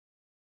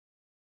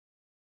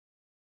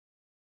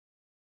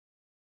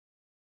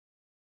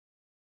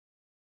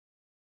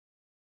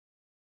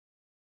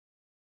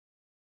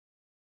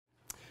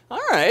All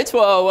right,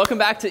 well, welcome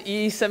back to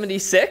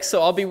E76. So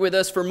I'll be with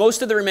us for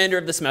most of the remainder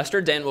of the semester.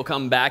 Dan will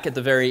come back at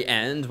the very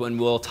end when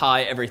we'll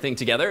tie everything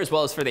together, as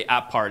well as for the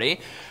app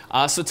party.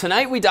 So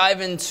tonight we dive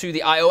into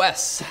the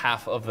iOS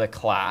half of the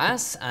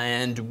class,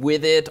 and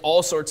with it,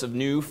 all sorts of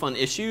new fun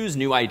issues,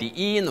 new IDE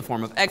in the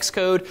form of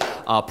Xcode.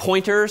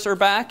 Pointers are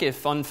back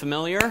if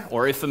unfamiliar,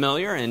 or if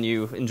familiar, and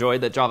you enjoyed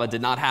that Java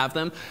did not have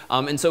them.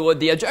 And so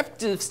the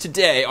objectives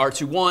today are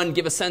to, one,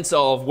 give a sense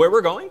of where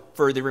we're going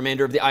for the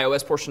remainder of the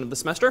iOS portion of the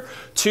semester.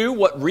 Two,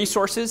 what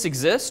resources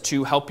exist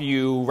to help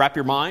you wrap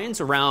your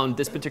minds around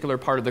this particular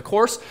part of the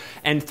course.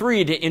 And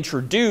three, to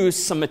introduce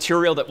some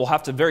material that we'll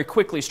have to very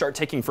quickly start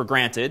taking for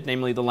granted,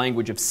 namely the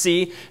language of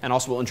C, and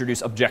also we'll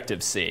introduce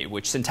Objective-C,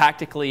 which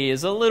syntactically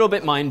is a little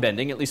bit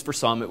mind-bending, at least for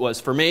some, it was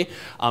for me.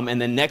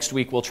 And then next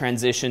week we'll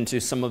transition to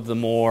some of the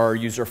more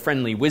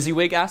user-friendly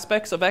WYSIWYG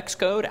aspects of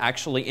Xcode,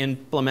 actually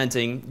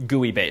implementing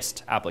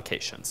GUI-based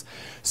applications.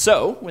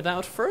 So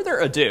without further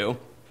ado,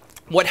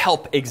 what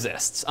help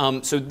exists?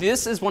 So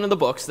this is one of the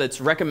books that's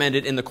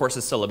recommended in the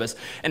course's syllabus.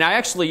 And I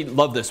actually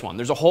love this one.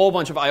 There's a whole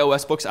bunch of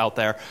iOS books out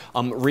there.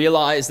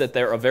 Realize that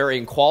they're of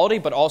varying quality,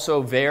 but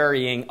also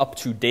varying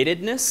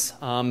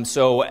up-to-datedness.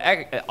 So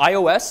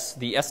iOS,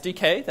 the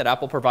SDK that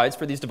Apple provides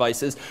for these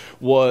devices,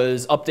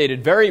 was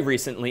updated very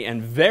recently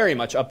and very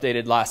much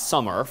updated last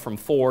summer from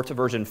 4 to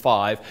version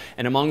 5.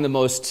 And among the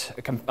most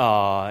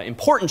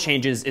important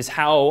changes is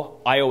how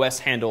iOS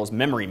handles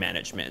memory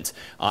management,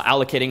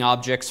 allocating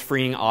objects,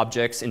 freeing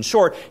objects. In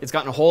short, it's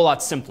gotten a whole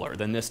lot simpler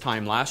than this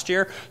time last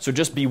year. So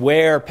just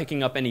beware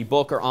picking up any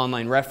book or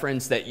online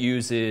reference that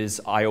uses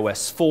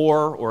iOS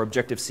 4 or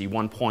Objective-C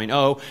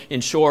 1.0.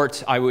 In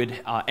short, I would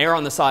err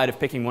on the side of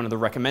picking one of the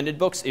recommended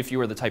books if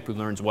you are the type who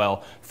learns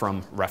well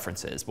from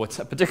references. What's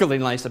particularly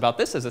nice about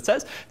this, as it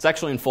says, it's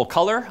actually in full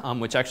color,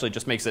 which actually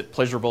just makes it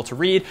pleasurable to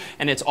read.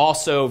 And it's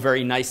also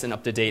very nice and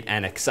up-to-date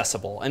and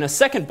accessible. And a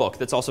second book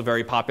that's also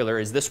very popular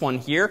is this one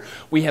here.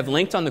 We have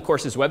linked on the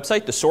course's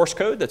website the source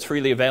code that's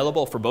freely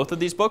available for both of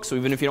these books. So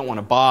even if you don't want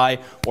to buy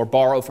or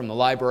borrow from the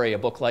library a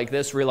book like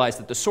this, realize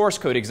that the source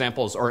code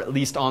examples are at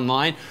least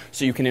online,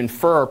 so you can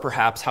infer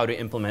perhaps how to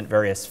implement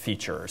various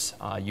features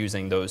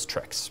using those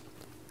tricks.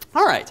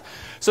 All right,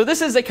 so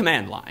this is a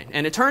command line,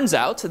 and it turns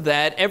out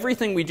that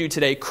everything we do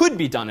today could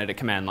be done at a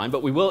command line,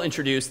 but we will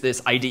introduce this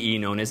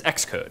IDE known as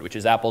Xcode, which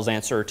is Apple's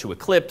answer to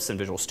Eclipse and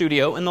Visual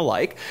Studio and the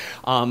like.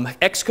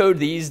 Xcode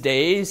these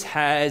days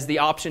has the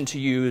option to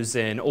use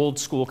an old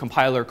school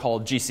compiler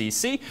called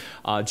GCC,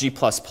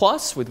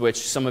 G++, with which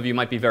some of you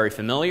might be very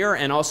familiar,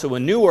 and also a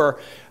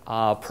newer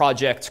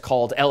project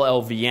called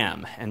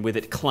LLVM, and with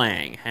it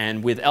Clang.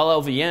 And with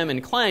LLVM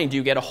and Clang, do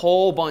you get a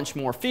whole bunch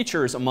more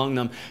features, among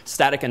them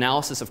static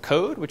analysis of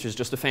code, which is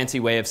just a fancy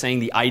way of saying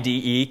the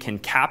IDE can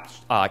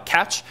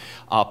catch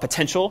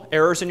potential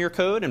errors in your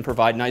code and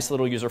provide nice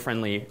little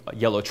user-friendly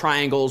yellow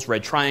triangles,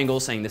 red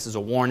triangles, saying this is a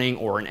warning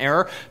or an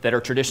error that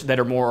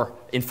are more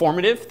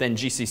informative than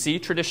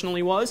GCC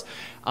traditionally was.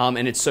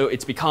 And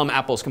it's become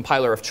Apple's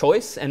compiler of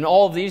choice. And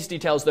all of these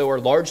details, though, are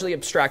largely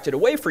abstracted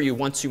away for you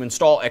once you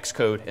install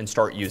Xcode and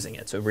start using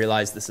it. So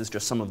realize this is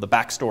just some of the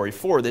backstory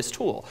for this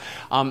tool.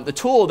 The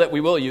tool that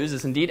we will use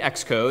is indeed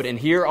Xcode. And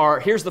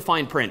here's the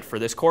fine print for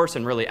this course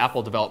and really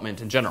Apple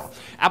development in general.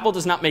 Apple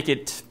does not make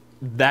it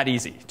that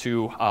easy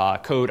to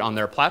code on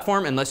their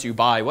platform unless you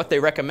buy what they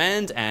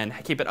recommend and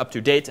keep it up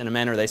to date in a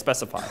manner they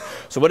specify.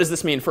 So what does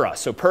this mean for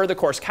us? So per the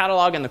course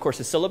catalog and the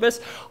course's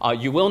syllabus,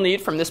 you will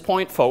need from this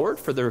point forward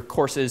for the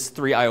course's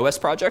 3 iOS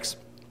projects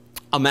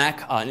a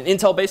Mac, an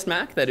Intel-based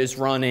Mac that is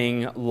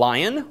running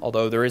Lion,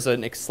 although there is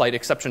a slight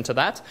exception to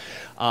that,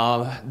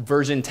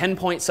 version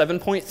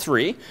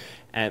 10.7.3.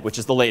 Which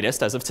is the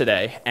latest as of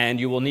today, and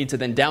you will need to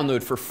then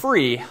download for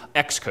free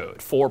Xcode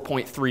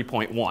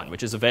 4.3.1,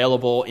 which is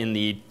available in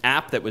the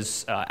app that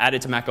was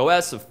added to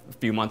macOS a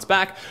few months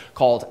back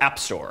called App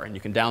Store, and you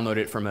can download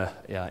it from an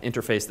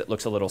interface that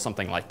looks a little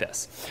something like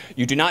this.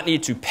 You do not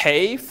need to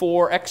pay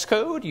for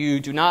Xcode. You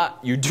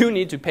do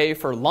need to pay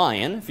for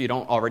Lion if you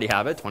don't already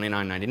have it,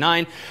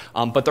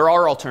 $29.99, but there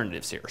are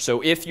alternatives here.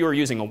 So if you're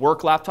using a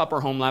work laptop or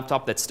home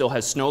laptop that still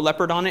has Snow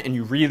Leopard on it and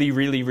you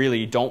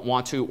really don't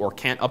want to or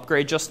can't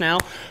upgrade just now,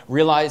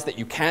 realize that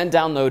you can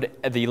download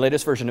the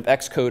latest version of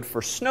Xcode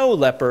for Snow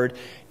Leopard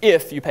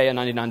if you pay a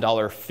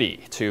 $99 fee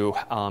to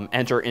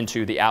enter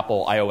into the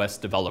Apple iOS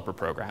developer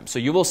program. So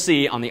you will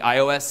see on the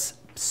iOS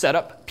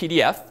setup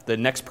PDF, the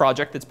next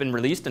project that's been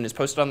released and is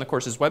posted on the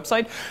course's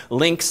website,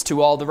 links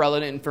to all the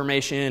relevant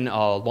information,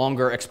 a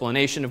longer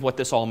explanation of what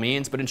this all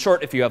means. But in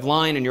short, if you have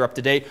Line and you're up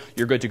to date,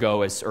 you're good to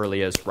go as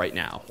early as right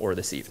now or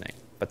this evening.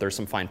 But there's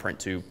some fine print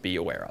to be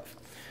aware of.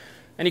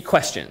 Any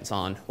questions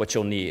on what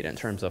you'll need in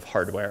terms of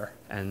hardware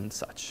and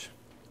such?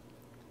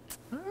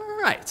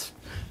 All right.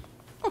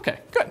 OK,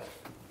 good.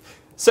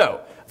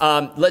 So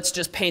let's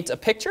just paint a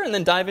picture and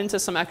then dive into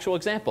some actual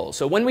examples.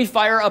 So when we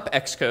fire up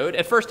Xcode,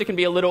 at first it can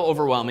be a little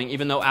overwhelming,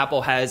 even though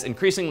Apple has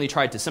increasingly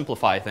tried to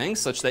simplify things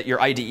such that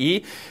your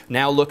IDE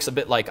now looks a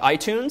bit like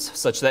iTunes,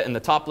 such that in the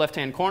top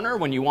left-hand corner,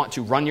 when you want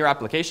to run your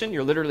application,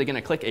 you're literally going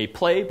to click a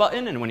play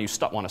button, and when you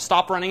want to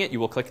stop running it, you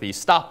will click the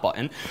stop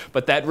button.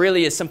 But that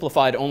really is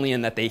simplified only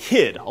in that they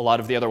hid a lot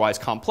of the otherwise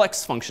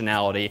complex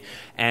functionality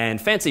and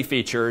fancy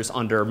features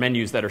under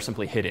menus that are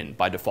simply hidden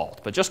by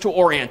default. But just to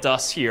orient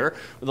us here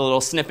with a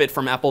little snippet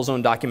from Apple's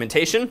own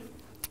documentation,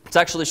 it's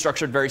actually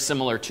structured very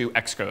similar to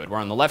Xcode, where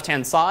on the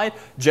left-hand side,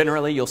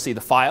 generally you'll see the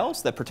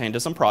files that pertain to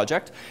some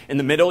project. In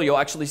the middle, you'll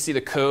actually see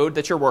the code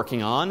that you're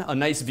working on. A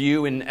nice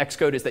view in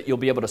Xcode is that you'll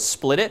be able to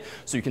split it,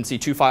 so you can see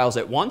two files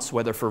at once,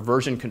 whether for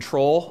version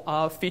control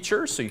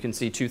features, so you can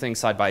see two things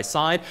side by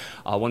side.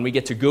 When we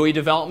get to GUI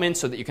development,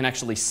 so that you can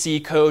actually see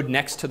code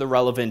next to the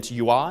relevant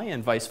UI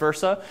and vice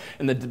versa.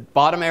 In the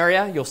bottom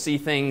area, you'll see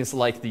things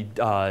like the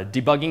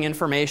debugging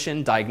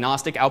information,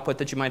 diagnostic output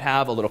that you might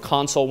have, a little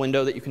console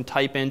window that you can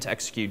type in to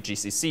execute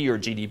GCC or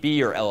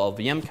GDB or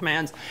LLVM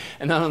commands.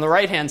 And then on the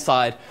right-hand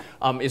side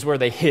is where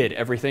they hid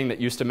everything that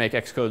used to make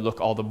Xcode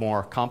look all the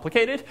more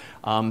complicated.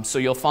 So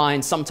you'll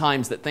find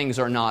sometimes that things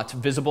are not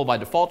visible by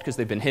default because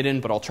they've been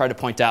hidden, but I'll try to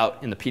point out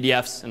in the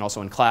PDFs and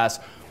also in class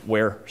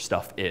where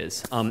stuff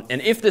is. And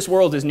if this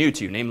world is new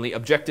to you, namely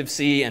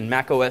Objective-C and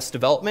macOS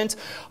development,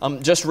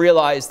 just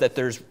realize that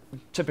there's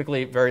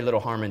typically very little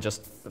harm in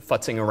just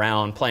futzing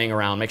around, playing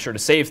around. Make sure to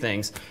save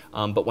things,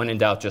 but when in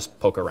doubt, just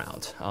poke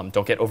around.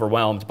 Don't get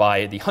overwhelmed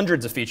by the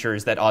hundreds of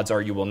features that odds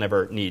are you will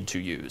never need to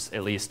use,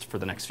 at least for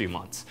the next few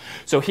months.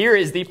 So here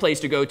is the place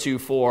to go to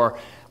for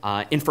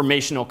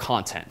informational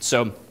content.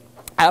 So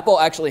Apple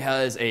actually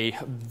has a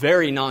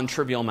very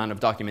non-trivial amount of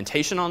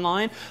documentation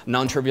online,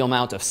 non-trivial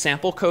amount of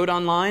sample code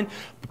online.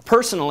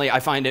 Personally, I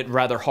find it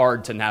rather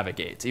hard to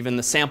navigate. Even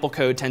the sample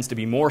code tends to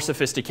be more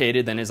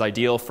sophisticated than is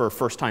ideal for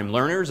first-time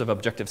learners of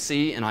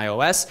Objective-C and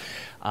iOS.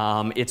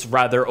 It's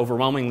rather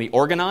overwhelmingly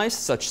organized,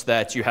 such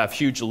that you have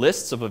huge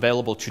lists of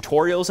available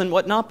tutorials and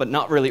whatnot, but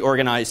not really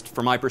organized,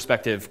 from my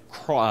perspective,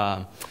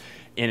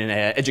 in an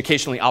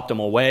educationally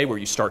optimal way, where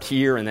you start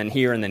here and then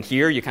here and then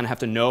here. You kind of have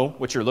to know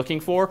what you're looking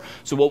for.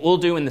 So what we'll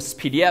do in this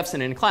PDFs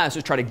and in class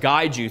is try to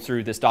guide you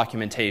through this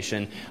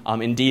documentation.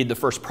 Indeed, the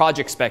first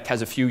project spec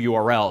has a few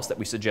URLs that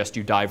we suggest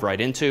you dive right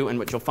into. And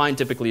what you'll find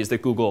typically is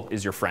that Google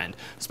is your friend,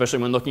 especially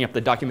when looking up the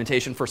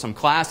documentation for some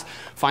class.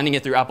 Finding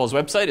it through Apple's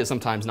website is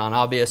sometimes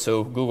non-obvious,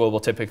 so Google will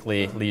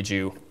typically lead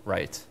you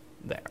right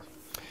there.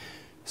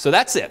 So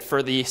that's it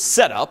for the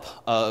setup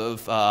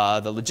of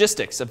the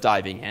logistics of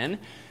diving in.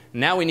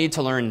 Now we need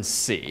to learn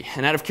C.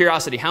 And out of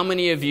curiosity, how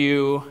many of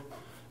you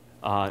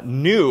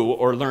knew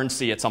or learned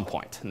C at some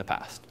point in the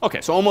past?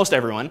 OK, so almost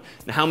everyone.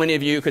 Now, how many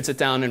of you could sit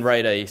down and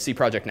write a C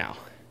project now?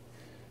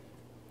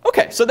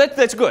 OK, so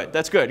that's good.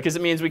 That's good, because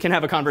it means we can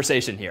have a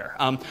conversation here.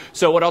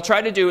 So what I'll try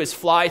to do is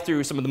fly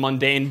through some of the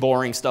mundane,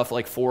 boring stuff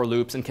like for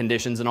loops and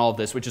conditions and all of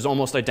this, which is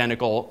almost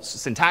identical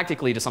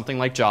syntactically to something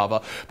like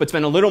Java, but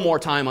spend a little more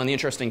time on the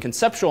interesting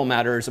conceptual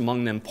matters,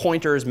 among them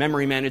pointers,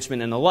 memory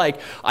management, and the like,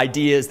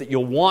 ideas that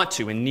you'll want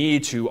to and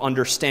need to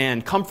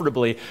understand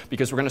comfortably,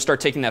 because we're going to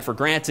start taking that for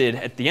granted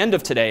at the end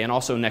of today and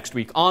also next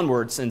week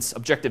onward, since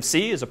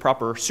Objective-C is a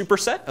proper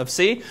superset of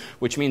C,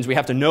 which means we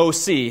have to know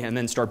C and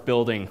then start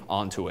building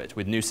onto it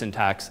with new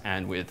syntax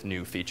and with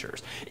new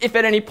features. If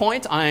at any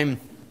point I'm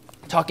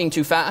talking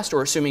too fast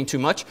or assuming too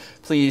much,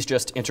 please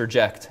just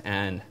interject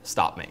and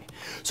stop me.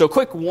 So a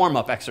quick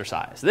warm-up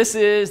exercise. This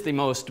is the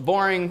most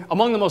boring,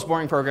 among the most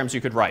boring programs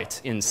you could write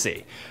in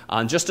C.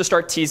 Just to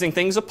start teasing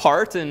things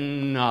apart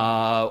and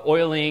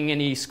oiling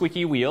any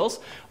squeaky wheels,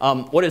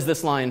 what does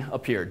this line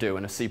up here do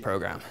in a C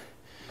program?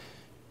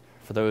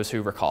 For those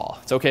who recall.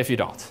 It's OK if you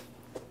don't.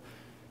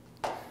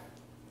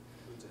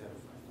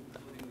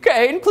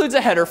 OK, it includes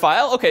a header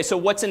file. OK, so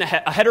what's in a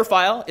header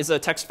file is a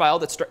text file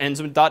that ends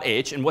with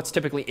 .h, and what's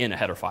typically in a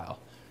header file?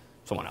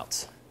 Someone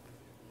else.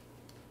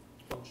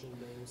 Function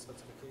name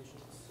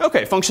specifications.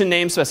 OK, function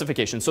name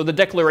specifications. So the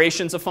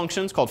declarations of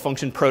functions, called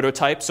function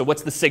prototype. So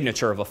what's the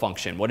signature of a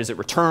function? What does it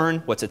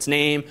return? What's its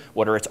name?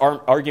 What are its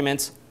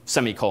arguments?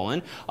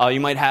 Semicolon. You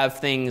might have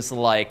things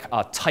like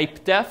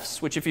type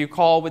defs, which if you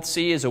call with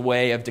C is a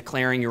way of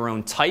declaring your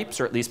own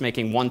types, or at least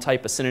making one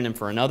type a synonym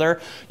for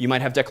another. You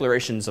might have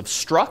declarations of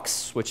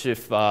structs, which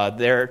if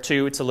there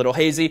too it's a little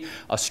hazy.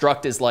 A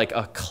struct is like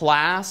a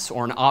class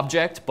or an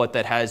object, but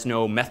that has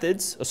no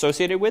methods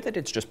associated with it.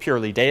 It's just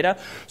purely data.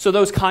 So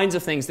those kinds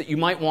of things that you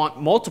might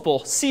want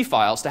multiple C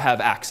files to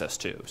have access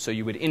to. So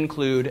you would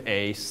include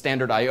a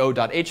standard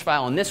io.h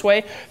file in this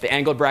way. The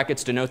angled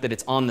brackets denote that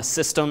it's on the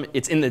system.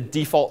 It's in the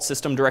default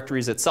system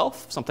directories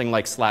itself, something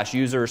like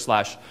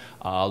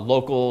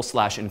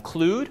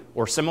 /user/local/include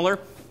or similar.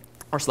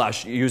 or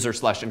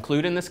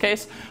 /user/include in this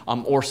case,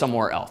 or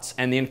somewhere else.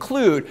 And the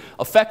include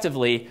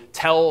effectively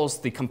tells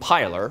the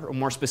compiler, or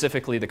more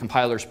specifically the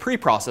compiler's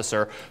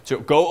preprocessor, to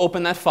go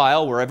open that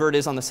file wherever it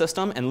is on the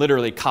system and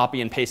literally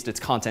copy and paste its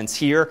contents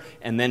here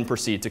and then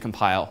proceed to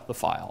compile the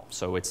file.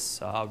 So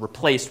it's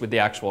replaced with the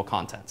actual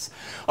contents.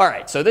 All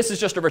right, so this is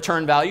just a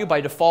return value.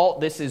 By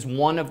default, this is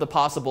one of the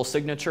possible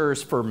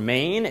signatures for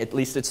main. At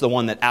least it's the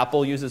one that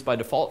Apple uses by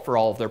default for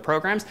all of their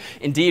programs.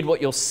 Indeed,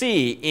 what you'll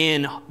see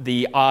in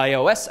the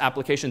iOS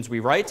applications we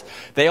write,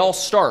 they all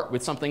start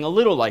with something a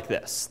little like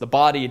this. The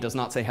body does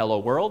not say hello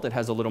world. It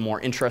has a little more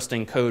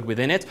interesting code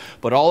within it.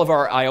 But all of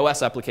our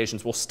iOS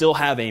applications will still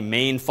have a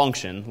main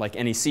function, like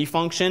any C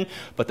function,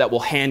 but that will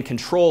hand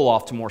control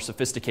off to more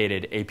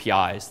sophisticated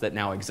APIs that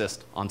now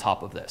exist on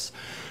top of this.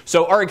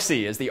 So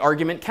argc is the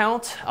argument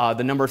count,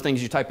 the number of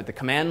things you type at the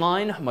command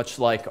line, much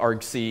like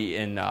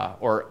argc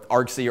or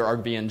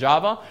argv in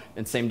Java.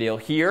 And same deal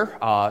here.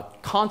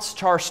 Const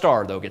char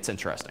star, though, gets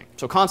interesting.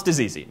 So const is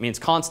easy. It means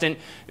constant.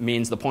 It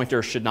means the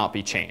pointer should not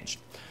be changed.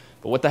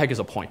 But what the heck is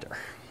a pointer?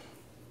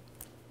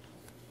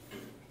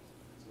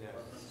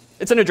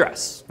 It's an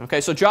address. Okay,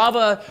 so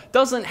Java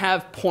doesn't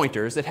have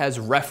pointers. It has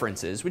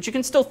references, which you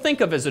can still think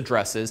of as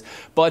addresses,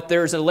 but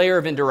there's a layer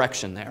of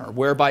indirection there,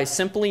 whereby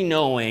simply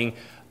knowing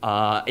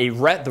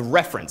the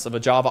reference of a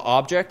Java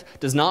object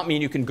does not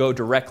mean you can go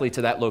directly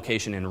to that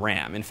location in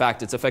RAM. In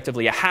fact, it's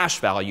effectively a hash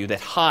value that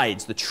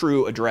hides the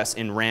true address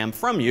in RAM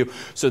from you,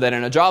 so that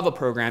in a Java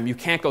program you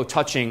can't go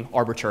touching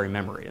arbitrary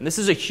memory. And this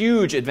is a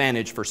huge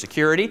advantage for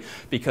security,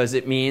 because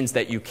it means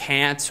that you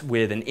can't,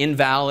 with an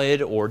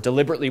invalid or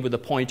deliberately with a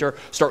pointer,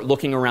 start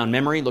looking around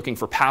memory, looking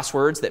for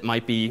passwords that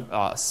might be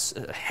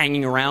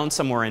hanging around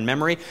somewhere in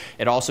memory.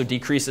 It also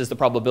decreases the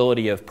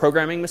probability of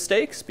programming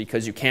mistakes,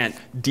 because you can't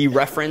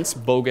dereference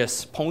bogus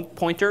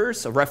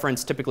pointers. A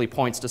reference typically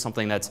points to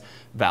something that's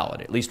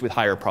valid, at least with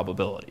higher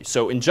probability.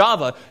 So in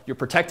Java, you're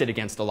protected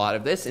against a lot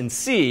of this. In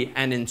C,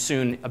 and in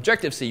soon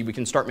Objective-C, we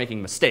can start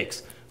making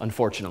mistakes,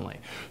 unfortunately.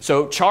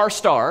 So char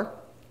star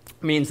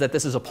means that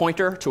this is a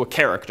pointer to a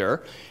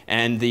character,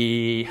 and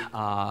the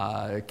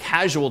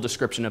casual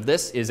description of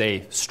this is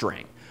a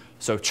string.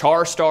 So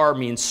char star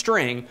means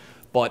string,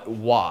 but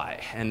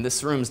why? And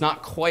this room's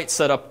not quite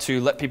set up to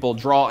let people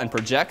draw and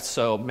project,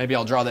 so maybe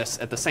I'll draw this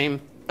at the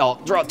same. I'll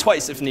draw it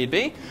twice if need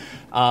be.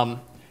 Let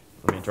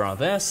me draw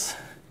this.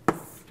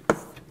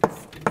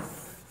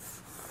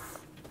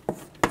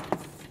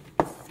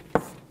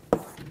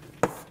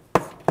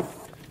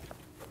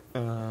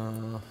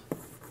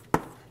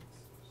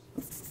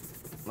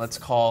 Let's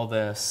call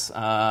this,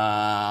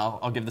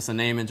 I'll give this a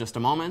name in just a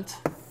moment.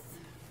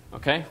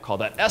 Okay, call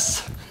that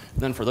S.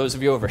 Then for those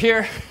of you over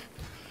here,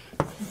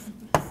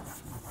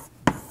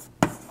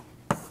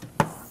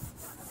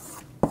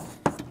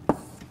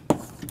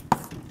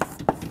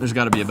 there's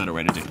got to be a better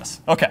way to do this.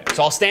 OK,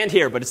 so I'll stand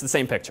here, but it's the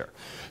same picture.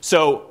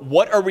 So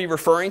what are we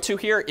referring to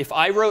here? If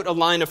I wrote a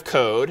line of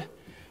code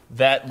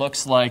that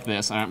looks like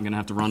this, I'm going to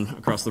have to run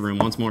across the room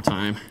once more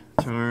time.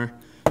 Char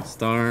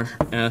star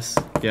s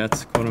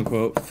gets quote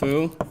unquote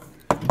foo.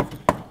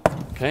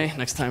 OK,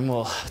 next time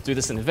we'll do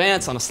this in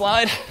advance on a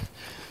slide.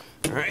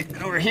 All right,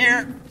 and over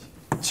here,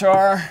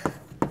 char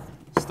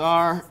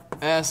star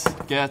s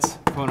gets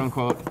quote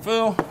unquote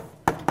foo.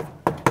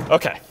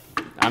 OK,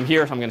 I'm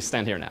here, so I'm going to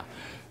stand here now.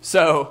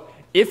 So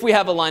if we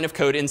have a line of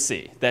code in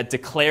C that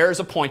declares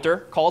a pointer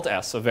called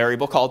s, a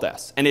variable called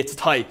s, and its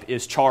type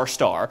is char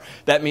star,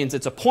 that means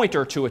it's a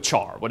pointer to a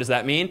char. What does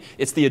that mean?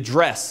 It's the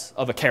address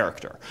of a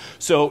character.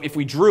 So if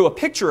we drew a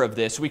picture of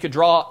this, we could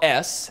draw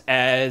s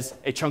as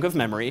a chunk of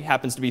memory. It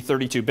happens to be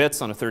 32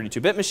 bits on a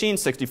 32-bit machine,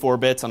 64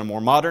 bits on a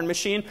more modern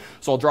machine.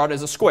 So I'll draw it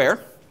as a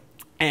square.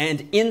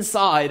 And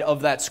inside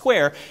of that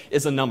square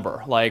is a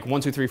number, like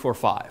 1, 2, 3, 4,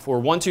 5. Where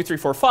 1, 2, 3,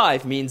 4,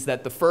 5 means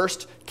that the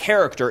first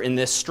character in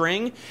this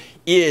string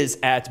is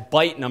at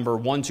byte number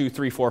 1, 2,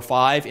 3, 4,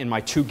 5 in my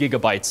 2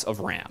 gigabytes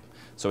of RAM.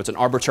 So it's an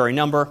arbitrary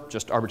number,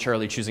 just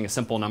arbitrarily choosing a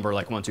simple number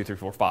like 1, 2, 3,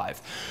 4,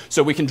 5.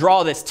 So we can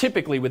draw this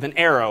typically with an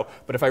arrow,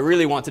 but if I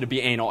really wanted to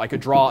be anal, I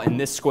could draw in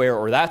this square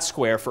or that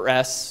square for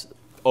s,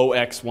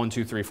 OX 1,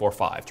 2, 3, 4,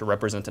 5 to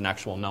represent an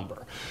actual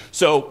number.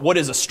 So what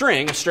is a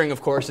string? A string,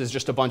 of course, is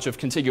just a bunch of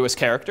contiguous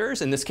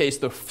characters. In this case,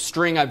 the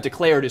string I've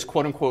declared is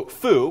quote unquote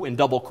foo in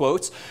double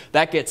quotes.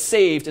 That gets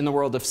saved in the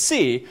world of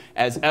C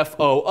as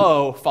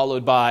FOO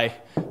followed by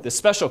this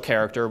special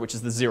character, which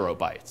is the 0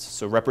 bytes,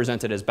 so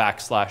represented as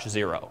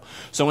 \0.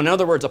 So in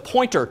other words, a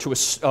pointer to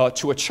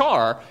a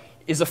char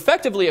is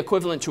effectively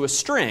equivalent to a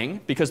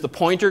string, because the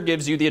pointer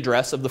gives you the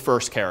address of the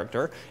first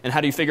character. And how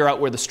do you figure out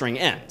where the string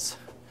ends?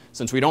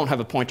 Since we don't have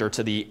a pointer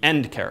to the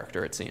end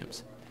character, it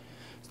seems.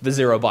 The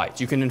 0 bytes.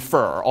 You can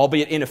infer,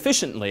 albeit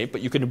inefficiently, but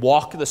you can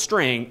walk the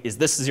string, is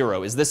this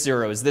 0, is this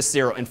 0, is this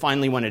 0, and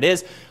finally when it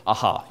is,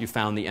 aha, you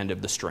found the end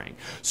of the string.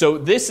 So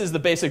this is the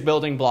basic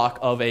building block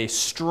of a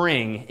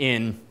string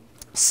in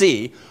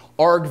C.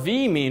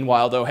 argv,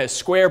 meanwhile, though, has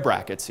square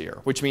brackets here,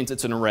 which means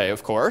it's an array,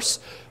 of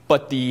course.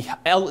 But the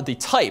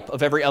type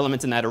of every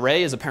element in that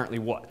array is apparently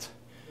what?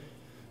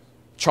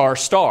 Char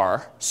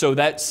star. So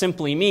that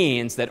simply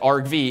means that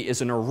argv is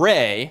an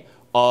array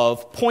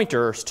of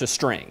pointers to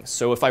strings.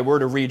 So if I were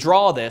to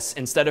redraw this,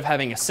 instead of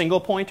having a single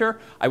pointer,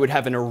 I would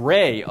have an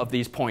array of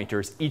these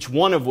pointers, each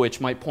one of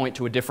which might point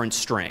to a different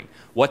string.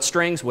 What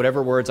strings?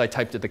 Whatever words I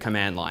typed at the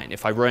command line.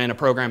 If I ran a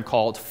program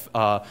called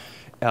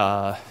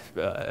a.out,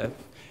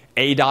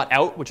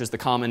 which is the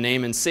common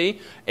name in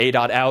C,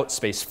 a.out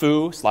space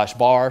foo /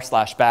 bar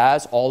 /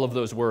 baz, all of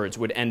those words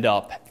would end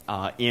up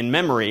in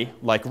memory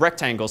like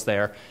rectangles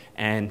there,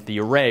 and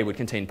the array would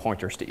contain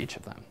pointers to each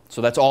of them.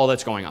 So that's all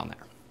that's going on there.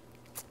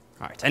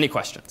 All right, any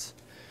questions?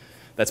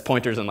 That's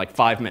pointers in like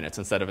 5 minutes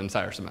instead of an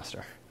entire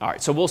semester. All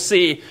right, so we'll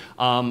see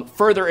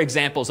further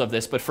examples of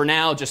this. But for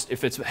now, just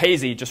if it's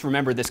hazy, just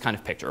remember this kind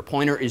of picture. A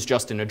pointer is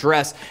just an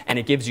address, and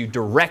it gives you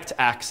direct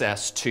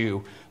access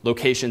to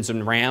locations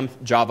in RAM.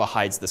 Java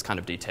hides this kind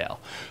of detail.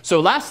 So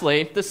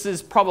lastly, this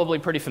is probably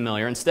pretty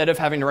familiar. Instead of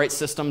having to write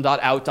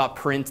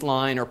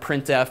system.out.println or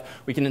printf,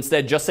 we can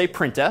instead just say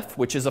printf,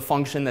 which is a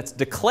function that's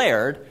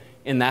declared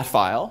in that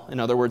file. In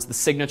other words, the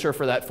signature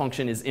for that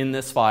function is in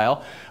this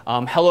file.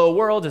 Hello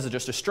world is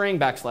just a string,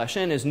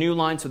 \n is new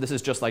line, so this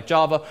is just like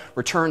Java.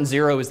 Return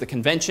 0 is the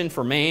convention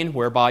for main,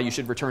 whereby you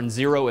should return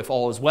 0 if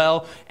all is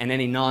well, and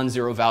any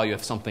non-zero value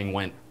if something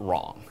went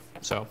wrong.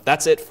 So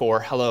that's it for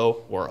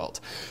hello world.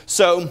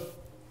 So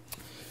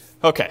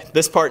OK,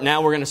 this part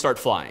now we're going to start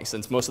flying,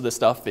 since most of this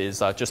stuff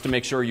is just to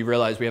make sure you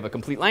realize we have a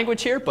complete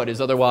language here, but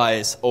is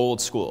otherwise old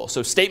school.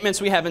 So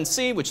statements we have in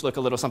C, which look a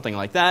little something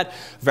like that.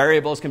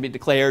 Variables can be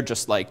declared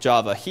just like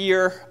Java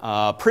here.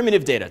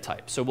 Primitive data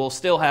type. So we'll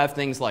still have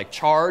things like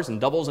chars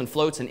and doubles and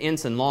floats and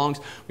ints and longs.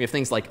 We have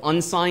things like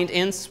unsigned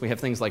ints. We have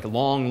things like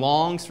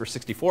longs for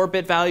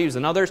 64-bit values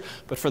and others.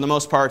 But for the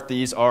most part,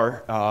 these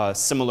are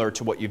similar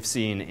to what you've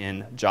seen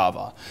in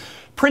Java.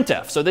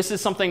 Printf. So this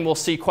is something we'll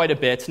see quite a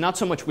bit, not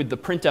so much with the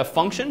printf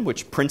function,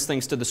 which prints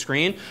things to the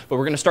screen, but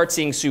we're going to start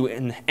seeing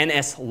soon in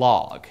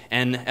nslog,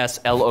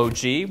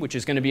 NSLOG, which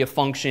is going to be a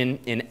function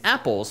in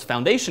Apple's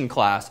Foundation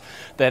class,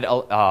 that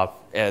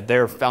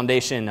their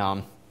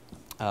Foundation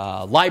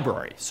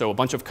library. So a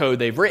bunch of code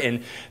they've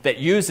written that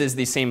uses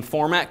these same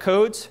format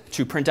codes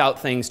to print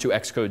out things to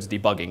Xcode's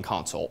debugging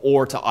console,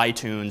 or to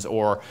iTunes,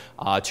 or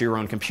to your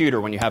own computer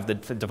when you have the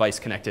device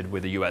connected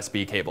with a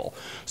USB cable.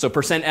 So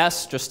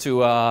 %s, just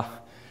to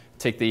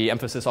take the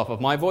emphasis off of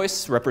my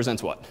voice,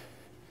 represents what?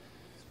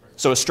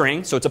 So a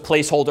string. So it's a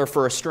placeholder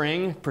for a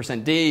string.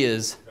 %d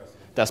is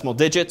decimal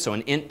digit, so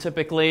an int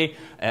typically.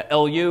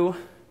 LU,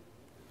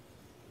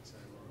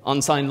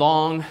 unsigned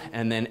long,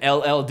 and then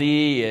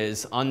LLD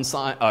is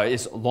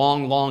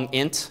long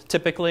int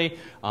typically.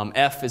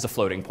 F is a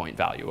floating point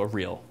value, a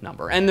real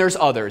number. And there's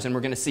others, and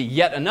we're going to see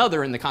yet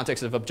another in the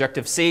context of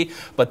Objective-C,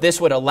 but this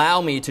would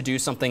allow me to do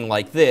something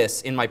like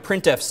this. In my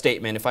printf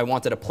statement, if I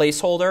wanted a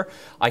placeholder,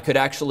 I could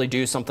actually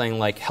do something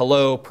like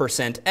hello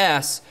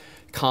 %s,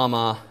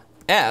 comma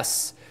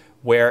s,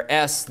 where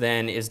s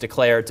then is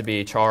declared to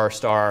be char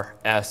star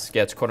s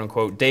gets quote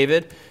unquote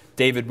David.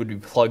 David would be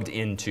plugged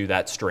into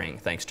that string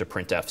thanks to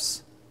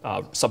printf's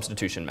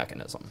substitution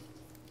mechanism.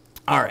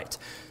 All right,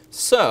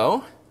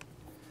 so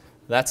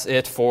that's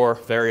it for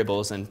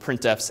variables and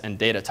printfs and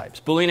data types.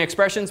 Boolean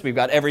expressions, we've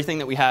got everything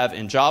that we have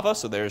in Java,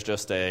 so there's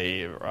just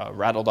a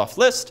rattled off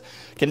list.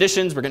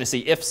 Conditions, we're going to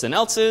see ifs and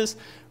elses.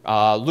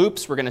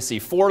 Loops, we're going to see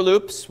for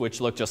loops, which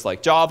look just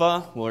like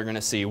Java. We're going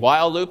to see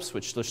while loops,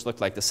 which just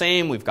look like the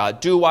same. We've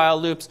got do while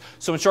loops.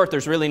 So in short,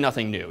 there's really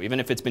nothing new. Even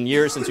if it's been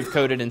years since you've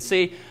coded in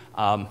C,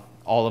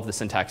 all of the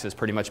syntax has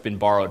pretty much been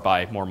borrowed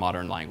by more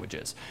modern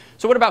languages.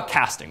 So what about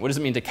casting? What does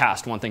it mean to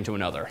cast one thing to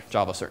another?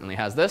 Java certainly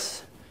has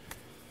this.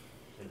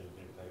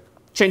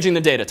 Changing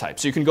the data type.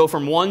 So you can go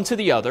from one to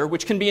the other,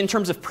 which can be in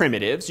terms of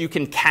primitives. You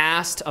can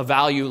cast a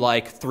value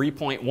like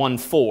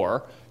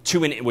 3.14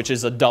 to an, which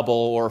is a double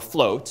or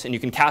float, and you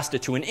can cast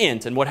it to an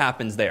int. And what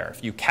happens there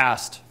if you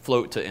cast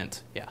float to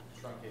int? Yeah.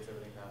 Truncates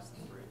everything past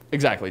 3.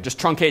 Exactly. Just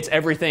truncates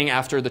everything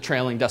after the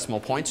trailing decimal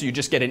point. So you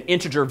just get an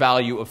integer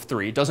value of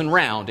 3. It doesn't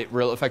round. It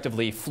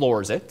effectively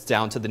floors it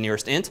down to the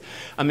nearest int.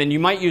 I mean, you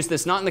might use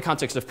this not in the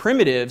context of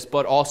primitives,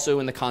 but also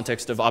in the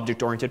context of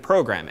object-oriented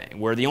programming,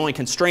 where the only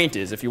constraint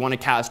is if you want to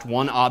cast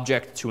one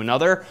object to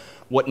another,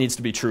 what needs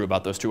to be true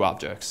about those two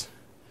objects?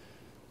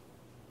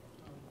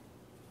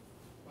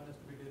 One has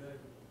to be derived.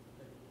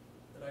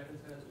 The right hand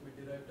side has to be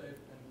derived type,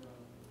 and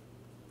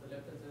the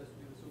left hand side has to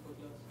be the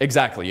superclass.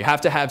 Exactly. You have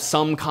to have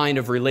some kind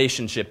of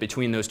relationship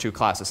between those two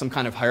classes, some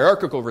kind of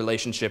hierarchical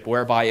relationship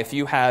whereby if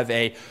you have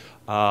a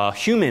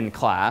human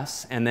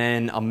class and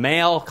then a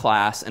male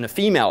class and a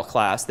female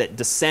class that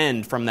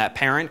descend from that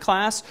parent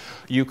class,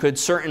 you could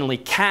certainly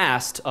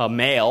cast a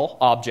male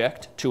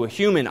object to a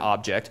human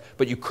object,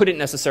 but you couldn't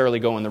necessarily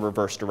go in the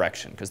reverse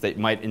direction because they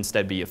might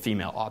instead be a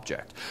female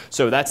object.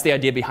 So that's the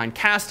idea behind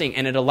casting,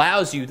 and it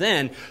allows you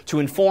then to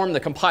inform the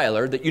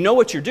compiler that you know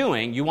what you're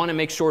doing. You want to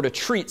make sure to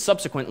treat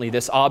subsequently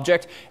this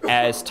object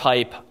as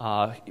type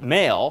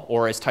male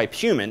or as type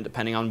human,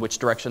 depending on which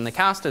direction the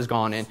cast has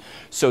gone in,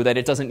 so that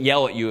it doesn't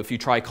yell at you if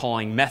you try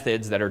calling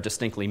methods that are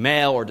distinctly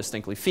male or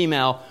distinctly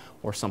female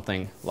or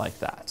something like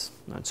that.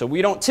 And so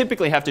we don't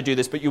typically have to do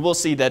this, but you will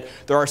see that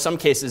there are some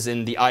cases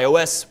in the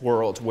iOS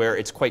world where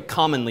it's quite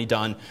commonly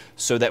done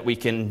so that we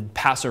can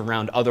pass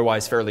around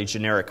otherwise fairly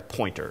generic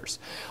pointers.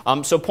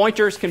 So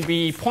pointers can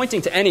be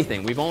pointing to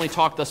anything. We've only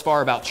talked thus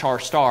far about char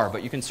star,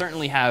 but you can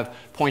certainly have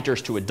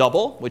pointers to a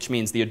double, which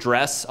means the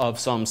address of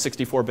some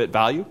 64-bit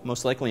value,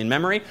 most likely in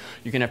memory.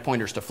 You can have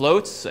pointers to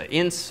floats,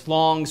 ints,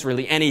 longs,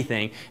 really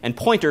anything. And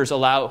pointers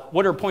allow,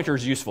 what are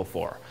pointers useful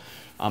for?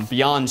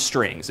 Beyond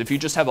strings. If you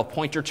just have a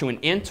pointer to an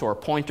int or a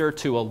pointer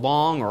to a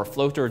long or a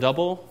float or a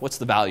double, what's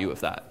the value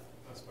of that?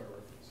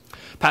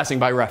 Passing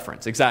by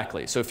reference,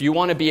 exactly. So if you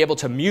want to be able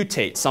to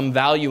mutate some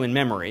value in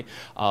memory,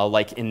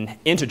 like an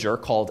integer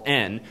called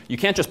n, you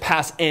can't just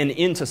pass n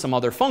into some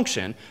other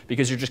function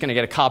because you're just going to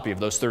get a copy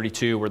of those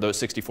 32 or those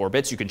 64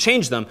 bits. You can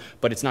change them,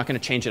 but it's not going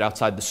to change it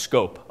outside the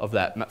scope of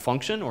that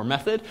function or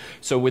method.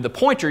 So with a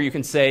pointer, you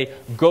can say,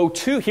 go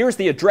to, here's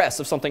the address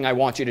of something I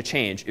want you to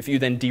change. If you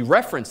then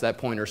dereference that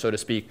pointer, so to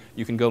speak,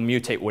 you can go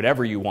mutate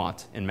whatever you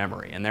want in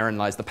memory. And therein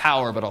lies the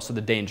power, but also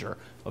the danger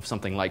of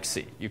something like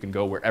C. You can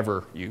go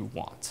wherever you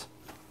want.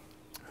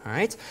 All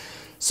right.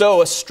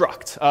 So a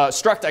struct.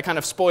 Struct I kind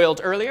of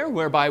spoiled earlier,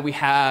 whereby we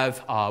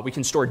have we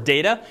can store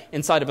data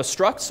inside of a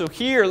struct. So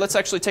here, let's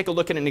actually take a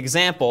look at an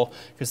example,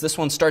 because this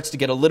one starts to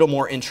get a little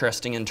more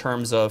interesting in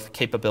terms of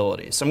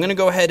capabilities. So I'm going to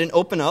go ahead and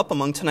open up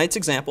among tonight's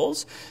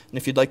examples. And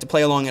if you'd like to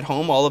play along at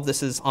home, all of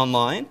this is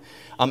online.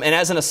 And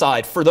as an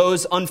aside, for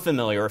those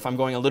unfamiliar, if I'm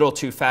going a little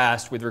too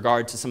fast with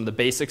regard to some of the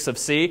basics of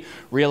C,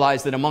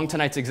 realize that among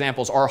tonight's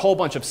examples are a whole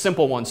bunch of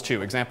simple ones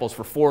too. Examples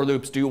for for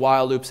loops, do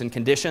while loops, and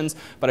conditions.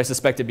 But I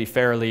suspect it'd be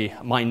fairly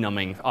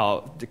mind-numbing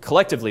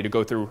collectively to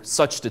go through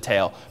such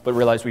detail. But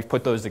realize we've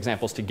put those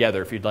examples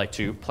together if you'd like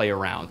to play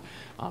around,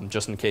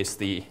 just in case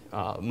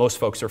most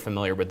folks are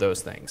familiar with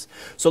those things.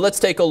 So let's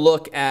take a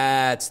look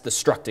at the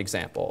struct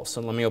example. So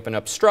let me open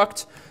up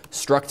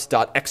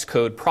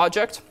struct.xcode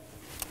project.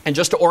 And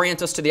just to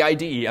orient us to the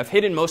IDE, I've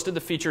hidden most of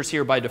the features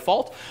here by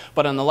default.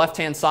 But on the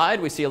left-hand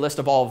side, we see a list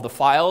of all of the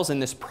files in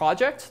this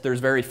project. There's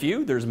very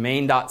few. There's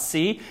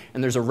main.c,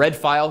 and there's a red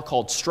file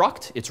called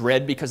struct. It's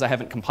red because I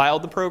haven't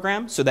compiled the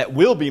program. So that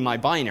will be my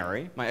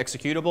binary, my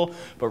executable.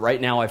 But right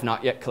now, I've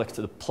not yet clicked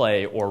the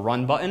play or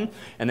run button.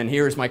 And then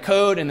here's my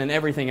code, and then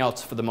everything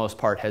else, for the most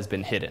part, has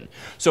been hidden.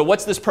 So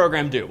what's this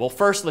program do? Well,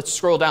 first, let's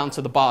scroll down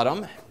to the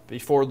bottom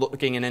before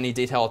looking in any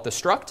detail at the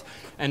struct.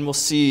 And we'll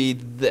see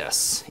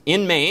this.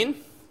 In main,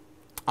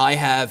 I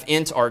have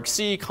int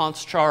argc,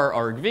 const char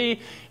argv,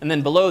 and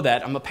then below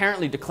that, I'm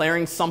apparently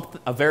declaring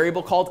a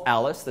variable called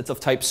Alice that's of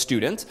type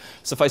student.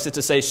 Suffice it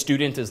to say,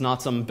 student is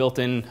not some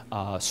built-in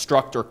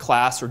struct or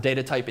class or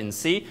data type in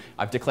C.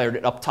 I've declared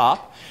it up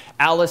top.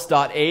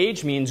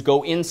 Alice.age means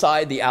go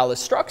inside the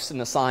Alice structs and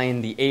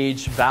assign the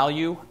age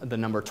value, the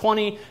number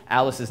 20.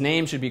 Alice's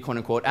name should be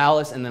quote-unquote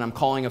Alice, and then I'm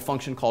calling a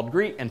function called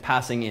greet and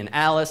passing in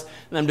Alice,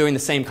 and I'm doing the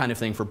same kind of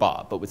thing for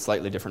Bob, but with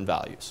slightly different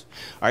values.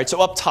 All right,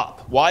 so up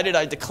top, why did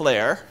I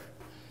declare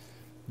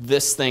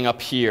this thing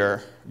up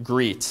here,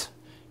 greet,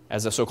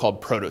 as a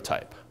so-called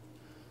prototype?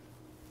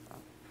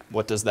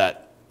 What does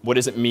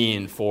it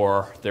mean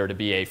for there to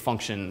be a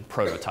function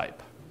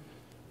prototype?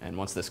 And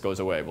once this goes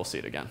away, we'll see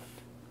it again.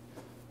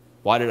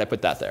 Why did I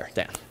put that there,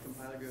 Dan?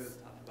 Compiler goes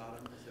top to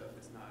bottom, so if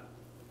it's not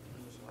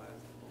initialized,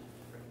 it won't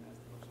recognize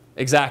the function.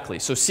 Exactly.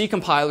 So C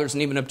compilers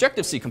and even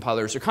Objective-C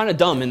compilers are kind of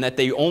dumb in that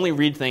they only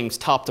read things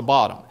top to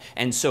bottom.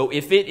 And so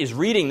if it is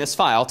reading this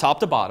file top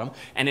to bottom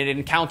and it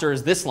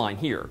encounters this line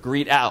here,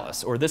 greet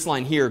Alice, or this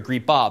line here,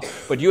 greet Bob,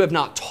 but you have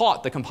not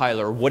taught the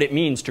compiler what it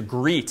means to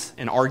greet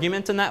an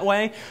argument in that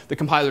way, the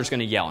compiler is going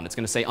to yell and it's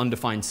going to say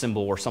undefined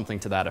symbol or something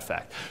to that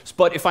effect.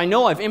 But if I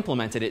know I've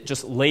implemented it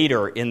just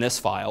later in this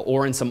file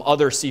or in some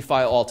other C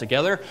file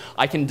altogether,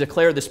 I can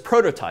declare this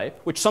prototype,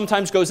 which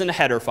sometimes goes in a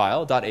header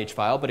file, .h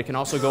file, but it can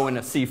also go in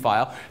a C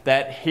file,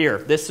 that here,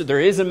 there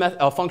is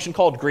a function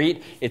called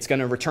greet. It's going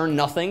to return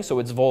nothing, so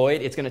it's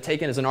void. It's going to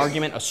take in as an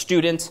argument a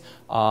student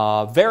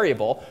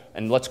variable,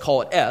 and let's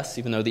call it s,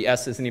 even though the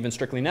s isn't even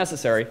strictly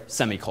necessary,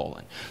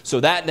 semicolon. So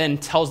that then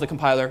tells the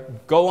compiler,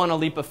 go on a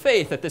leap of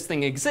faith that this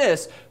thing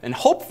exists, and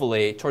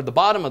hopefully, toward the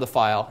bottom of the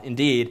file,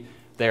 indeed,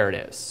 there it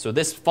is. So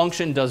this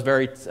function does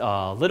very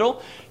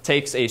little,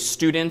 takes a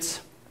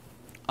student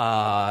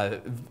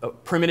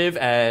primitive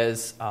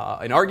as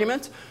an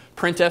argument,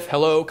 printf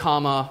hello,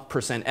 comma,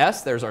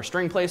 %s. There's our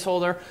string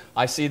placeholder.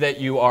 I see that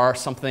you are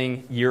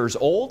something years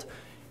old.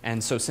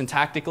 And so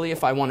syntactically,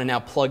 if I want to now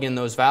plug in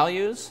those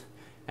values,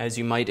 as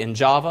you might in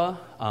Java,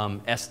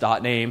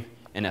 s.name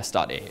and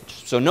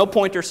s.age. So no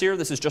pointers here.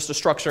 This is just a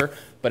structure.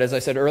 But as I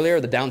said earlier,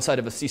 the downside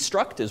of a C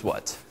struct is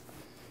what?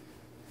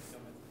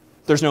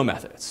 There's no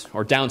methods,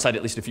 or downside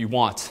at least if you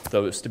want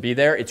those to be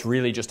there. It's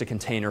really just a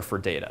container for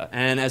data.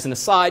 And as an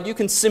aside, you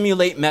can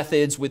simulate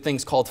methods with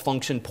things called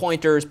function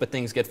pointers, but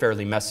things get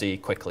fairly messy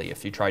quickly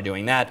if you try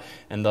doing that,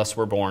 and thus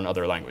were born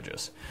other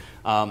languages.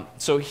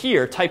 So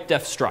here, type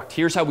def struct.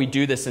 Here's how we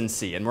do this in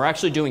C. And we're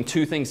actually doing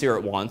two things here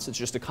at once. It's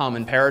just a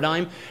common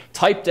paradigm.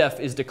 Type def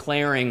is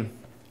declaring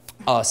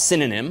a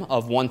synonym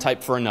of one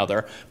type for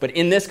another. But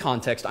in this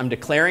context, I'm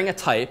declaring a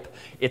type.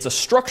 It's a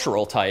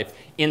structural type.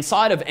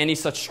 Inside of any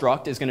such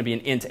struct is going to be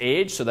an int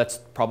age, so that's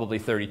probably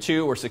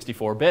 32 or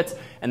 64 bits,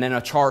 and then a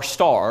char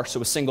star,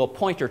 so a single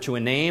pointer to a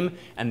name,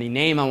 and the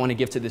name I want to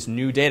give to this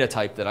new data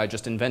type that I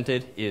just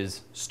invented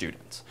is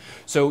student.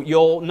 So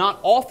you'll not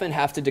often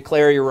have to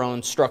declare your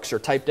own structs or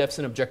type defs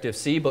in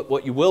Objective-C, but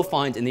what you will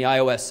find in the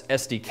iOS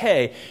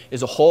SDK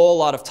is a whole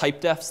lot of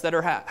type defs that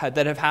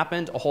have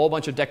happened, a whole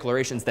bunch of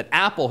declarations that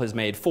Apple has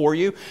made for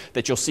you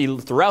that you'll see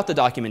throughout the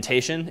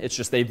documentation. It's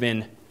just they've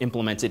been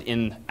implemented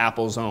in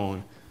Apple's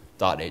own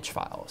 .h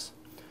files.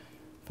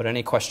 But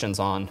any questions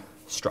on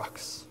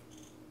structs?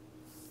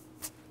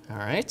 All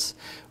right.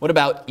 What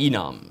about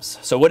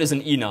enums? So what is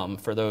an enum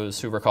for those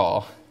who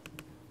recall?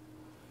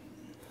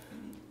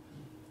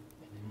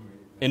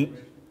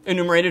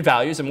 Enumerated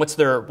values. And what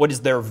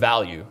is their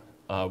value?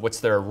 What's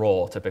their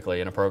role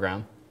typically in a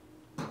program?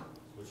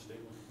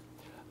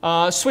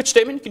 Switch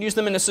statement, you can use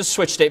them in a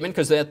switch statement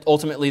because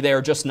ultimately they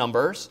are just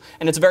numbers.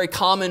 And it's a very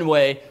common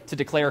way to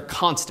declare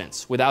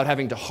constants without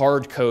having to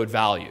hard code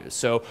values.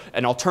 So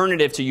an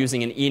alternative to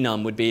using an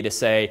enum would be to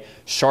say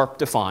sharp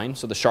define,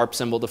 so the sharp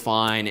symbol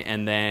define,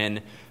 and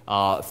then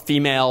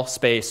female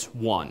space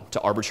 1 to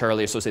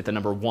arbitrarily associate the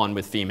number 1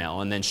 with female,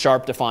 and then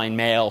sharp define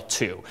male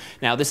 2.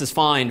 Now this is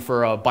fine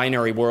for a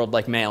binary world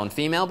like male and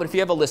female, but if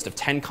you have a list of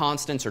 10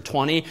 constants or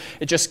 20,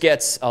 it just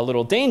gets a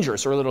little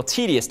dangerous or a little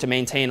tedious to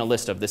maintain a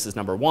list of this is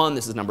number 1,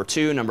 this is number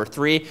 2, number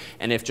 3,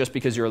 and if just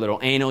because you're a little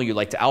anal you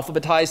like to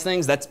alphabetize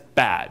things, that's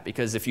bad,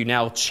 because if you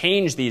now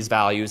change these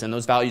values and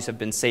those values have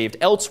been saved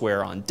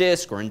elsewhere on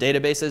disk or in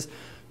databases,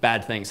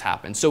 bad things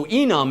happen. So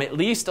enum at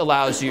least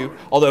allows you,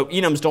 although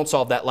enums don't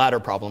solve that latter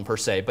problem per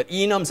se, but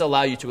enums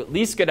allow you to at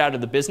least get out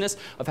of the business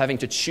of having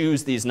to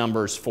choose these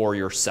numbers for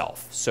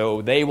yourself.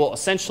 So they will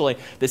essentially,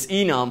 this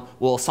enum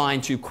will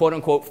assign to quote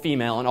unquote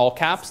female in all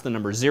caps the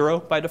number 0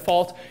 by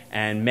default,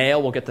 and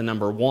male will get the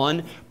number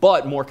 1.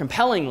 But more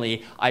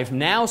compellingly, I've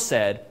now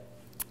said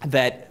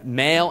that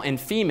male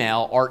and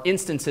female are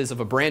instances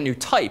of a brand new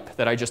type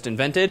that I just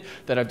invented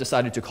that I've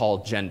decided to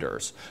call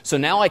genders. So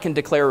now I can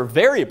declare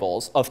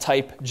variables of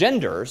type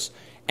genders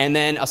and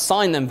then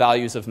assign them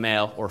values of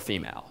male or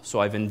female.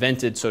 So I've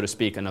invented, so to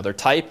speak, another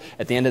type.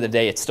 At the end of the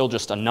day, it's still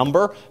just a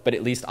number, but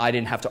at least I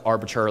didn't have to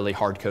arbitrarily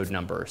hard code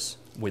numbers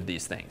with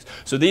these things.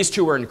 So these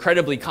two are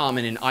incredibly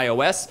common in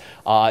iOS.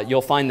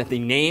 You'll find that the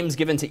names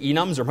given to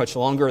enums are much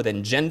longer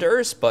than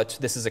genders, but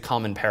this is a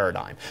common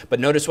paradigm. But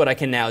notice what I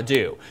can now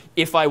do.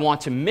 If I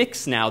want to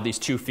mix now these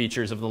two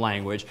features of the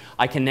language,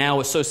 I can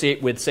now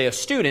associate with, say, a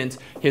student,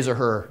 his or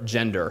her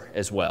gender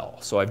as well.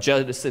 So I've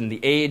just in the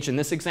age in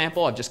this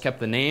example, I've just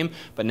kept the name,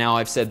 but now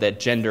I've said that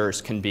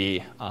genders can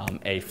be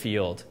a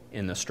field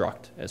in the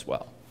struct as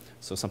well.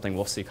 So something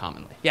we'll see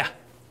commonly. Yeah?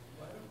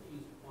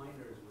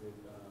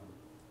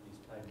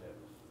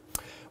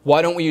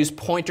 Why don't we use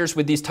pointers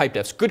with these type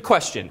defs? Good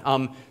question.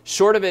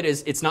 Short of it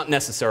is it's not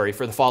necessary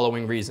for the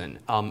following reason.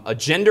 A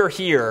gender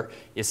here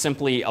is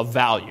simply a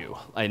value,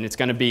 and it's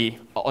going to be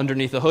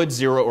underneath the hood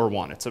 0 or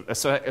 1.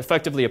 It's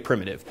effectively a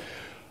primitive.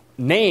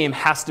 Name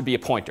has to be a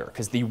pointer,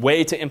 because the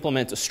way to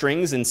implement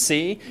strings in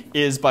C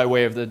is by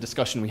way of the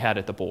discussion we had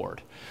at the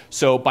board.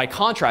 So by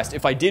contrast,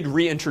 if I did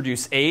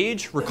reintroduce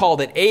age, recall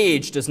that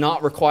age does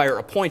not require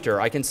a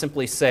pointer. I can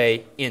simply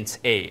say int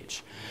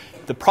age.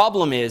 The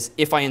problem is,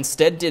 if I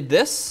instead did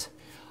this,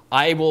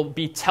 I will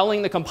be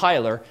telling the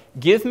compiler,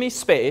 give me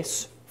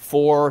space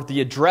for the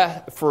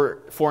address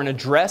for an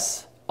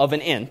address of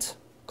an int,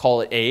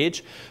 call it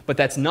age, but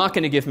that's not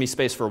going to give me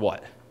space for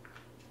what?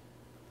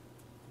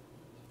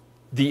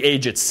 The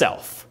age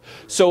itself.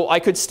 So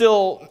I could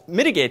still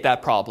mitigate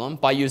that problem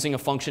by using a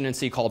function in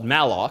C called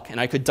malloc, and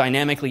I could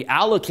dynamically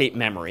allocate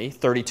memory,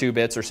 32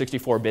 bits or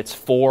 64 bits,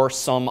 for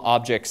some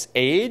object's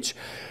age,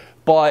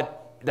 but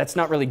that's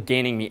not really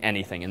gaining me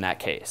anything in that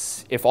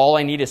case. If all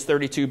I need is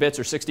 32 bits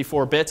or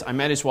 64 bits, I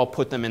might as well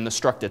put them in the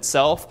struct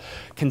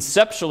itself.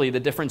 Conceptually, the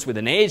difference with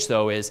an age,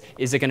 though, is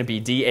it going to be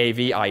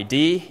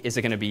DAVID? Is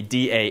it going to be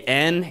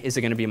DAN? Is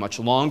it going to be a much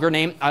longer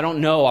name? I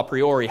don't know a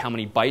priori how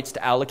many bytes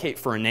to allocate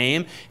for a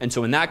name. And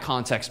so in that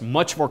context,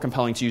 much more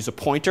compelling to use a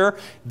pointer,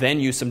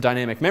 then use some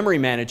dynamic memory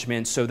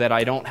management so that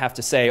I don't have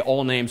to say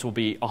all names will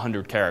be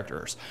 100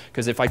 characters.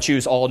 Because if I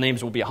choose all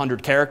names will be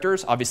 100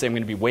 characters, obviously I'm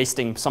going to be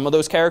wasting some of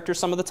those characters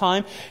some of the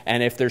time.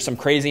 And if there's some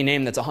crazy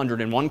name that's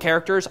 101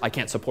 characters, I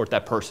can't support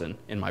that person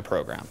in my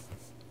program.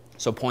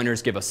 So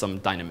pointers give us some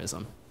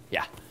dynamism.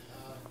 Yeah?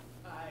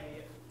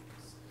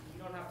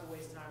 You don't have to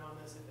waste time on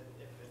this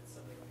if it's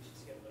something we should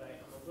skip, but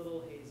I'm a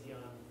little hazy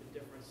on the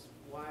difference.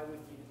 Why would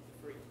you,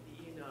 for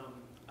the enum,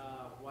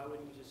 why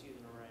wouldn't you just use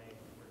an array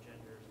for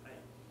genders?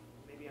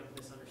 Maybe I'm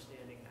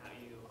misunderstanding how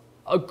you...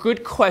 A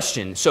good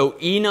question. So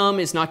enum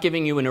is not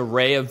giving you an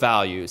array of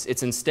values.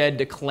 It's instead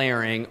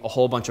declaring a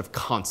whole bunch of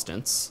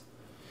constants.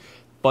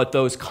 But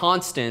those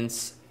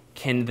constants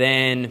can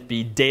then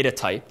be data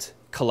typed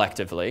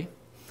collectively.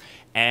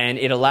 And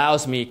it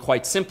allows me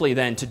quite simply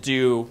then to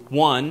do,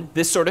 one,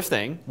 this sort of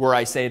thing, where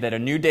I say that a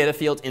new data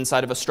field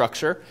inside of a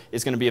structure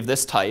is going to be of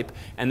this type.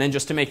 And then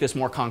just to make this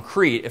more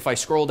concrete, if I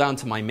scroll down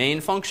to my main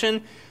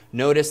function,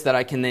 notice that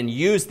I can then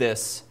use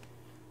this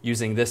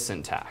using this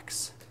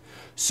syntax.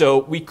 So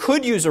we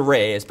could use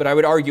arrays, but I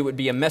would argue it would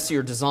be a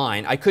messier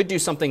design. I could do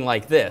something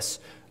like this,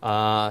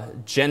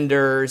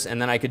 genders,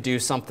 and then I could do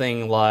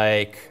something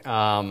like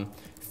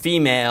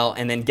female,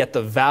 and then get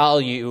the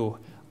value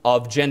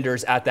of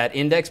genders at that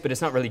index, but it's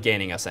not really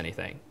gaining us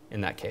anything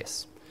in that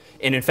case.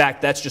 And in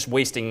fact, that's just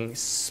wasting,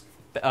 is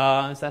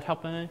that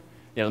helping?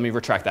 Yeah, let me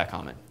retract that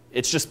comment.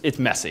 It's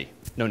messy.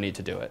 No need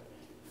to do it.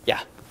 Yeah?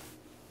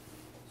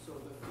 So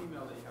the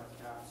female that you have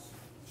cast,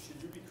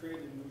 should you be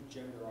creating a new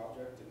gender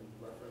object and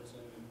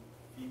referencing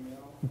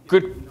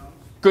female?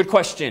 Good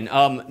question.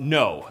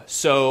 No.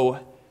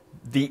 So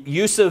the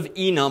use of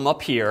enum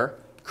up here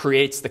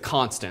creates the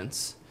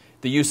constants.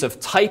 The use of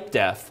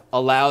typedef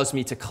allows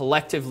me to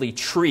collectively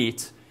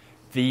treat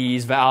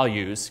these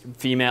values,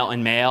 female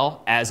and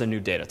male, as a new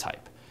data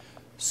type.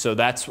 So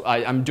that's,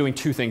 I'm doing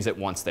two things at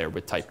once there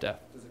with typedef.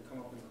 Does it come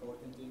up in code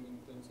hinting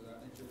and things of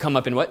that nature? Come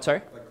up in what,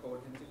 sorry? Like code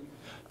hinting?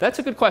 That's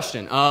a good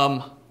question.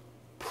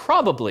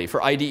 Probably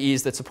for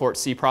IDEs that support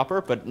C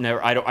proper, but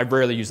never, I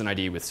rarely use an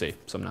IDE with C,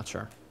 so I'm not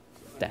sure.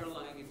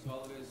 Underlying, it's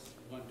always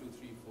 1, 2,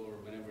 3, 4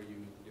 whenever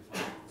you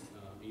define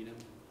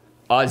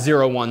enum?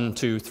 0, 1,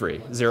 2,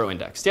 3, 0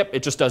 indexed. Yep,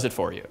 it just does it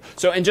for you.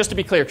 So, and just to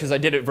be clear, because I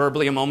did it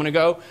verbally a moment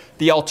ago,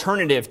 the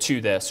alternative to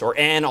this, or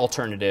an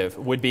alternative,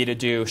 would be to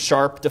do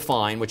sharp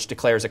define, which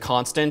declares a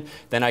constant.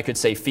 Then I could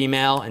say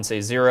female and say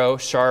 0,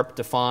 sharp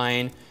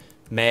define,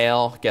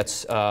 male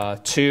gets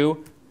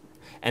 2.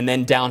 And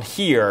then down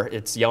here,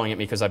 it's yelling at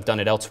me because I've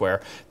done it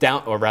elsewhere,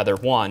 down, or rather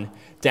 1.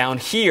 Down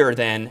here,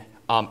 then,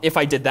 if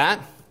I did that,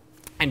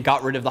 and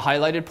got rid of the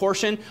highlighted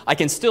portion, I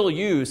can still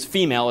use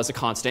female as a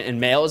constant and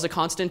male as a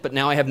constant, but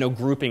now I have no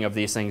grouping of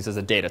these things as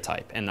a data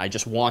type. And I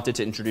just wanted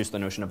to introduce the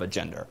notion of a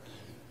gender.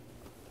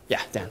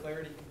 Yeah, Dan. For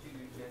clarity, could you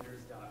do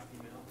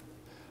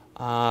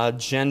genders.female?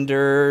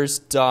 Genders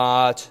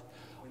dot...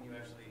 When you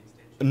actually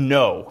instantiate?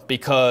 No,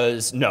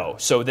 because no.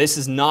 So this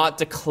is not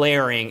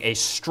declaring a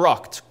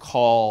struct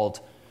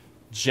called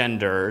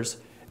genders.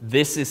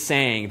 This is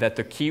saying that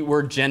the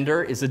keyword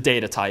gender is a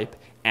data type,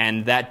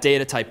 and that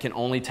data type can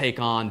only take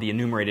on the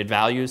enumerated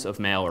values of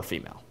male or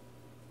female.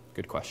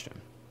 Good question.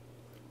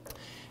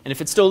 And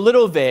if it's still a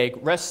little vague,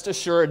 rest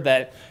assured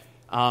that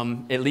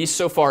at least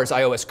so far as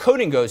iOS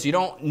coding goes, you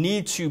don't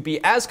need to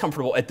be as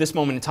comfortable at this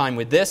moment in time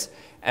with this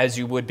as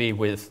you would be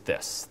with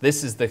this.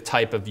 This is the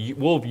type of,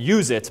 we'll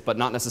use it, but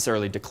not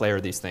necessarily declare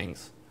these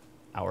things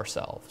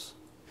ourselves.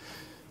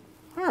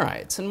 All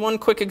right, and one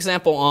quick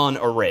example on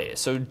arrays.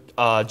 So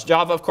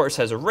Java, of course,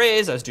 has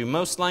arrays, as do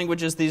most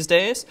languages these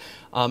days.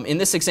 In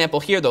this example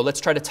here, though,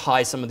 let's try to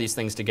tie some of these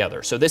things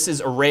together. So this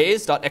is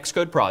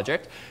arrays.xcode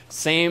project.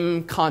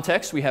 Same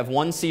context. We have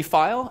one C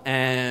file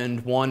and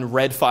one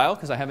red file,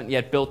 because I haven't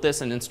yet built this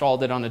and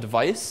installed it on a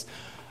device.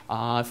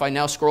 If I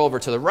now scroll over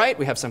to the right,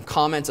 we have some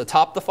comments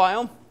atop the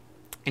file.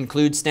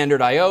 Include standard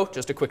I/O,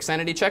 just a quick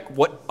sanity check.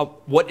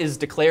 What is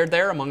declared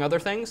there, among other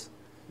things?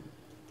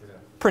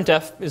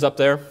 Printf is up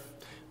there.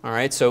 All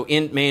right, so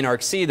int main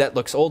argc, that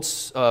looks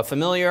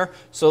familiar.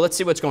 So let's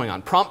see what's going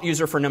on. Prompt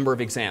user for number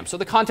of exams. So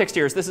the context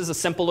here is this is a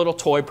simple little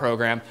toy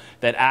program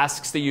that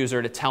asks the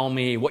user to tell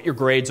me what your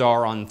grades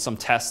are on some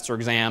tests or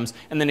exams,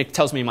 and then it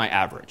tells me my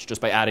average just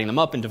by adding them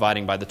up and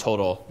dividing by the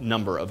total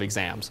number of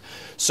exams.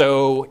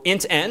 So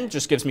int n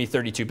just gives me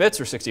 32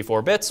 bits or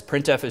 64 bits.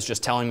 Printf is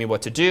just telling me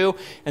what to do.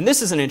 And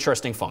this is an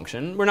interesting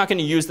function. We're not going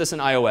to use this in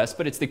iOS,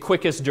 but it's the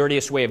quickest,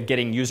 dirtiest way of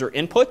getting user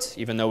input,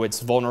 even though it's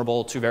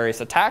vulnerable to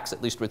various attacks,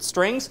 at least with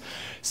strings.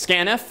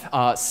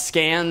 Scanf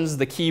scans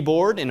the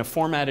keyboard in a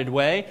formatted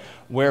way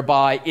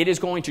whereby it is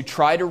going to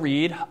try to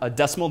read a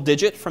decimal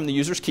digit from the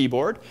user's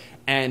keyboard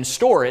and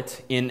store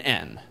it in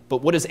n. But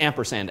what does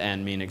ampersand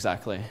n mean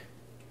exactly?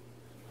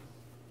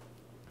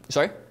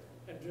 Sorry?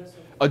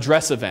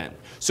 Address of n.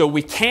 So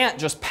we can't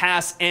just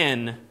pass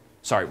n,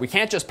 sorry, we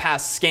can't just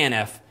pass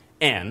scanf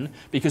n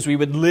because we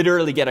would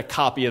literally get a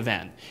copy of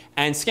n.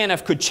 And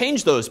scanf could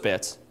change those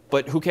bits,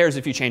 but who cares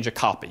if you change a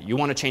copy? You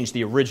want to change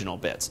the original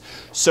bits.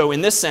 So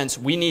in this sense,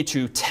 we need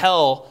to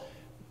tell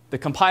the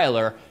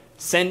compiler,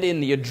 send in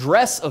the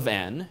address of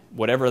n,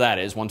 whatever that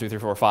is, 1, 2, 3,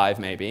 4, 5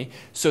 maybe,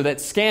 so that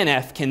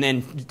scanf can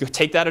then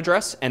take that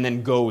address and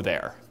then go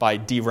there by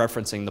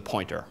dereferencing the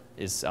pointer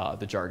is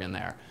the jargon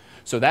there.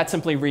 So that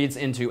simply reads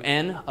into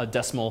n, a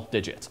decimal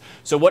digit.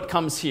 So what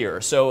comes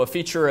here? So a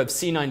feature of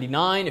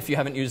C99, if you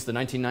haven't used the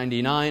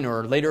 1999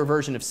 or later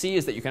version of C,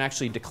 is that you can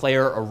actually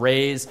declare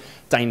arrays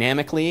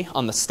dynamically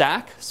on the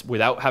stack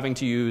without having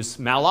to use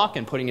malloc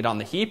and putting it on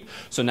the heap.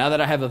 So now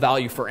that I have a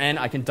value for n,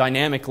 I can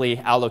dynamically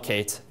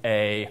allocate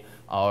an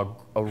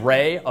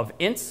array of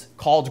ints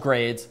called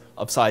grades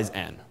of size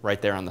n right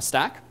there on the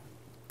stack.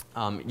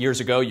 Years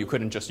ago, you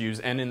couldn't just use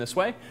n in this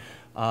way.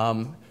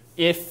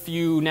 if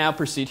you now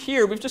proceed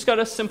here, we've just got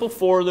a simple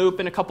for loop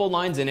and a couple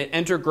lines in it.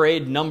 Enter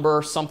grade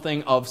number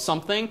something of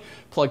something,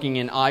 plugging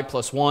in I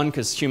plus 1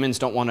 because humans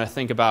don't want to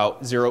think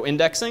about 0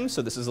 indexing.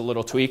 So this is a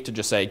little tweak to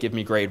just say, give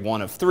me grade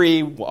 1 of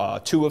 3,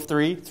 2 of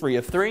 3, 3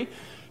 of 3.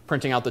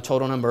 Printing out the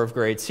total number of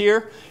grades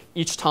here.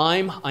 Each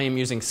time I am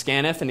using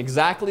scanf in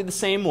exactly the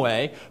same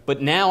way,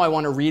 but now I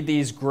want to read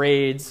these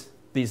grades,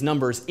 these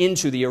numbers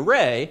into the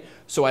array,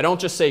 so I don't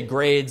just say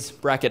grades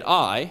bracket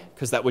I,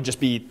 because that would just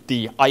be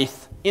the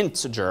ith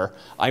integer.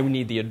 I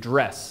need the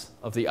address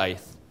of the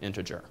ith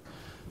integer.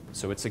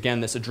 So it's again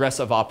this address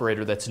of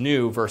operator that's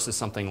new versus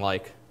something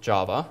like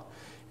Java.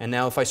 And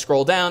now if I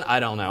scroll down, I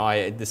don't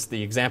know,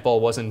 the example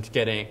wouldn't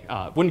get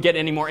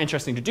any more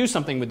interesting to do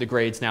something with the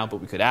grades now, but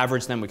we could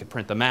average them, we could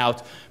print them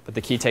out. But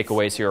the key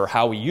takeaways here are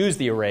how we use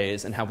the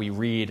arrays and how we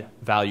read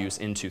values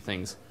into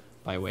things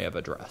by way of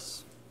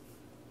address.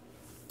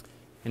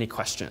 Any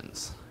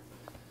questions?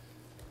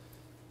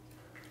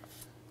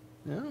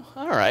 No?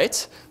 All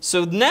right.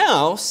 So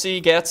now C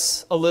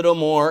gets a little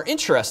more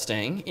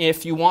interesting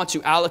if you want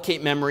to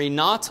allocate memory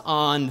not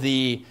on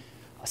the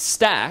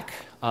stack,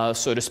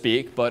 so to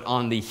speak, but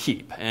on the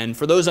heap. And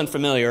for those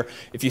unfamiliar,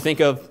 if you think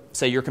of,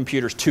 say, your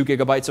computer's 2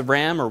 gigabytes of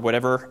RAM or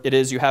whatever it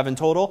is you have in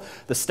total,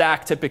 the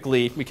stack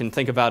typically, we can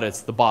think about it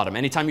as the bottom.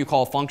 Anytime you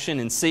call a function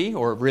in C,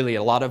 or really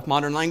a lot of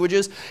modern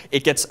languages,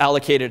 it gets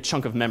allocated a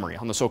chunk of memory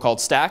on the so-called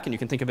stack, and you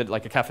can think of it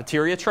like a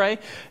cafeteria tray.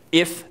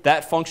 If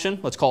that function,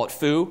 let's call it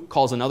foo,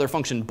 calls another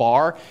function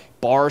bar,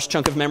 bar's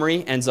chunk of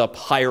memory ends up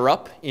higher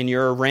up in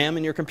your RAM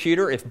in your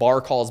computer. If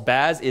bar calls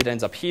baz, it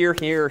ends up here,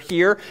 here,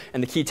 here.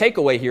 And the key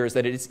takeaway here is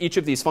that it's each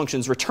of these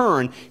functions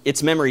return,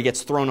 its memory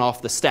gets thrown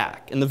off the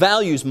stack. And the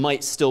values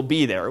might still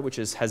be there, which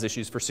has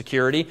issues for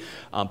security,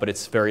 but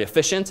it's very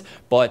efficient.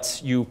 But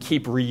you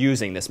keep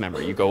reusing this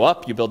memory. You go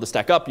up, you build the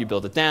stack up, you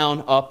build it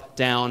down, up,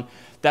 down.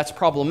 That's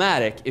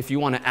problematic if you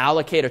want to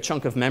allocate a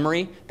chunk of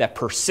memory that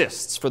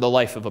persists for the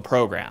life of a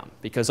program.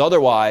 Because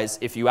otherwise,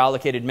 if you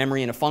allocated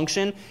memory in a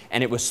function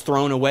and it was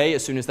thrown away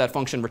as soon as that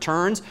function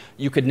returns,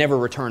 you could never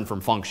return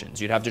from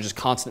functions. You'd have to just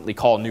constantly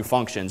call new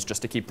functions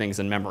just to keep things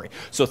in memory.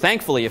 So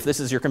thankfully, if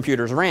this is your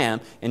computer's RAM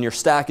and your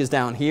stack is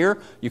down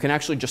here, you can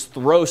actually just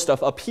throw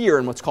stuff up here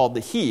in what's called the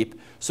heap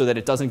so that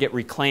it doesn't get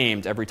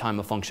reclaimed every time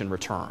a function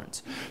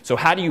returns. So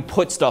how do you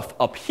put stuff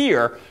up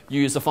here?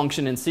 You use a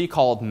function in C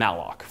called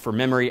malloc for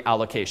memory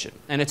allocation.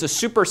 And it's a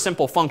super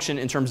simple function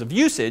in terms of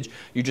usage.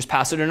 You just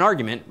pass it an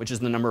argument, which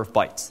is the number of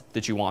bytes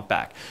that you want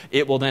back.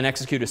 It will then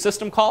execute a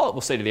system call. It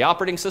will say to the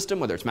operating system,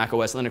 whether it's Mac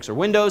OS, Linux, or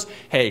Windows,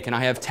 hey, can I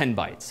have 10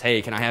 bytes?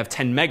 Hey, can I have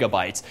 10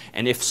 megabytes?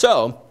 And if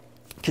so,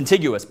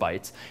 contiguous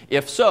bytes.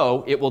 If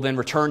so, it will then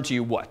return to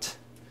you what?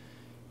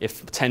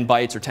 If 10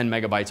 bytes or 10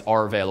 megabytes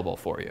are available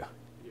for you.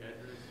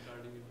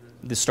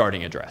 The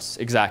starting address,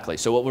 exactly.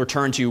 So it will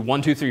return to you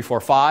 1, 2, 3,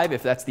 4, 5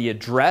 if that's the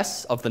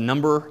address of the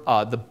number,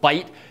 the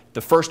byte, the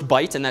first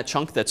byte in that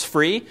chunk that's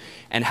free.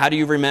 And how do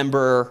you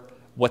remember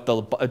what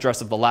the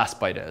address of the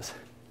last byte is?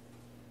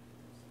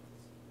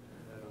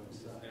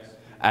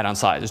 Add-on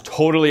size. It's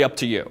totally up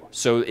to you.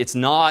 So it's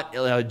not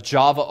a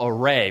Java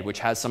array, which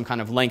has some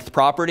kind of length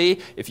property.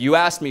 If you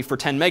asked me for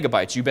 10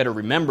 megabytes, you better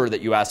remember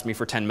that you asked me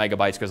for 10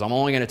 megabytes because I'm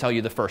only going to tell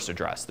you the first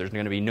address. There's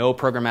going to be no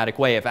programmatic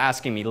way of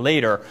asking me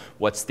later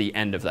what's the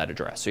end of that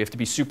address. So you have to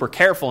be super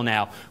careful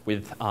now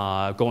with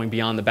going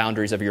beyond the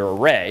boundaries of your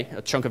array.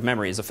 A chunk of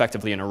memory is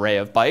effectively an array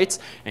of bytes.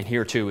 And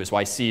here, too, is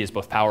why C is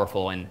both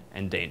powerful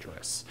and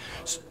dangerous.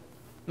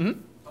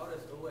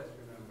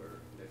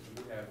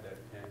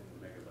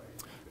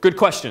 Good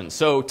question.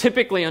 So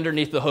typically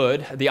underneath the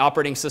hood, the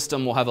operating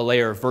system will have a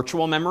layer of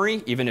virtual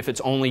memory, even if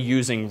it's only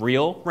using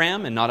real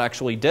RAM and not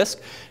actually disk.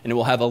 And it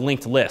will have a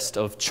linked list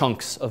of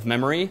chunks of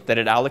memory that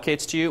it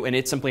allocates to you. And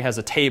it simply has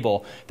a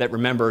table that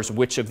remembers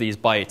which of these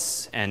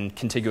bytes and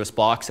contiguous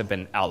blocks have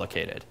been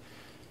allocated.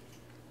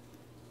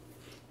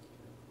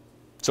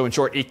 So in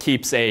short, it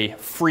keeps a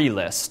free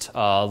list,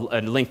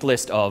 a linked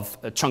list of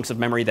chunks of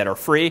memory that are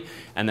free,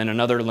 and then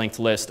another linked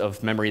list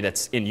of memory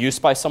that's in use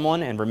by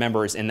someone and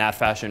remembers in that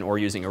fashion or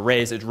using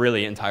arrays. It's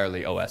really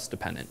entirely OS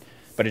dependent,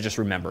 but it just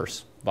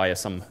remembers via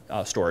some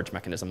storage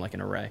mechanism like an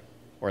array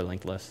or a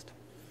linked list.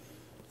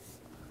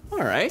 All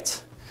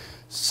right.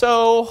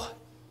 So,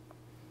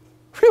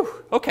 whew,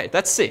 OK,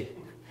 that's C.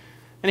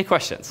 Any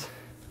questions?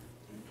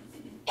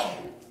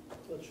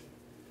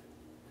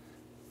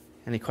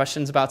 Any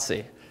questions about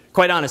C?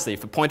 Quite honestly,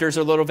 if the pointers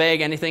are a little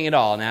vague, anything at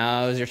all,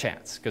 now is your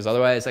chance. Because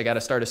otherwise, I got to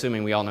start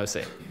assuming we all know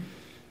C.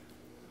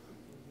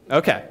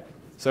 OK,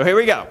 so here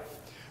we go.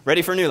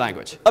 Ready for a new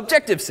language.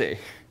 Objective-C.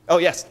 Oh,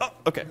 yes. Oh,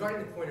 OK.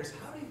 Regarding the pointers,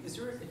 is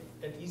there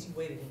an easy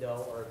way to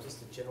know, or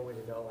just a general way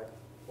to know,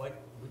 like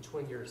which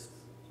one you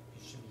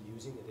should be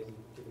using at any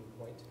given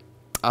point?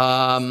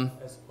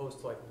 As opposed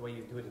to like the way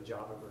you do it in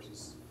Java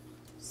versus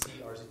C,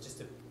 or is it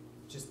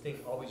just think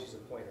always use a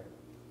pointer?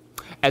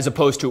 As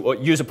opposed to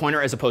use a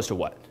pointer as opposed to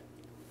what?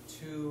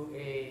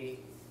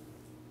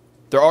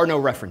 There are no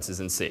references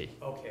in C.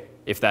 Okay.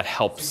 If that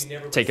helps so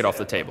take it off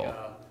the table.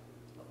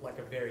 Like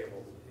a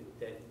variable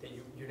that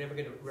you're never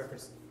going to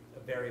reference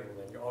a variable.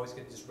 Then you're always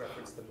going to just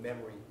reference the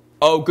memory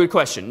Oh, good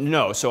question.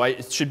 No, so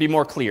it should be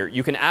more clear.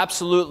 You can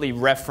absolutely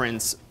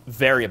reference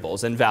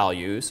variables and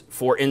values.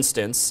 For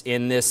instance,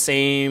 in this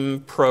same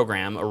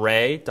program,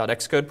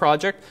 array.xcode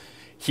project,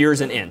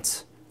 here's an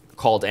int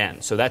called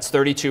n. So that's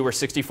 32 or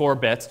 64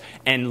 bits.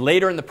 And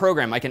later in the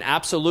program, I can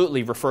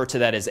absolutely refer to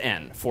that as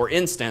n. For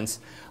instance,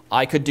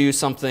 I could do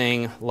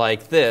something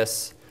like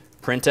this,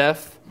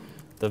 printf,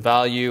 the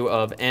value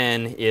of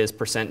n is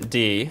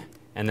 %d,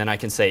 and then I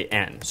can say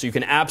n. So you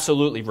can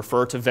absolutely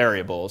refer to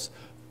variables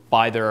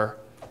by their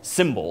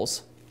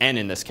symbols, n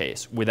in this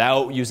case,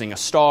 without using a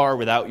star,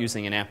 without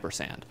using an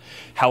ampersand.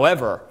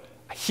 However,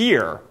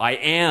 here I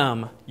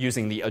am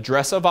using the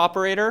address of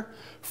operator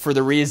for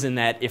the reason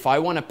that if I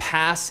want to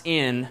pass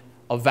in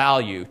a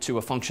value to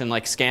a function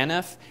like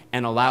scanf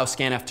and allow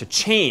scanf to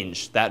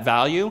change that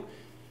value,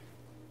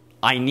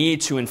 I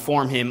need to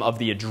inform him of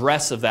the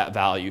address of that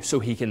value so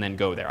he can then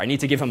go there. I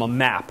need to give him a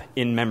map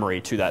in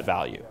memory to that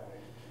value.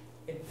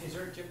 And is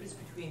there a difference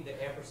between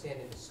the ampersand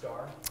and the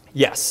star?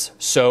 Yes.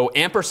 So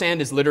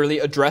ampersand is literally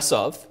address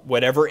of.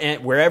 Wherever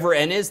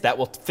n is, that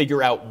will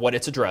figure out what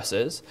its address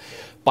is.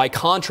 By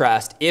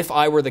contrast, if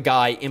I were the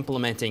guy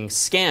implementing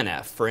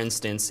scanf, for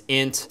instance,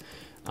 int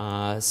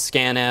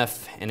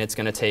scanf, and it's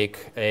going to take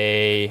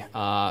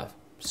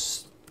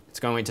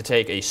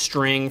a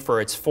string for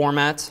its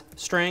format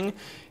string,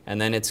 and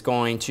then it's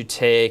going to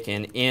take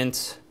an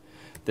int.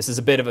 This is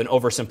a bit of an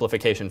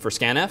oversimplification for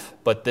scanf,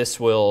 but this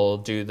will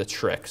do the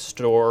trick.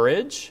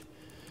 Storage.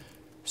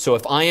 So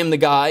if I am the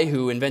guy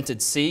who invented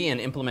C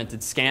and implemented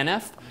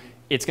scanf,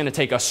 it's going to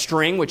take a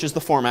string, which is the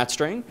format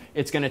string.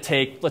 It's going to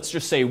take, let's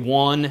just say,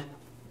 one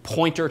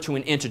pointer to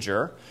an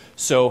integer.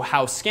 So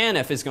how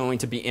scanf is going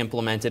to be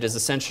implemented is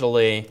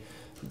essentially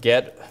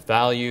get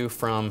value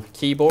from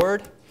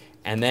keyboard,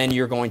 and then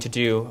you're going to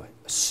do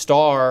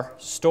star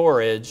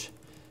storage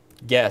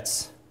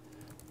gets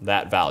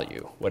that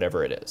value,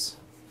 whatever it is.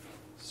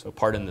 So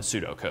pardon the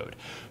pseudocode.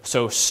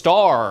 So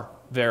star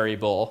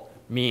variable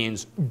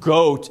means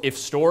go, if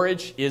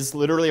storage is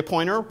literally a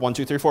pointer, 1,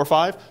 2, 3, 4,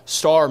 5,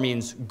 star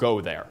means go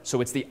there.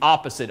 So it's the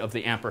opposite of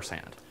the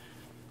ampersand.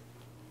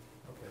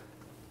 Okay.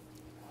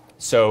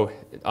 So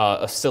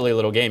a silly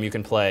little game you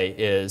can play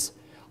is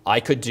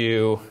I could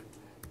do,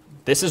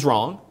 this is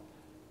wrong.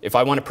 If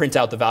I want to print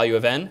out the value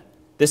of n,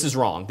 this is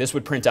wrong. This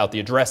would print out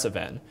the address of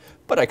n.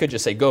 But I could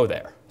just say go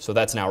there. So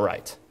that's now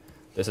right.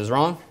 This is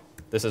wrong.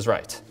 This is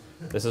right.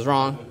 This is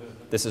wrong.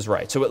 This is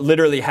right. So it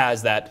literally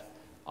has that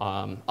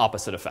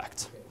opposite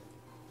effect.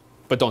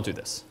 But don't do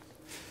this.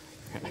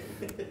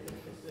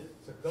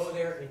 So go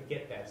there and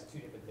get that. It's two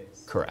different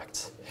things.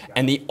 Correct. Okay,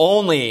 And the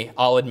only,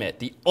 I'll admit,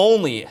 the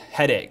only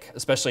headache,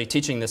 especially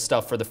teaching this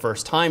stuff for the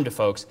first time to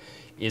folks,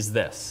 is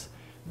this.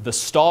 The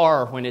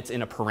star, when it's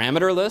in a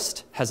parameter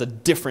list, has a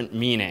different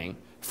meaning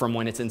from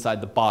when it's inside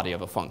the body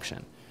of a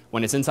function.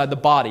 When it's inside the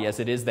body, as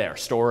it is there,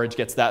 storage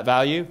gets that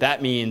value,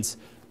 that means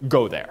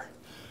go there.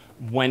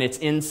 When it's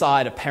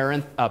inside a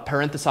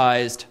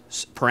parenthesized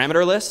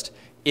parameter list,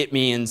 it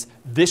means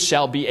this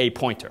shall be a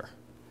pointer.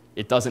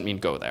 It doesn't mean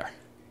go there.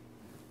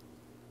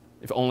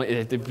 If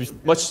only,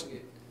 what's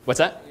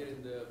that?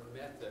 In the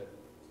method,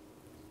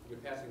 you're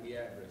passing the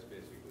address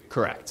basically.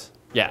 Correct.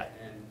 Yeah.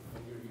 And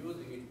when you're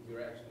using it,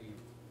 you're actually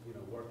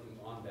working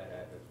on that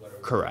address.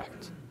 Whatever.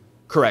 Correct.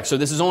 Correct. So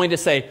this is only to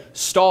say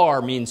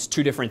star means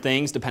two different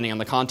things depending on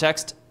the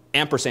context.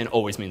 Ampersand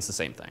always means the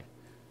same thing.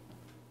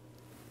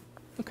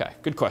 Okay,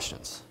 good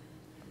questions.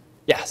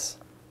 Yes?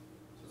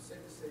 So say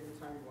the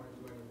time you want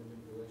to do any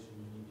manipulation,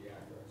 you need the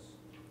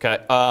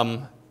address.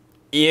 Okay.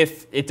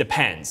 If it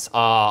depends.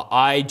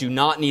 I do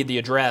not need the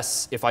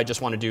address if I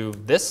just want to do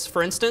this,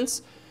 for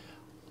instance.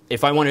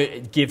 If I want to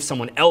give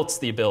someone else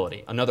the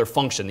ability, another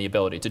function the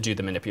ability to do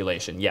the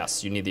manipulation,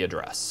 yes, you need the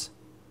address.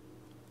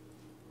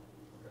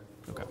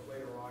 Okay. So if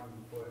later on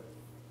you put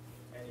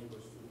n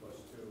equals 2 plus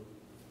 2,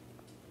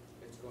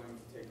 it's going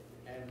to take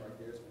n right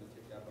there, it's going to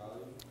take that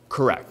value?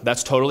 Correct.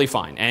 That's totally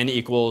fine. N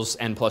equals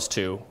n plus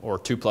 2 or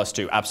 2 plus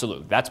 2.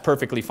 Absolutely. That's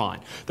perfectly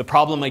fine. The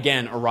problem,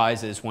 again,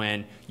 arises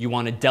when you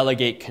want to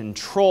delegate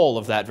control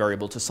of that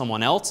variable to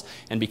someone else.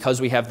 And because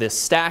we have this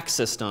stack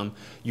system,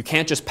 you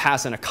can't just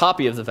pass in a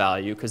copy of the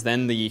value, because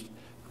then the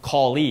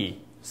callee,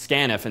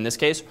 scanf in this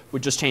case,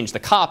 would just change the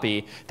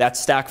copy. That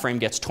stack frame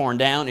gets torn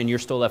down, and you're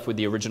still left with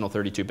the original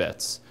 32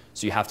 bits.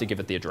 So you have to give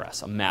it the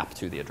address, a map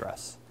to the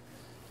address.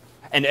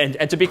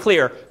 And to be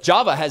clear,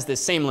 Java has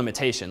this same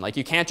limitation. Like,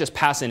 you can't just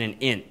pass in an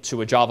int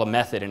to a Java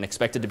method and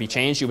expect it to be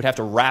changed. You would have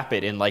to wrap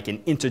it in like an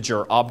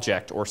integer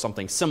object or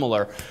something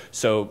similar.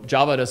 So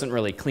Java doesn't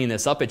really clean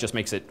this up. It just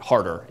makes it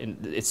harder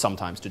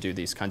sometimes to do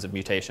these kinds of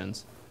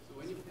mutations. So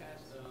when you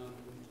pass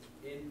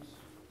int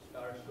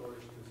star storage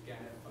to scanf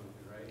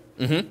function, right?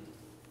 Mm-hmm.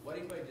 What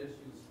if I just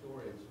use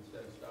storage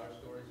instead of star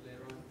storage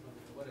later on?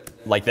 What is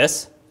that? Like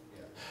this?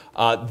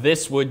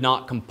 This would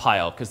not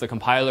compile, because the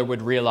compiler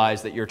would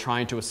realize that you're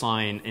trying to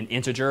assign an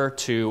integer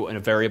to a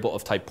variable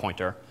of type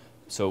pointer.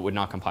 So it would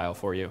not compile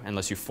for you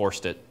unless you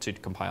forced it to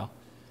compile.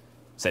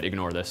 Said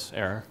ignore this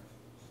error.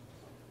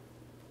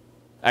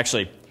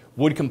 Actually,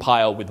 would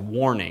compile with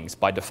warnings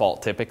by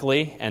default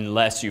typically,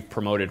 unless you've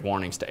promoted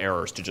warnings to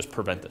errors to just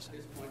prevent this.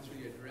 This points to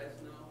the address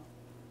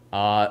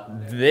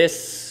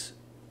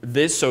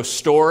now? So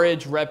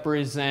storage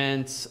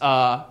represents,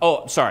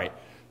 oh, sorry.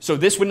 So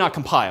this would not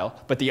compile,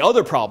 but the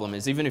other problem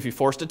is even if you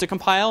forced it to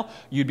compile,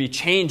 you'd be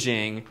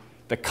changing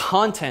the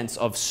contents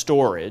of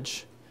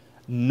storage,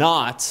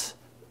 not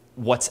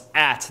what's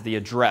at the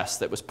address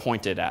that was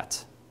pointed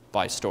at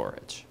by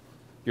storage.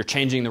 You're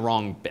changing the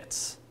wrong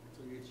bits.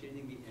 So you're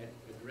changing the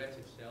address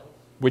itself?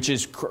 Which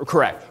is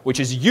correct,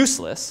 which is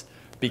useless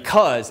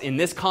because in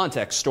this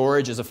context,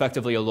 storage is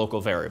effectively a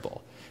local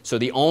variable. So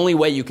the only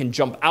way you can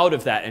jump out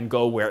of that and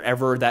go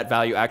wherever that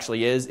value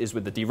actually is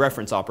with the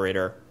dereference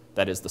operator,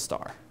 that is the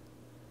star.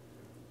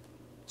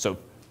 So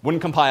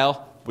wouldn't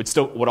compile,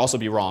 would also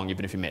be wrong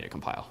even if you made it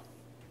compile.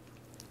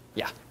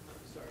 Yeah.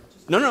 Sorry,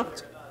 just No.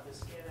 the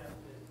scanf,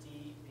 the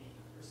D,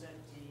 the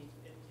 %D,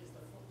 is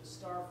the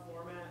star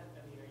format,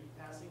 I mean, are you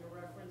passing a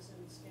reference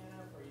in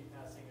scanf, or are you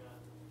passing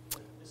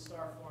the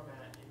star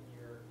format in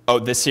your... Oh,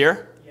 this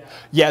here? Yeah.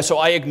 Yeah, so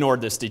I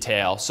ignored this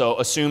detail. So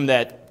assume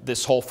that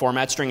this whole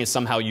format string is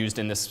somehow used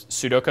in this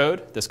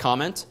pseudocode, this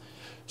comment.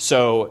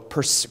 So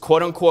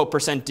quote-unquote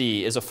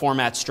 %D is a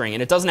format string,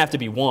 and it doesn't have to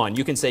be 1.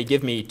 You can say,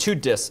 give me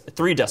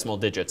 3 decimal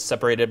digits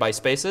separated by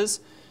spaces.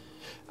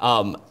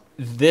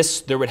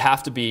 There would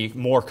have to be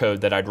more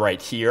code that I'd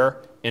write here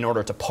in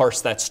order to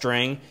parse that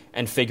string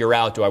and figure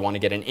out, do I want to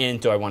get an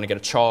int, do I want to get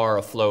a char,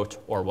 a float,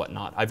 or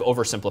whatnot. I've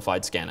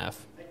oversimplified scanf.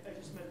 I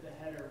just meant the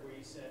header where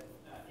you said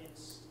int,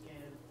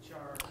 scan,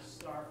 char,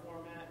 star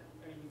format.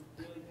 Are you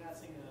really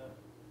passing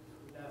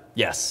that?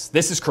 Yes,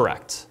 this is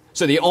correct.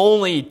 So the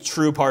only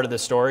true part of the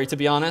story, to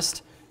be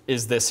honest,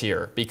 is this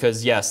here.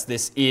 Because yes,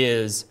 this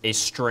is a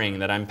string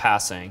that I'm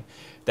passing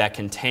that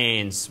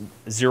contains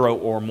 0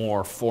 or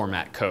more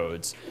format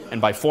codes.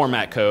 And by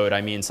format code,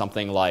 I mean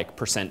something like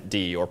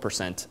 %D or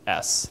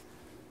 %S.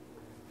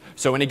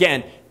 So, and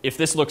again, if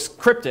this looks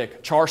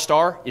cryptic, char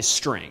star is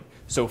string.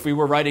 So if we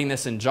were writing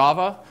this in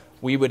Java,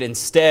 we would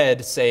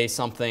instead say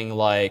something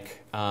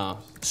like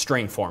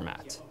string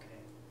format,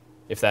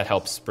 if that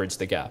helps bridge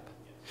the gap.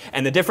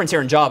 And the difference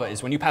here in Java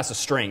is when you pass a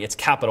string, it's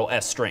capital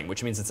S string,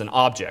 which means it's an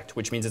object,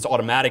 which means it's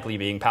automatically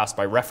being passed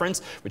by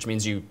reference, which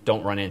means you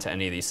don't run into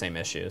any of these same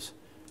issues.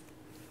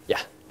 Yeah?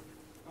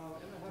 In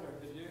the header,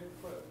 did you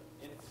put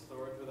int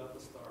storage without the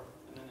star,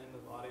 and then in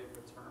the body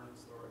return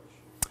storage?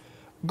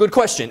 Good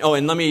question. Oh,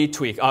 and let me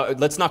tweak.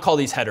 Let's not call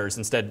these headers.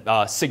 Instead,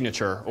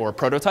 signature or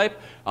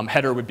prototype.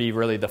 Header would be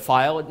really the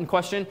file in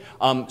question.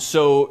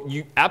 So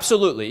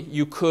absolutely,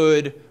 you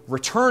could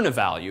return a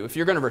value. If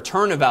you're going to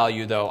return a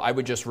value, though, I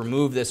would just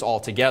remove this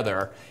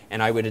altogether,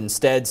 and I would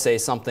instead say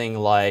something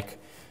like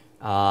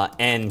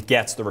n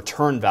gets the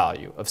return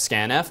value of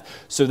scanf.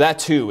 So that,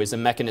 too, is a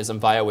mechanism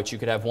via which you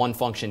could have one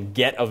function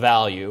get a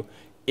value.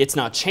 It's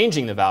not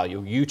changing the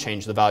value. You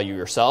change the value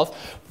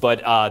yourself.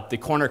 But the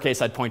corner case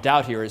I'd point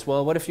out here is,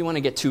 well, what if you want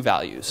to get 2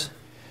 values?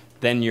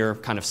 Then you're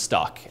kind of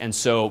stuck. And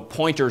so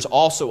pointers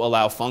also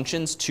allow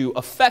functions to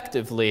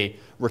effectively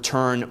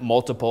return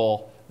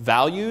multiple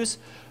values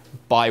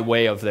by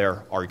way of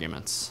their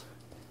arguments.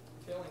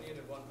 If you only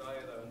needed one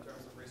value, though, in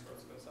terms of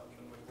resource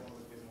consumption, which one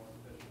would be more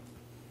efficient?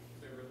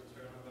 Is there a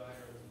return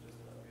value, or is it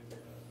just using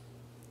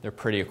that? They're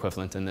pretty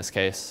equivalent in this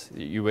case.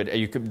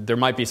 There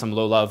might be some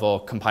low-level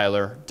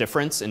compiler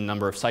difference in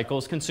number of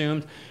cycles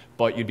consumed,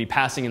 but you'd be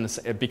passing in this,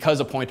 because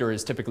a pointer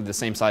is typically the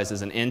same size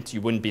as an int, you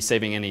wouldn't be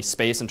saving any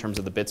space in terms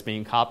of the bits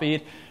being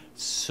copied.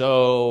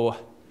 So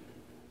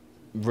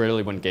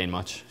really wouldn't gain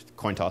much.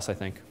 Coin toss, I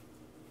think.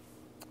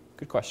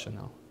 Good question,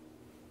 though.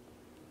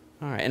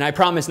 All right, and I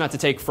promise not to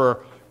take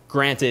for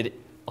granted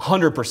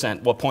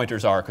 100% what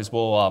pointers are, because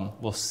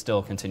we'll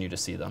still continue to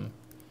see them.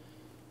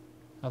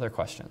 Other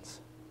questions?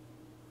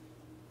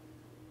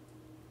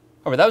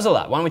 All right, that was a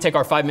lot. Why don't we take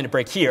our 5-minute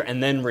break here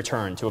and then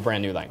return to a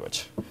brand new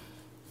language?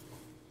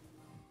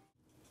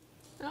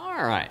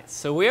 All right,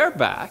 so we are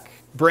back.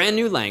 Brand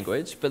new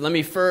language, but let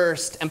me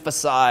first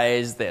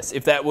emphasize this.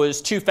 If that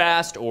was too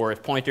fast, or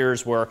if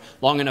pointers were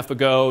long enough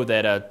ago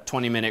that a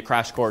 20-minute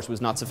crash course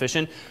was not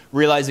sufficient,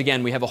 realize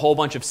again we have a whole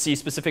bunch of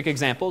C-specific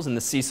examples in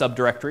the C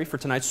subdirectory for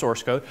tonight's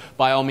source code.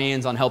 By all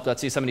means, on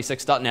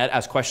help.c76.net,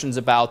 ask questions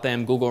about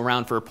them, Google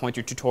around for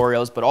pointer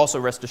tutorials, but also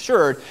rest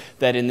assured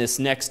that in this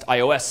next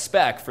iOS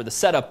spec for the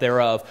setup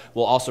thereof,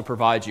 we'll also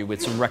provide you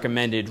with some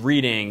recommended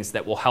readings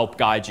that will help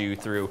guide you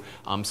through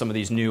some of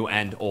these new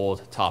and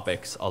old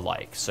topics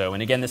alike. So,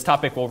 and again, this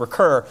topic will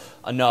recur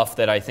enough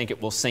that I think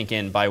it will sink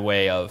in by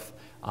way of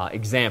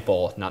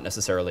example, not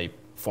necessarily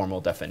formal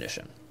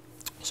definition.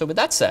 So with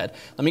that said,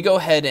 let me go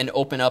ahead and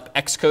open up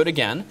Xcode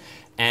again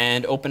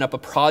and open up a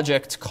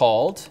project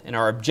called, in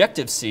our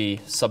Objective-C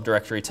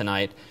subdirectory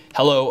tonight,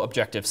 Hello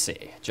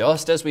Objective-C.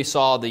 Just as we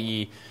saw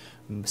the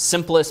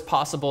simplest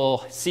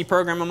possible C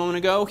program a moment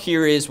ago,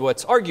 here is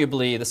what's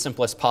arguably the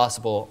simplest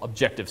possible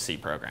Objective-C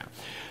program.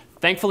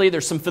 Thankfully,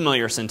 there's some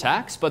familiar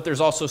syntax, but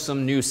there's also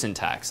some new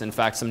syntax. In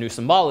fact, some new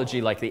symbology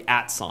like the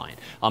 @ sign.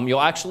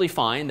 You'll actually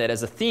find that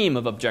as a theme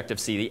of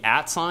Objective-C, the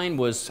 @ sign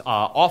was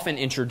often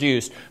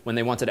introduced when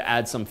they wanted to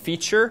add some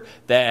feature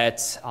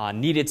that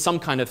needed some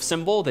kind of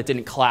symbol that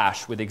didn't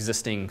clash with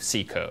existing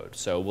C code.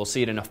 So we'll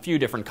see it in a few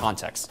different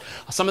contexts.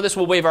 Some of this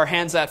we'll wave our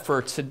hands at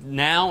for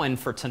now and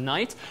for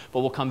tonight, but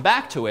we'll come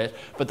back to it.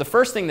 But the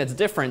first thing that's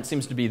different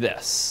seems to be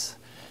this.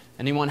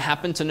 Anyone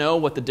happen to know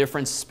what the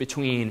difference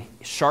between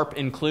sharp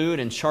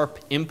include and sharp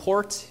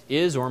import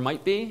is or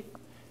might be?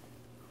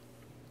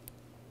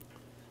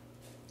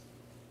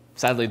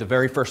 Sadly, the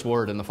very first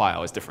word in the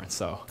file is different,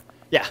 so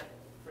yeah.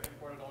 For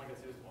import, it only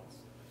gets used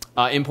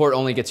once. Import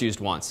only gets used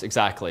once,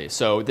 exactly.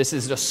 So this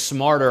is a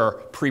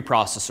smarter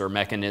preprocessor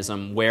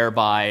mechanism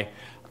whereby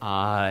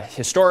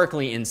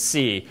historically in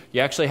C,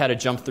 you actually had to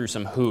jump through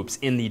some hoops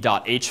in the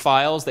 .h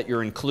files that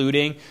you're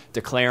including,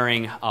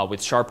 declaring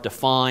with sharp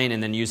define,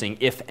 and then using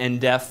if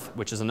ndef,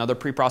 which is another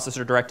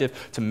preprocessor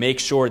directive, to make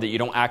sure that you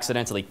don't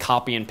accidentally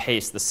copy and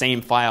paste the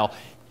same file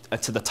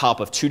to the top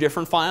of two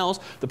different files.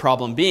 The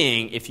problem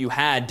being, if you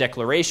had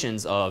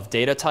declarations of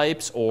data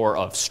types or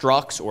of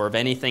structs or of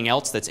anything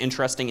else that's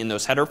interesting in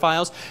those header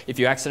files, if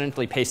you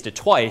accidentally paste it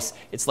twice,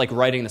 it's like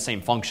writing the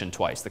same function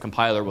twice. The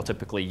compiler will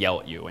typically yell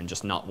at you and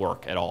just not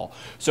work at all.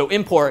 So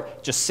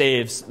import just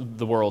saves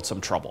the world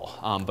some trouble.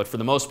 But for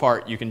the most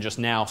part, you can just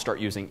now start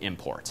using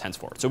imports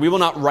henceforth. So we will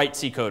not write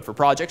C code for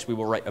projects. We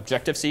will write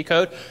Objective-C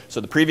code.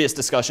 So the previous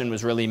discussion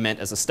was really meant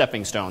as a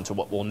stepping stone to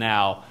what we'll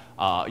now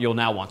you'll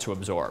now want to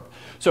absorb.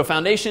 So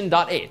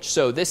foundation.h.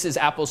 So this is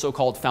Apple's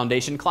so-called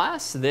foundation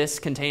class. This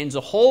contains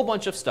a whole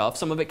bunch of stuff,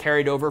 some of it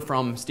carried over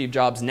from Steve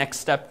Jobs' Next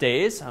Step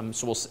days.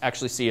 So we'll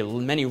actually see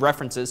many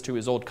references to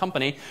his old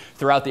company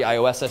throughout the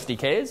iOS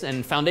SDKs.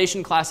 And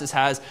foundation classes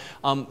has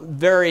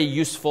very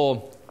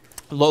useful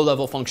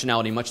low-level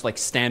functionality, much like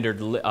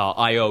standard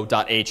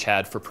io.h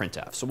had for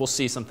printf. So we'll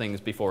see some things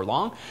before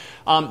long.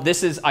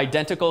 This is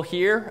identical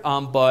here,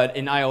 but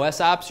in iOS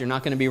apps, you're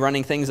not going to be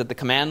running things at the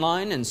command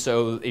line, and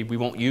so we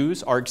won't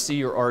use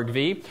argc or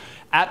argv.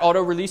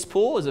 @auto release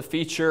pool is a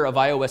feature of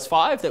iOS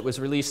 5 that was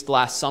released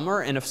last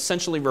summer and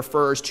essentially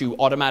refers to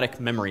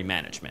automatic memory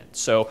management.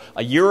 So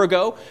a year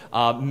ago,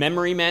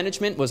 memory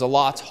management was a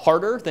lot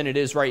harder than it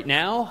is right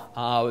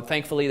now.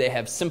 Thankfully, they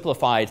have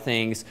simplified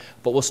things,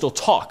 but we'll still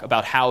talk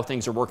about how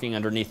things are working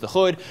underneath the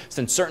hood,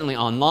 since certainly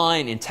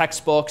online, in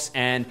textbooks,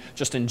 and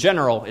just in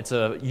general, it's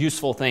a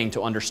useful thing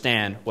to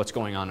understand what's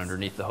going on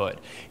underneath the hood.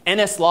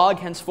 NSLog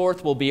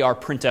henceforth will be our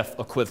printf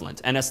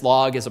equivalent.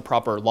 NSLog is a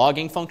proper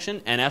logging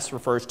function. NS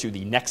refers to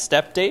the Next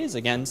Step days,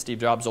 again, Steve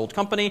Jobs' old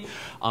company,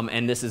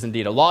 and this is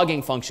indeed a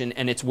logging function,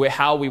 and it's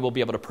how we will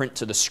be able to print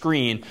to the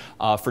screen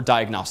for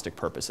diagnostic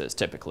purposes,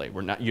 typically.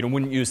 You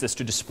wouldn't use this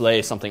to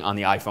display something on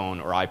the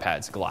iPhone or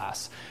iPad's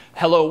glass.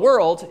 Hello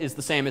World is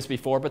the same as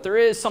before, but there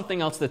is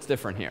something else that's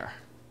different here.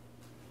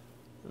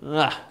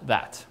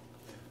 That.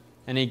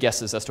 Any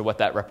guesses as to what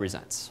that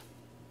represents?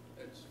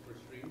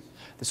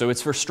 So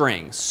it's for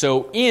strings.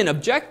 So in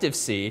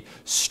Objective-C,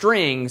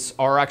 strings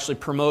are actually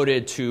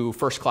promoted to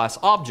first-class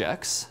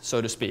objects,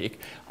 so to speak,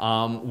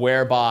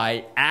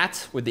 whereby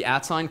with the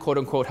 @ sign, quote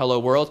unquote, hello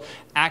world,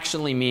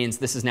 actually means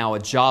this is now a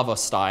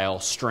Java-style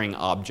string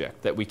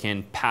object that we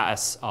can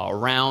pass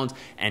around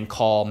and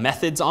call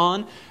methods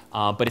on.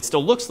 But it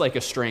still looks like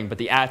a string, but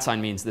the @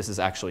 sign means this is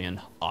actually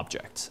an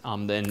object.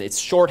 Then it's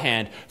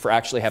shorthand for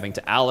actually having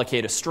to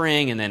allocate a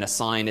string and then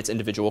assign its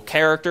individual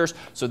characters.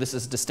 So this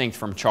is distinct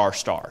from char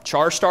star.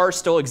 Char stars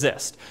still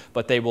exist,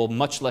 but they will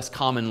much less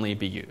commonly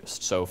be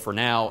used. So for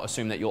now,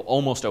 assume that you'll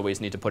almost always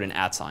need to put an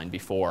 @ sign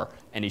before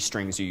any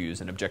strings you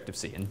use in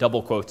Objective-C. And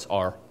double quotes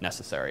are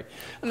necessary.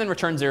 And then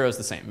return 0 is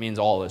the same, means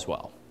all is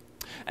well.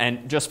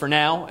 And just for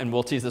now, and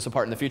we'll tease this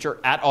apart in the future,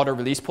 @auto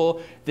release pool,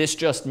 this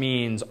just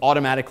means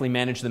automatically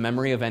manage the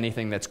memory of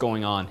anything that's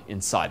going on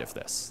inside of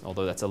this,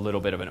 although that's a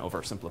little bit of an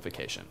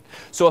oversimplification.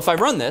 So if I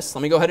run this,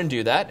 let me go ahead and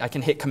do that. I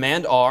can hit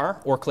Command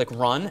R or click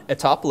Run at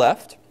top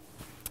left.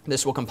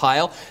 This will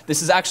compile.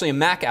 This is actually a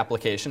Mac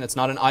application. It's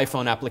not an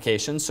iPhone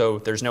application, so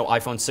there's no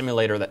iPhone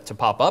simulator to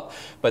pop up.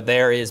 But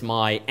there is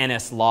my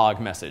NSLog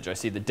message. I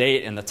see the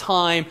date and the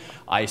time.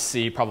 I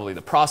see probably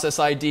the process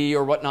ID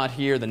or whatnot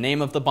here, the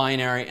name of the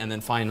binary, and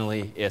then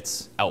finally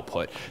its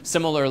output.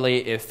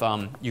 Similarly, if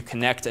you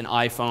connect an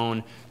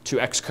iPhone to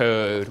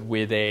Xcode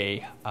with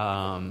a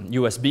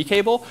USB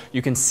cable,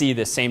 you can see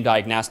the same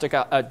diagnostic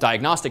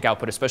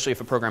output, especially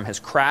if a program has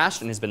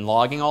crashed and has been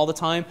logging all the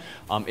time.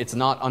 It's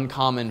not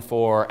uncommon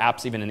for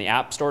apps even in the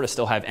App Store to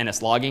still have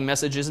NS logging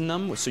messages in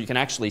them, so you can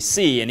actually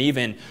see and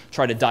even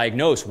try to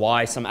diagnose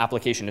why some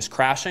application is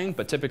crashing.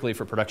 But typically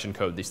for production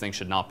code, these things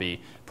should not be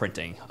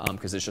printing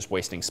because it's just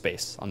wasting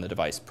space on the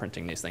device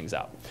printing these things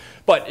out.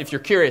 But if you're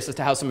curious as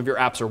to how some of your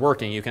apps are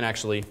working, you can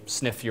actually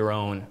sniff your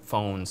own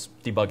phone's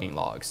debugging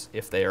logs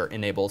if they are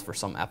enabled for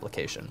some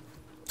application.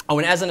 Oh,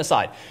 and as an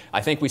aside,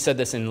 I think we said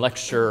this in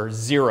lecture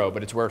 0,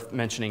 but it's worth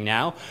mentioning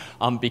now.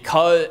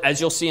 Because,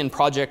 as you'll see in the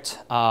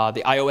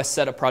iOS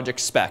setup project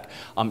spec,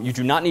 you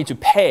do not need to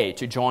pay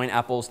to join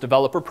Apple's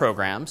developer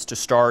programs to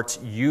start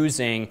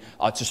writing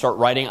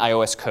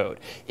iOS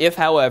code. If,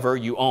 however,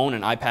 you own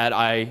an iPad,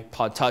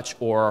 iPod Touch,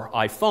 or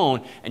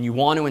iPhone, and you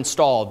want to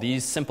install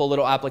these simple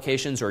little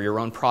applications or your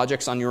own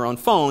projects on your own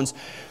phones,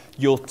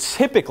 you'll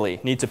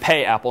typically need to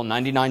pay Apple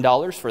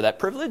 $99 for that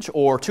privilege,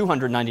 or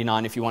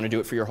 $299 if you want to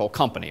do it for your whole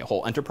company, a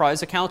whole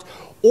enterprise account.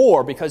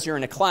 Or because you're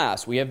in a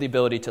class, we have the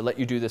ability to let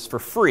you do this for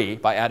free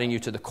by adding you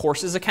to the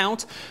courses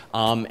account.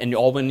 And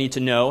all we need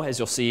to know, as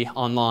you'll see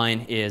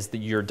online, is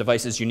your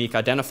device's unique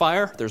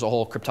identifier. There's a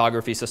whole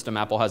cryptography system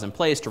Apple has in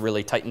place to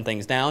really tighten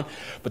things down.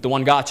 But the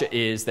one gotcha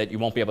is that you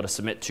won't be able to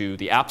submit to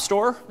the App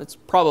Store. It's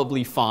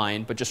probably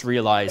fine, but just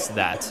realize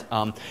that.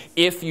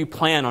 If you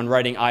plan on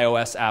writing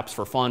iOS apps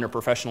for fun or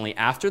professionally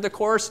after the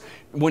course,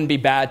 it wouldn't be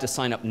bad to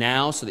sign up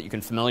now so that you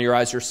can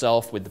familiarize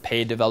yourself with the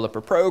paid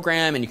developer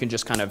program, and you can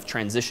just kind of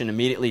transition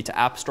immediately to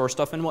App Store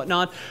stuff and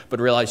whatnot,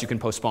 but realize you can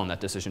postpone that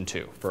decision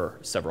too for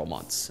several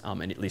months,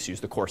 and at least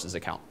use the courses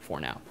account for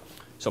now.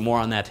 So more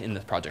on that in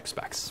the project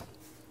specs.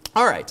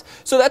 All right,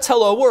 so that's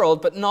Hello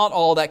World, but not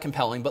all that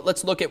compelling. But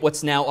let's look at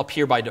what's now up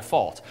here by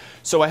default.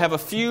 So I have a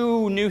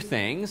few new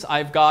things.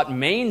 I've got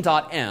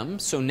main.m,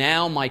 so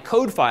now my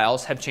code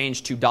files have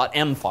changed to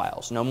 .m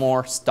files, no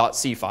more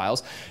 .c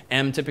files.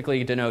 M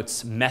typically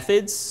denotes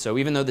methods, so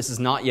even though this is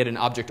not yet an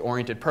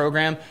object-oriented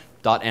program,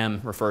 .m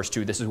refers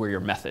to this is where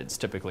your methods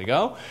typically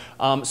go.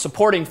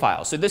 Supporting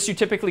files. So this you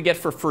typically get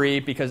for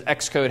free because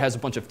Xcode has a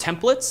bunch of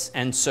templates.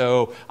 And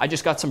so I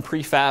just got some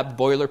prefab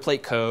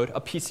boilerplate code. A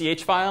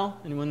PCH file.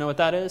 Anyone know what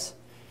that is?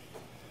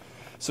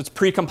 So it's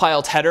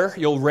pre-compiled header.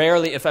 You'll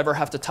rarely, if ever,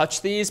 have to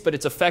touch these, but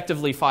it's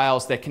effectively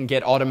files that can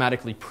get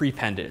automatically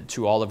prepended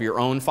to all of your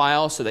own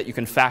files so that you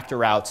can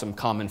factor out some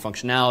common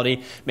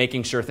functionality,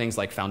 making sure things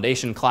like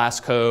foundation class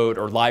code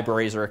or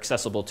libraries are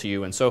accessible to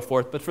you and so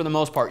forth. But for the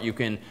most part, you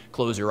can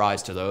close your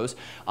eyes to those.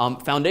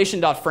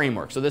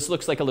 Foundation.framework. So this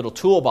looks like a little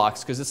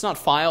toolbox because it's not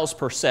files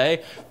per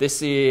se.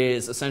 This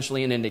is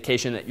essentially an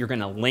indication that you're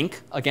going to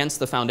link against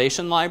the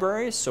foundation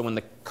libraries. So when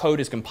the code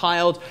is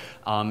compiled,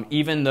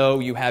 even though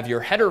you have your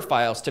header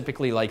files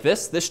typically like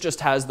this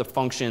just has the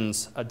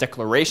functions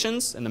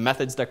declarations and the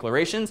methods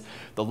declarations.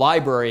 The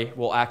library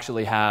will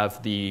actually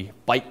have the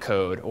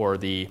bytecode or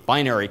the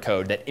binary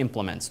code that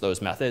implements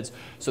those methods.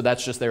 So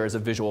that's just there as a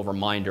visual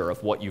reminder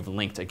of what you've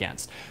linked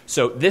against.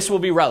 So this will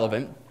be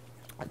relevant.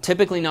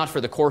 Typically not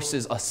for the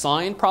course's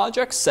assigned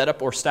projects,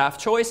 setup or staff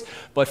choice,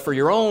 but for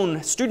your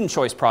own student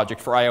choice project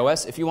for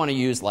iOS, if you want to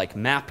use like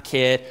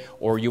MapKit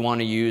or you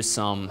want to use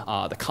some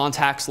the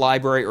contacts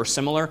library or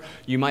similar,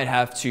 you might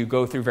have to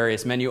go through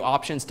various menu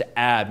options to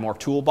add more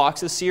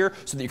toolboxes here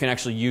so that you can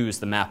actually use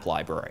the map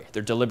library.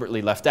 They're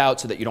deliberately left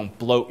out so that you don't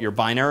bloat your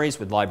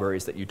binaries with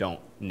libraries that you don't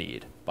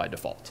need by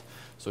default.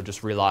 So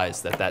just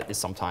realize that that is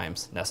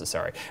sometimes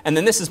necessary. And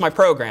then this is my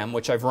program,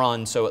 which I've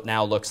run, so it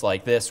now looks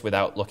like this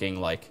without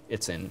looking like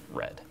it's in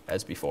red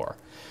as before.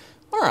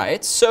 All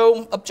right,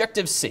 so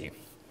Objective-C.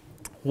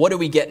 What do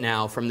we get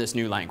now from this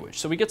new language?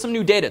 So we get some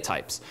new data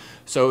types.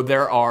 So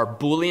there are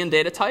Boolean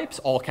data types,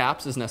 all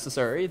caps is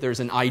necessary.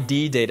 There's an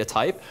ID data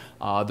type.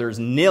 There's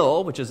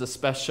nil, which is a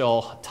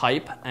special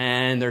type.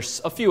 And there's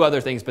a few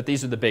other things, but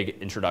these are the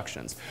big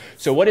introductions.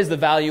 So what is the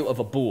value of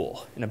a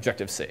bool in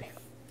Objective-C?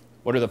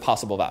 What are the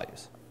possible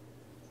values?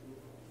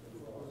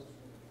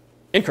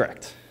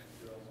 Incorrect.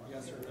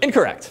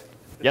 Incorrect.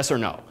 Yes or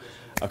no?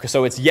 Okay,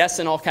 so it's yes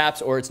in all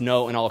caps or it's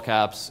no in all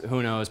caps.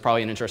 Who knows?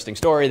 Probably an interesting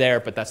story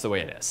there, but that's the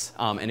way it is.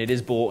 And it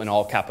is bool in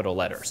all capital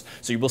letters.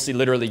 So you will see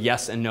literally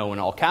yes and no in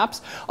all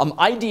caps.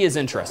 ID is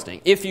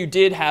interesting. If you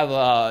did have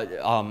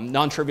a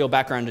non-trivial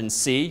background in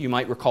C, you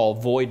might recall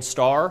void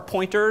star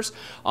pointers,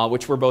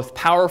 which were both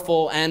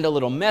powerful and a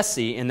little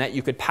messy in that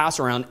you could pass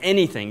around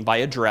anything by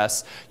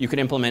address. You could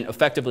implement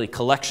effectively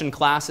collection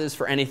classes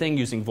for anything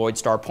using void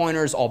star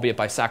pointers, albeit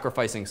by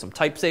sacrificing some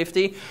type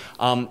safety.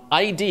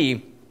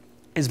 ID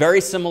is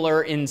very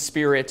similar in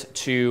spirit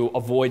to a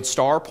void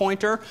star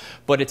pointer,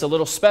 but it's a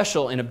little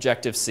special in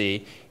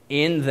Objective-C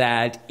in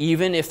that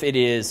even if it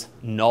is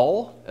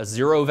null, a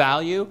zero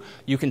value,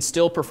 you can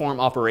still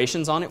perform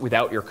operations on it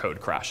without your code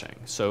crashing.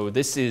 So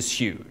this is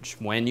huge.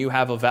 When you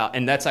have a value,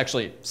 and that's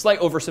actually a slight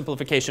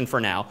oversimplification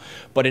for now,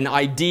 but an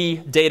ID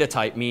data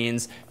type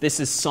means this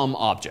is some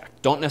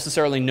object. Don't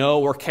necessarily know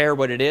or care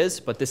what it is,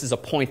 but this is a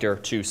pointer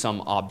to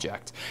some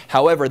object.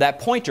 However, that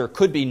pointer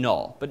could be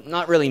null, but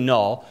not really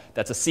null.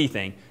 That's a C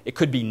thing. It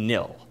could be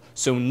nil.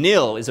 So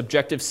nil is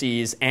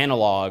Objective-C's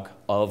analog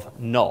of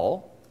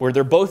null, where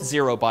they're both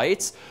 0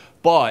 bytes,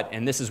 but,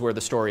 and this is where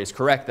the story is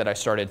correct that I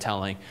started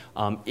telling,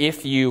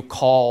 if you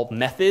call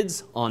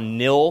methods on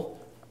nil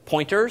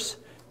pointers,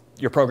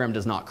 your program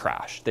does not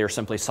crash. They are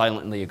simply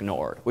silently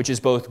ignored, which is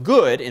both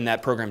good in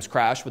that programs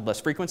crash with less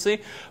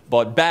frequency,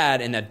 but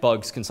bad in that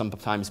bugs can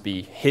sometimes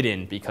be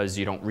hidden because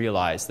you don't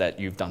realize that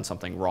you've done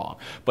something wrong.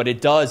 But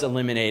it does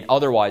eliminate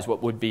otherwise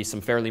what would be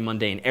some fairly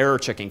mundane error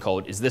checking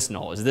code. Is this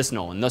null? Is this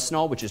null? And this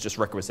null, which is just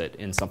requisite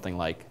in something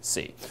like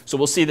C. So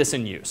we'll see this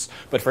in use.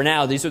 But for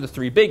now, these are the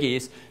three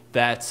biggies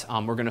that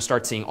we're going to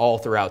start seeing all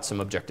throughout some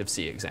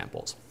Objective-C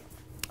examples.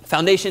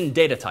 Foundation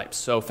data types.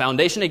 So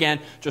foundation, again,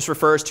 just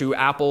refers to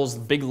Apple's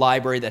big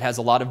library that has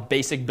a lot of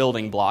basic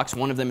building blocks.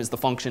 One of them is the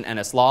function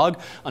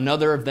nslog.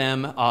 Another of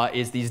them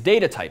is these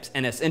data types,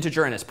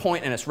 nsinteger,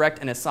 nspoint, nsrect,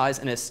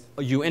 nssize,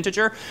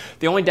 nuinteger.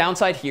 The only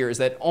downside here is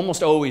that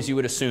almost always you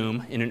would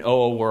assume in an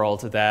OO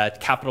world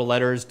that capital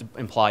letters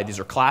imply these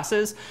are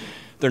classes.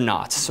 They're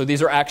not. So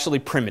these are actually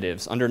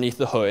primitives underneath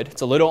the hood.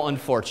 It's a little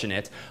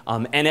unfortunate.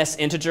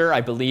 NSInteger, I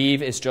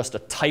believe, is just a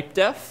type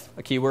def,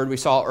 a keyword we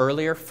saw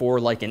earlier for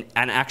like an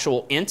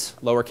actual int,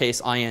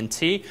 lowercase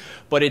int.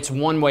 But it's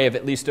one way of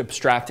at least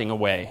abstracting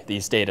away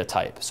these data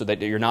types so that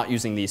you're not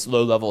using these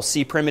low-level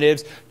C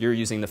primitives. You're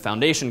using the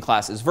foundation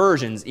classes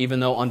versions,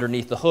 even though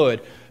underneath the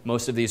hood,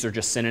 most of these are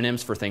just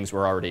synonyms for things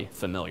we're already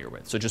familiar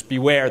with. So just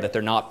beware that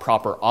they're not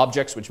proper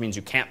objects, which means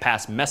you can't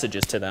pass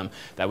messages to them.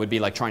 That would be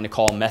like trying to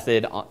call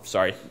method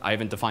sorry, I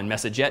haven't defined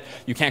message yet.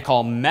 You can't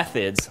call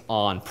methods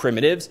on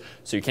primitives,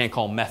 so you can't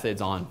call methods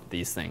on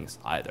these things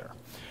either.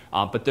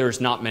 But there's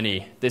not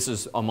many. This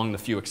is among the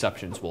few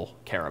exceptions we'll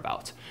care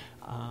about.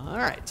 All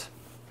right.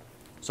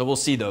 So we'll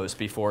see those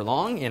before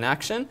long in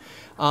action.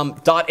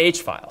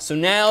 .h file. So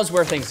now's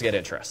where things get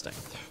interesting.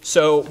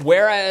 So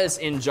whereas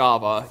in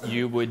Java,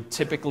 you would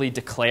typically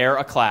declare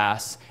a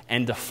class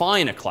and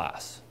define a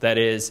class, that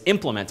is,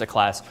 implement a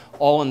class,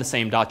 all in the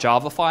same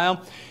 .java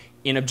file,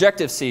 in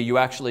Objective-C, you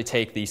actually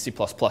take the C++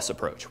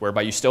 approach,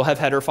 whereby you still have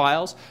header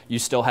files, you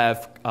still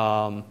have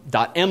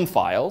 .m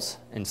files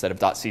instead of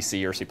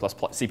 .cc or C++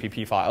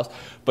 CPP files,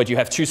 but you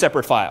have two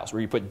separate files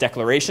where you put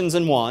declarations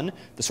in one,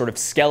 the sort of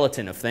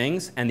skeleton of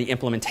things, and the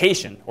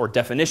implementation or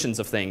definitions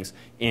of things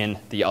in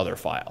the other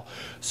file.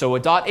 So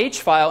a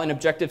 .h file in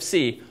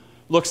Objective-C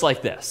looks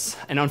like this.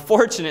 And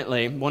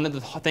unfortunately, one of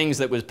the things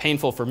that was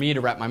painful for me to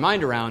wrap my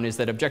mind around is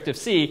that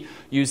Objective-C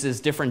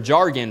uses different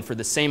jargon for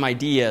the same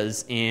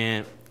ideas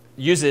and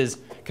uses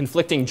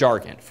conflicting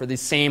jargon for the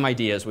same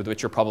ideas with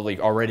which you're probably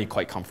already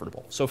quite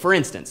comfortable. So for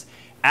instance,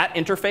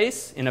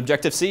 @interface in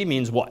Objective-C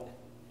means what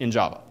in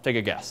Java? Take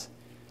a guess.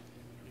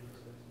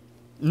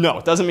 No,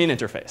 it doesn't mean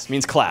interface. It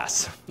means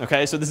class.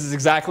 Okay, so this is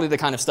exactly the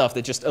kind of stuff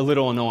that's just a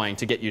little annoying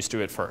to get used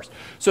to at first.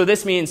 So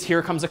this means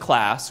here comes a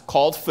class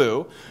called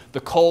foo. The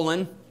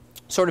colon,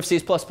 sort of C++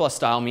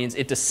 style, means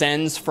it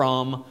descends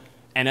from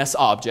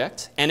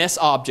NSObject.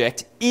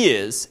 NSObject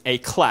is a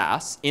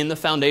class in the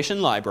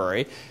foundation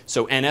library.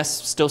 So NS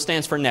still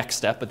stands for next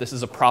step, but this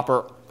is a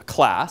proper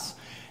class.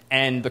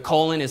 And the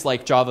colon is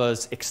like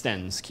Java's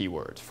extends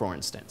keyword, for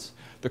instance.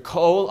 The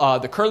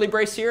curly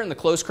brace here and the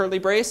closed curly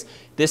brace,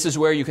 this is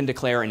where you can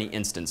declare any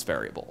instance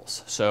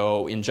variables.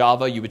 So in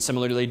Java, you would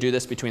similarly do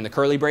this between the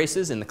curly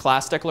braces in the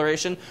class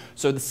declaration.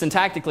 So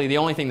syntactically, the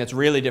only thing that's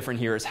really different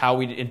here is how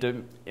we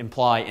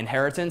imply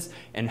inheritance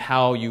and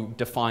how you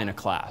define a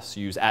class.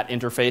 You use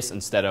 @interface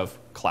instead of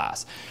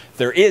class.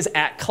 There is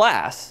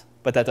 @class,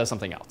 but that does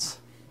something else.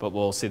 But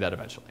we'll see that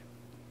eventually.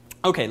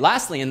 OK,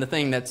 lastly, and the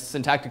thing that's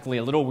syntactically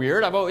a little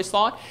weird, I've always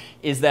thought,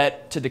 is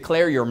that to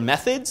declare your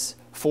methods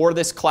for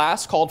this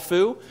class called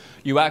foo,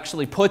 you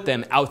actually put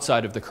them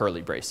outside of the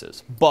curly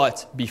braces,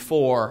 but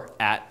before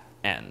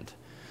 @end.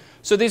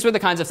 So these were the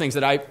kinds of things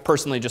that I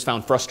personally just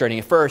found frustrating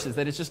at first, is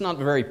that it's just not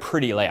a very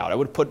pretty layout. I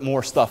would put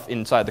more stuff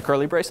inside the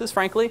curly braces,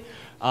 frankly.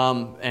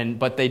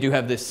 But they do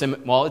have this,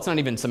 well, it's not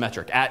even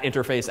symmetric.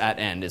 @interface,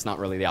 @end is not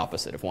really the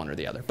opposite of one or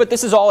the other. But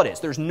this is all it is.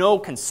 There's no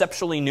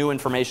conceptually new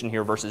information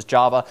here versus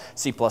Java,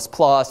 C++,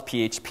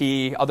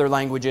 PHP, other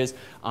languages.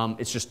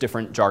 It's just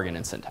different jargon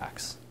and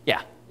syntax.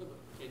 Yeah?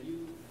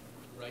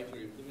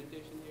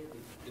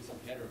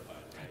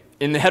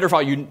 In the header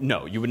file,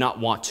 no, you would not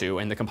want to,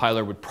 and the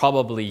compiler would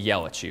probably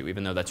yell at you,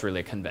 even though that's really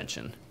a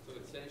convention. So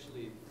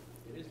essentially,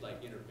 it is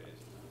like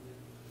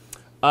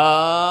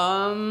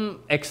interface.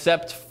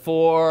 Except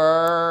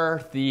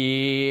for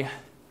the,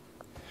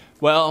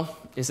 well,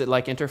 is it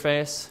like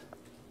interface?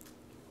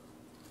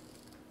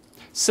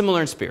 Similar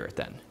in spirit,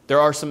 then.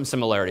 There are some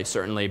similarities,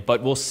 certainly,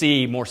 but we'll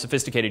see more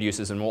sophisticated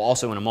uses, and we'll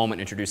also in a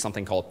moment introduce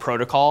something called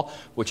protocol,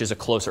 which is a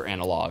closer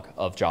analog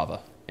of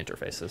Java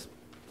interfaces.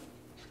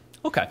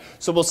 OK,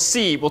 so we'll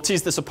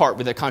tease this apart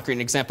with a concrete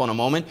example in a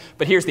moment.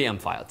 But here's the M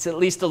file. It's at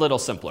least a little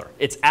simpler.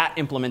 It's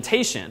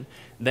 @implementation.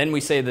 Then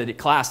we say the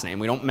class name.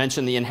 We don't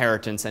mention the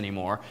inheritance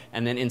anymore.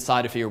 And then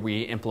inside of here,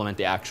 we implement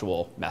the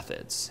actual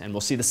methods. And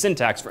we'll see the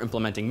syntax for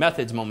implementing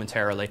methods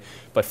momentarily.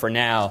 But for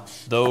now,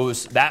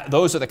 those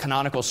are the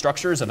canonical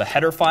structures of a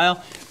header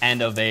file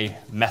and of a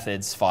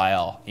methods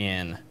file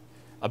in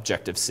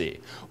Objective-C.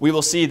 We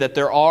will see that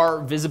there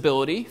are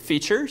visibility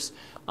features.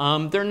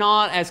 They're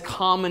not as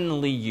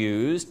commonly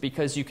used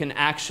because you can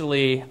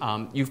actually,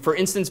 for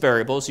instance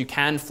variables, you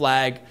can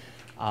flag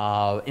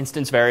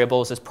instance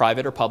variables as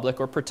private or public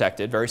or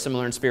protected, very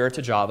similar in spirit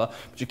to Java,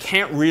 but you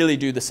can't really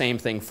do the same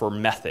thing for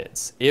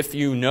methods. If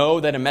you know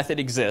that a method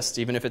exists,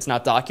 even if it's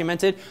not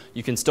documented,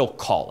 you can still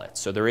call it.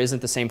 So there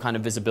isn't the same kind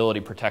of visibility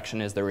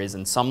protection as there is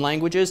in some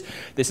languages.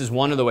 This is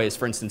one of the ways,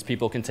 for instance,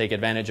 people can take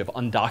advantage of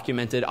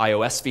undocumented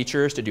iOS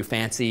features to do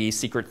fancy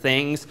secret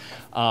things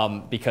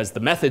because the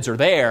methods are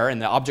there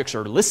and the objects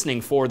are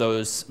listening for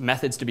those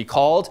methods to be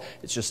called.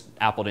 It's just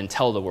Apple didn't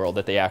tell the world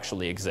that they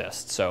actually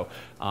exist. So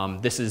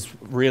this is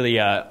really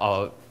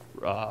a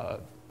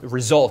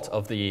result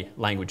of the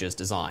language's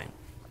design.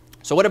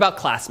 So what about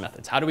class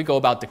methods? How do we go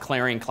about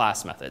declaring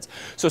class methods?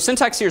 So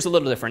syntax here is a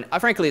little different.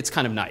 Frankly, it's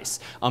kind of nice.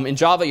 In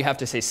Java, you have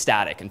to say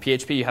static. In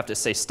PHP, you have to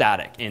say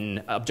static.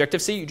 In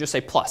Objective-C, you just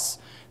say plus.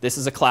 This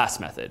is a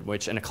class method,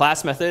 and a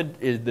class method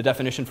is the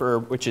definition for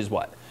which is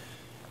what?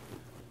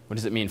 What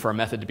does it mean for a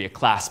method to be a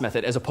class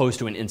method as opposed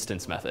to an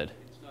instance method?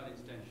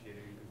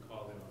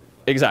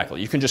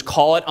 Exactly. You can just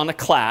call it on a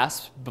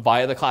class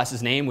via the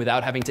class's name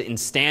without having to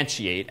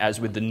instantiate, as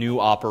with the new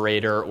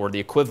operator or the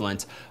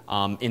equivalent,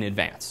 in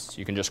advance.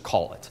 You can just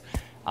call it.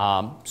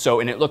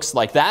 And it looks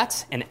like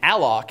that. And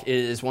alloc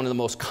is one of the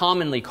most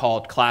commonly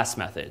called class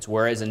methods,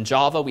 whereas in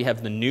Java we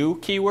have the new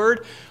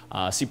keyword.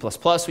 C++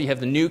 we have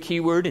the new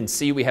keyword. In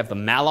C we have the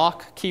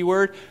malloc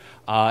keyword.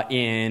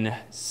 In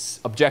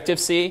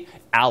Objective-C,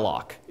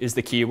 alloc is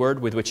the keyword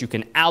with which you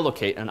can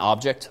allocate an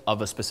object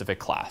of a specific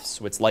class.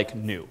 So it's like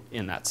new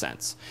in that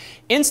sense.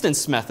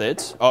 Instance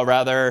methods,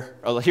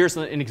 here's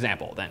an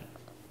example then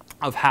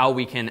of how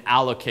we can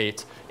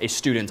allocate a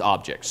student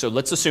object. So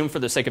let's assume for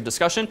the sake of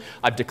discussion,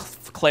 I've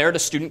declared a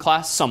student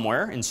class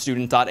somewhere in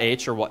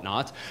student.h or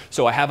whatnot.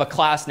 So I have a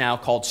class now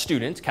called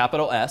student,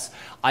 capital S.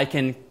 I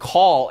can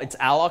call its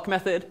alloc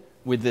method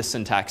with this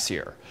syntax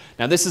here.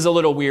 Now this is a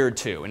little weird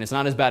too, and it's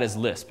not as bad as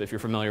Lisp if you're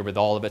familiar with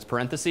all of its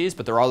parentheses,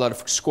 but there are a lot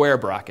of square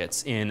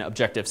brackets in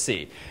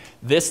Objective-C.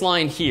 This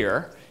line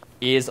here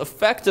is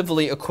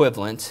effectively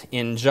equivalent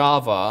in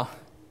Java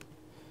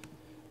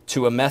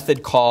to a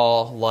method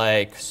call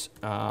like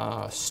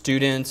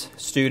student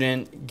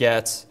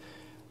gets,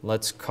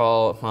 let's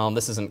call, well,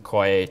 this isn't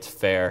quite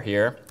fair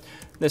here.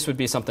 This would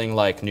be something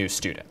like new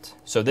student.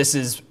 So this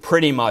is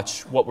pretty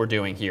much what we're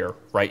doing here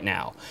right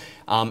now.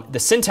 The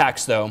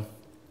syntax, though,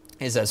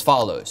 is as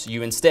follows.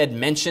 You instead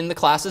mention the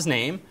class's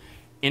name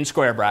in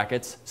square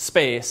brackets,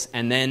 space,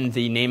 and then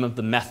the name of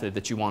the method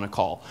that you want to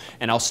call.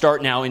 And I'll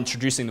start now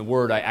introducing the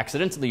word I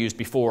accidentally used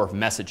before,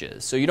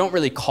 messages. So you don't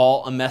really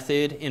call a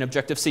method in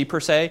Objective-C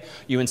per se.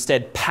 You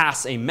instead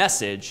pass a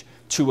message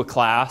to a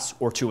class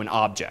or to an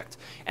object.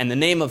 And the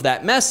name of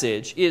that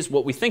message is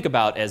what we think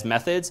about as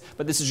methods,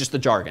 but this is just the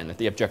jargon that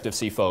the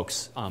Objective-C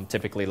folks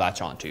typically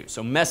latch onto.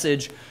 So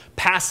message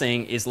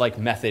passing is like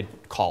method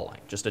calling,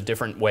 just a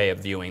different way of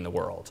viewing the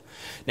world.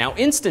 Now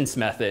instance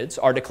methods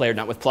are declared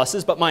not with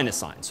pluses but minus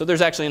signs. So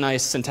there's actually a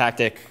nice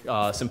syntactic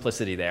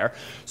simplicity there.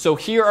 So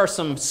here are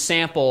some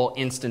sample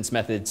instance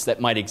methods that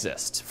might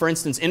exist. For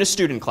instance, in a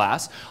student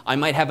class, I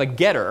might have a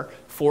getter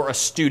for a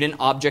student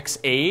object's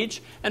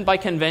age, and by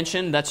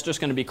convention that's just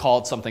going to be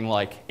called something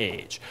like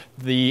age.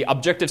 The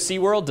Objective-C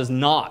world does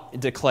not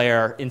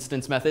declare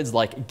instance methods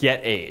like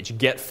get age,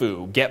 get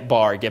foo, get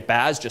bar, get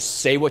baz.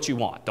 Just say what you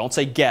want. Don't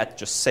say get,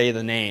 just say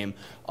the name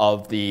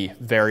of the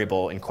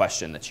variable in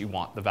question that you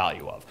want the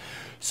value of.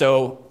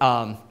 So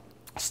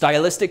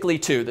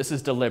stylistically too, this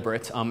is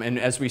deliberate, and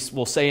as we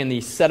will say in the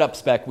setup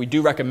spec, we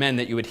do recommend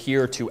that you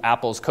adhere to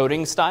Apple's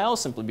coding style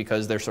simply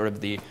because they're sort of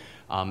the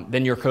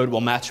then your code will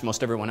match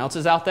most everyone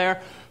else's out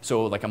there.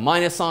 So like a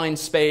minus sign,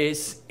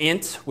 space,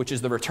 int, which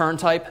is the return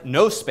type,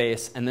 no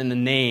space, and then the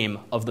name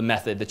of the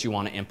method that you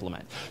want to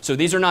implement. So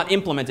these are not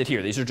implemented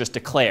here. These are just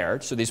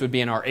declared. So these would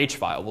be in our H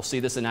file. We'll see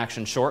this in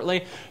action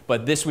shortly.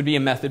 But this would be a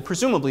method,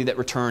 presumably, that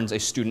returns a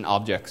student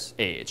object's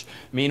age.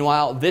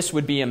 Meanwhile, this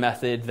would be a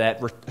method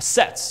that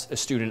sets a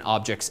student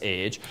object's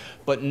age.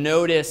 But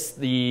notice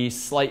the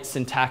slight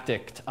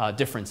syntactic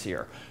difference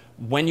here.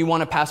 When you want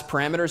to pass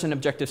parameters in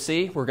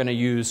Objective-C, we're going to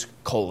use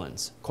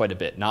colons quite a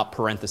bit, not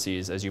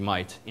parentheses as you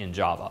might in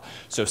Java.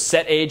 So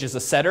set age is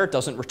a setter. It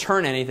doesn't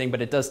return anything,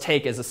 but it does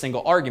take as a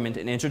single argument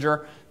an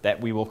integer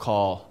that we will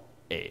call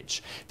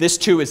age. This,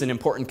 too, is an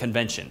important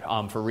convention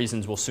for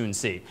reasons we'll soon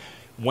see.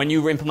 When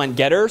you implement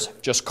getters,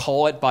 just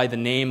call it by the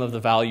name of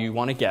the value you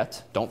want to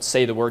get. Don't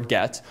say the word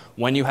get.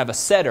 When you have a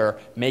setter,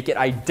 make it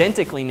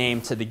identically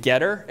named to the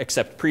getter,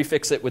 except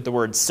prefix it with the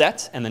word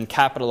set, and then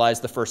capitalize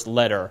the first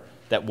letter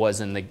that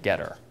was in the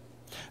getter.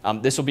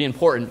 This will be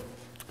important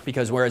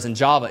because whereas in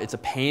Java it's a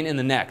pain in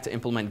the neck to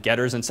implement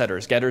getters and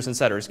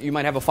setters, you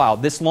might have a file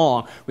this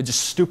long with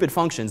just stupid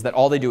functions that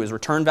all they do is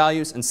return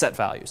values and set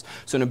values.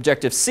 So in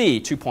Objective-C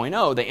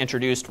 2.0 they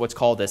introduced what's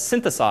called a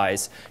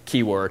synthesize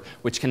keyword,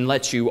 which can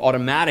let you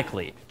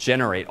automatically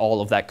generate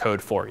all of that code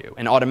for you.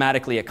 And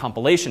automatically at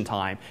compilation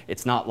time,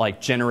 it's not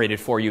like generated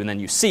for you and then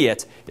you see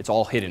it, it's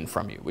all hidden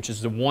from you, which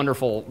is a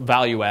wonderful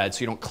value add so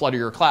you don't clutter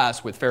your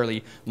class with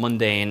fairly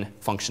mundane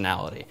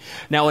functionality.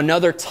 Now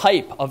another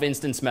type of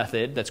instance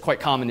method that's quite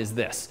common common is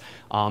this.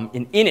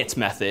 An init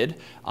method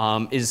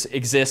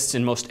exists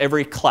in most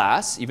every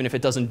class, even if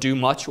it doesn't do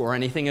much or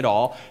anything at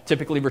all.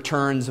 Typically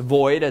returns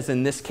void, as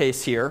in this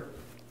case here.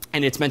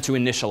 And it's meant to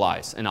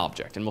initialize an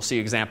object. And we'll see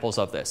examples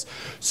of this.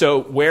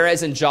 So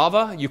whereas in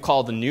Java, you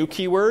call the new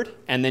keyword,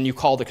 and then you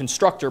call the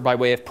constructor by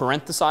way of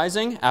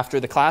parenthesizing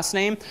after the class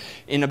name,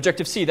 in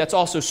Objective-C, that's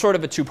also sort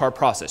of a two-part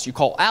process. You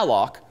call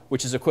alloc,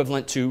 which is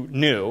equivalent to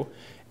new,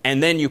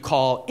 and then you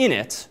call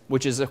init,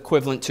 which is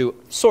equivalent to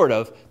sort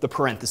of the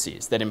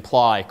parentheses that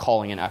imply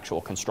calling an actual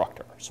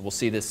constructor. So we'll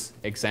see this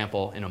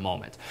example in a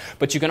moment.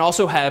 But you can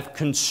also have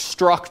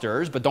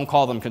constructors, but don't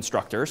call them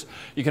constructors.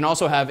 You can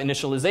also have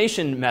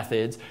initialization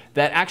methods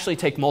that actually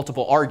take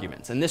multiple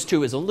arguments. And this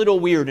too is a little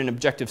weird in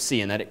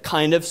Objective-C in that it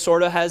kind of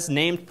sort of has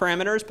named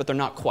parameters, but they're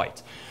not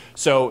quite.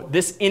 So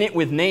this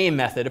initWithName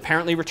method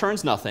apparently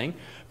returns nothing,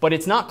 but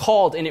it's not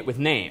called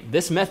initWithName.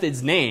 This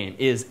method's name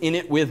is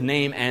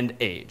initWithName and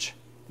age,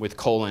 with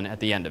colon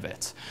at the end of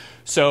it.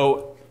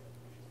 So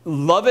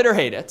love it or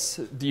hate it,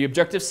 the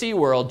Objective-C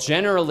world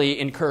generally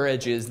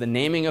encourages the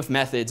naming of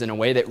methods in a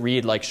way that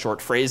read like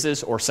short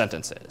phrases or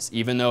sentences,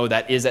 even though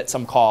that is at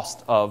some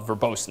cost of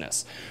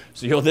verboseness.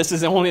 So this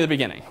is only the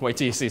beginning. Wait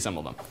till you see some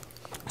of them.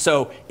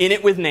 So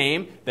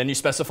initWithName, then you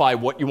specify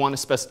what you want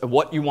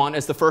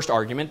as the first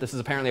argument. This is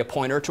apparently a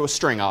pointer to a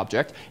string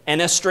object.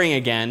 NSString,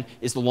 again,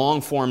 is the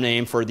long form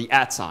name for the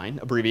 @sign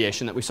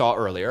abbreviation that we saw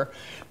earlier.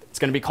 It's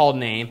going to be called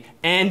name.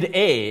 And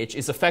age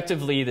is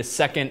effectively the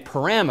second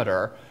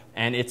parameter,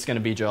 and it's going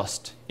to be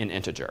just an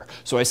integer.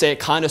 So I say it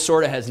kind of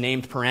sort of has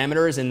named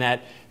parameters in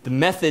that the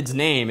method's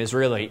name is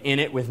really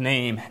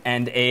initWithName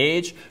and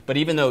age. But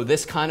even though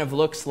this kind of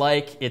looks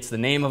like it's the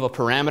name of a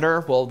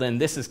parameter, well, then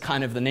this is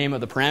kind of the name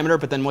of the parameter.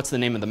 But then what's the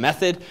name of the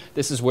method?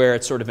 This is where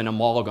it's sort of an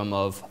amalgam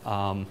of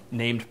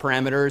named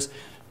parameters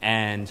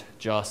and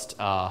just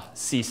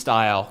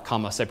C-style,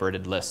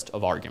 comma-separated list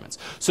of arguments.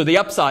 So the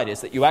upside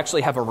is that you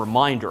actually have a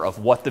reminder of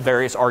what the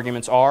various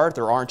arguments are.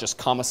 There aren't just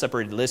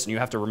comma-separated lists, and you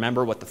have to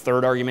remember what the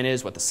third argument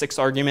is, what the sixth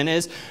argument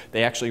is.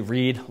 They actually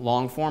read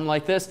long form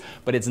like this,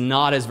 but it's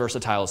not as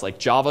versatile as like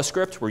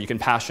JavaScript, where you can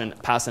pass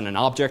in an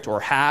object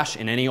or hash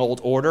in any old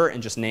order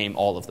and just name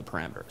all of the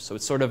parameters. So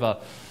it's sort of a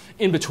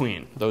in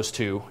between those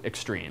two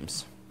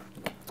extremes.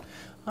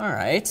 All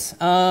right.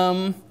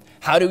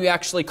 How do we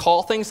actually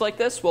call things like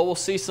this? Well, we'll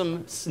see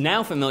some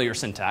now familiar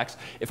syntax.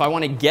 If I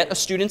want to get a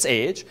student's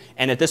age,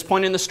 and at this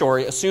point in the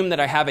story, assume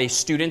that I have a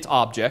student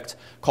object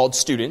called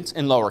student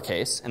in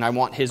lowercase, and I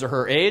want his or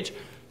her age,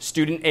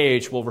 student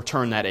age will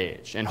return that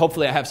age. And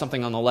hopefully I have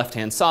something on the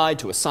left-hand side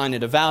to assign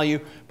it a value,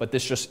 but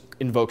this just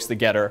invokes the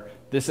getter.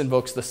 This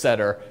invokes the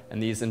setter,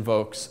 and these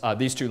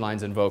two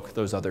lines invoke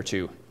those other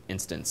two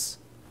instance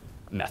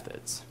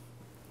methods.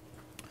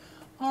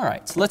 All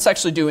right, so let's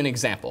actually do an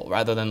example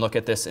rather than look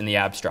at this in the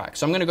abstract.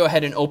 So I'm going to go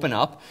ahead and open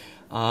up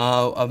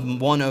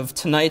one of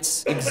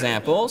tonight's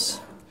examples,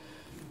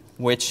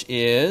 which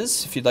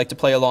is, if you'd like to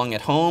play along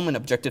at home in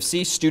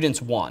Objective-C,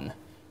 Students 1.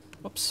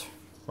 Oops,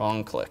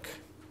 wrong click.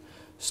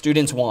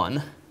 Students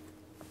 1.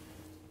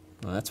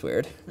 Well, that's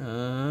weird.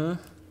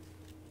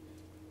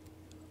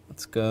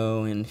 Let's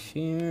go in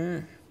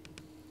here.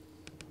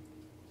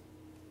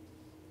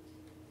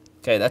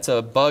 OK, that's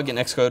a bug in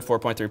Xcode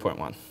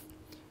 4.3.1.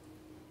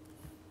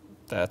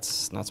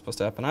 That's not supposed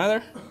to happen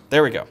either.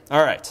 There we go.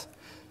 All right.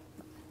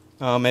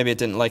 Maybe it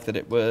didn't like that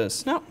it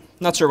was. No,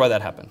 not sure why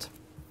that happened.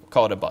 We'll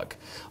call it a bug.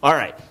 All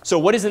right. So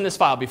what is in this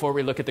file before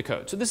we look at the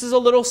code? So this is a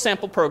little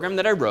sample program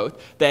that I wrote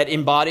that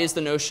embodies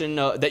the notion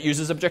that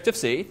uses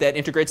Objective-C, that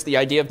integrates the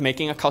idea of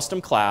making a custom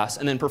class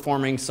and then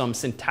performing some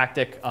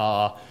syntactic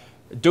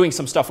doing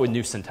some stuff with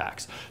new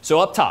syntax.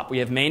 So up top, we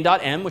have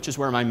main.m, which is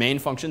where my main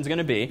function is going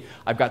to be.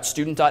 I've got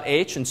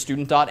student.h and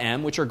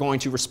student.m, which are going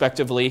to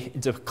respectively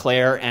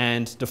declare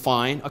and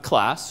define a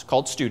class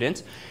called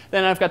student.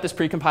 Then I've got this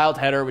precompiled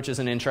header, which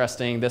isn't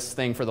interesting, this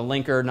thing for the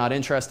linker, not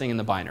interesting, and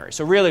the binary.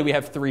 So really, we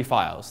have 3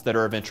 files that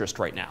are of interest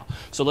right now.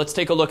 So let's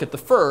take a look at the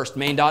first,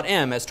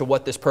 main.m, as to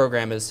what this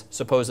program is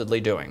supposedly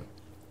doing.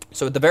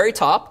 So at the very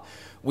top,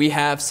 we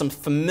have some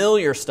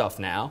familiar stuff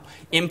now.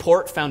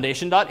 Import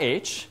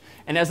foundation.h.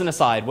 And as an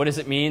aside, what does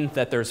it mean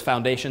that there's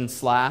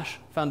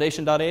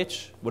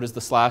foundation/foundation.h? What does the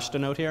slash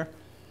denote here?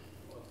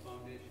 Well,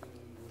 foundation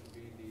would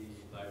be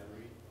the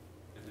library,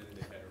 and then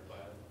the header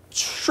file.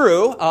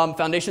 True.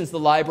 Foundation's the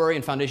library,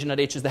 and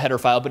foundation.h is the header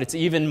file, but it's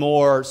even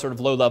more sort of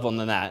low level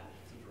than that.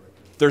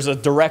 There's a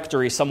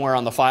directory somewhere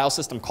on the file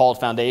system called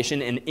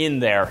foundation, and in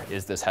there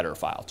is this header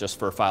file, just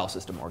for file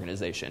system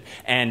organization.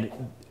 And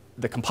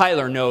the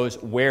compiler knows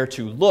where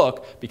to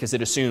look because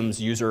it assumes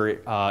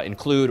user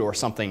include or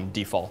something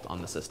default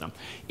on the system.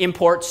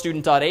 Import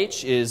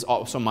student.h is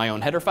also my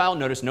own header file.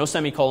 Notice no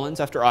semicolons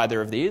after either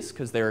of these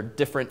because they're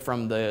different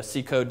from the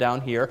C code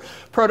down here.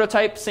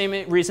 Prototype,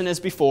 same reason as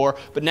before,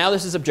 but now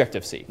this is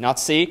Objective-C, not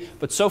C.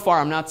 But so far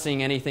I'm not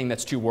seeing anything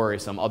that's too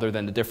worrisome other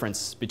than the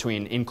difference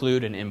between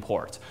include and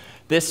import.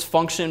 This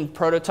function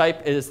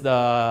prototype is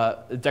the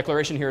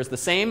declaration here is the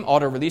same.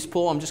 Auto release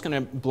pool I'm just going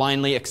to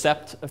blindly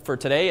accept for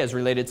today as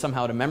related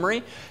somehow to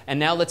memory. And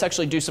now let's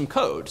actually do some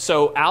code.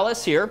 So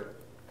Alice here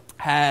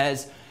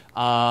has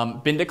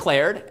been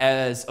declared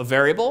as a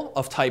variable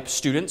of type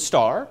student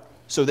star.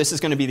 So this is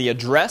going to be the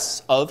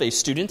address of a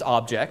student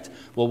object.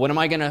 Well, what am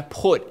I going to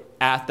put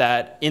at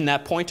that, in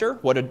that pointer?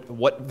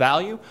 What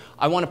value?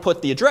 I want to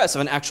put the address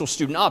of an actual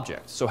student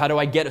object. So how do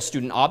I get a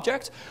student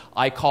object?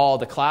 I call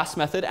the class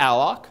method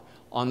alloc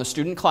on the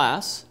student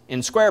class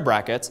in square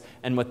brackets,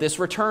 and what this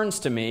returns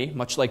to me,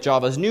 much like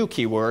Java's new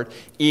keyword,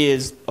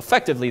 is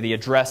effectively the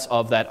address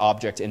of that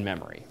object in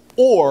memory.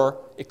 Or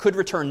it could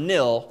return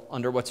nil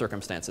under what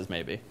circumstances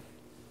maybe?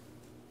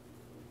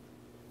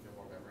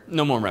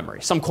 No more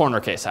memory. Some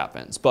corner case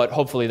happens, but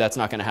hopefully that's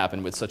not going to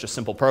happen with such a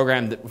simple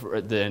program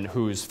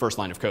whose first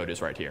line of code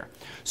is right here.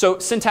 So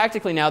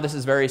syntactically now this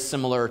is very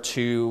similar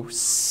to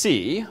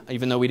C,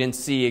 even though we didn't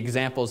see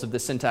examples of the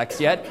syntax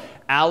yet.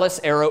 Alice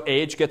arrow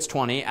age gets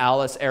 20,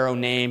 Alice arrow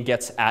name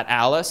gets at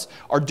Alice,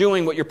 are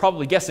doing what you're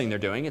probably guessing they're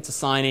doing. It's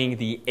assigning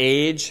the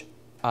age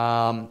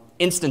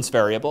instance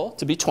variable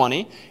to be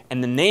 20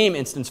 and the name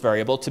instance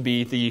variable to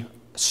be the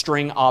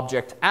string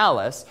object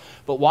Alice.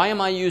 But why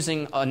am I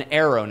using an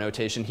arrow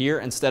notation here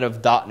instead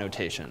of dot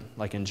notation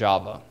like in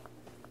Java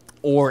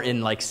or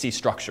in like C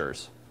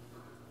structures?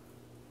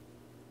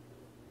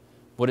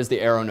 What does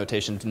the arrow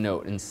notation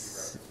denote?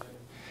 It's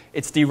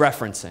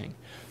dereferencing.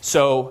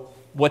 So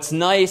what's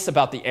nice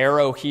about the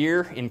arrow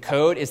here in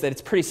code is that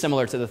it's pretty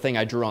similar to the thing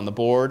I drew on the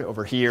board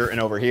over here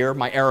and over here.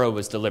 My arrow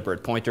was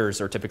deliberate.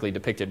 Pointers are typically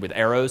depicted with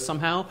arrows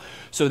somehow.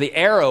 So the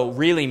arrow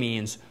really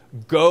means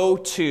go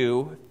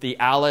to the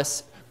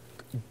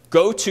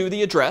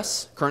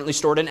address currently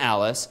stored in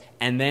Alice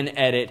and then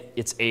edit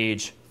its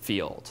age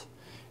field.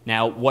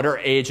 Now, what are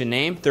age and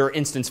name? They're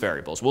instance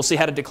variables. We'll see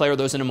how to declare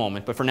those in a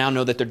moment, but for now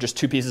know that they're just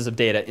two pieces of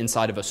data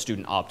inside of a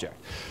student object.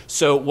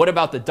 So what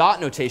about the dot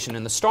notation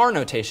and the star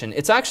notation?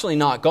 It's actually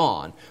not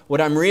gone.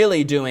 What I'm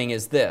really doing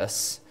is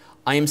this.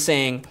 I am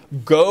saying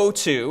go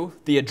to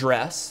the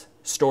address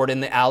stored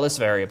in the Alice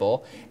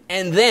variable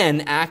and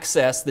then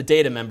access the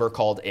data member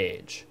called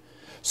age.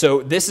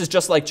 So this is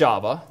just like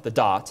Java, the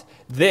dot.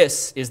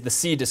 This is the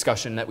C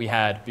discussion that we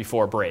had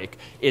before break.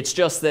 It's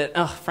just that,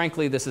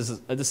 frankly, this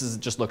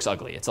just looks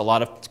ugly. It's a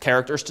lot of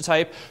characters to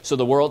type. So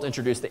the world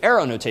introduced the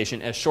arrow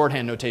notation as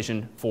shorthand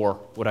notation for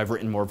what I've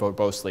written more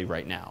verbosely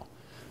right now.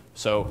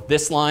 So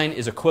this line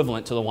is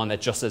equivalent to the one that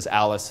just says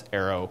Alice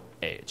arrow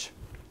age.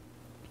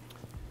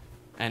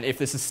 And if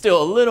this is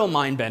still a little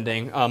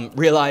mind-bending,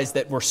 realize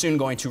that we're soon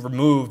going to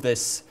remove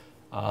this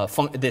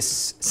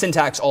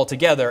syntax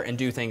altogether and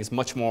do things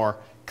much more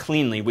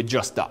cleanly with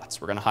just dots.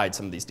 We're going to hide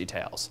some of these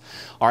details.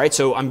 All right,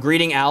 so I'm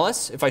greeting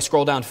Alice. If I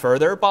scroll down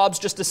further, Bob's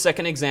just a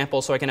second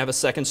example, so I can have a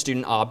second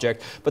student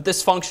object. But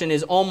this function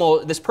is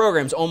this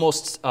program is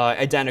almost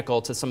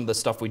identical to some of the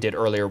stuff we did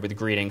earlier with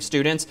greeting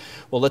students.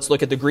 Well, let's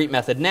look at the greet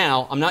method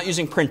now. I'm not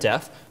using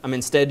printf. I'm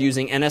instead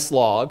using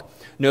nslog.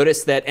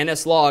 Notice that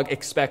nslog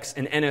expects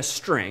an ns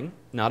string,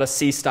 not a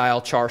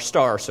C-style char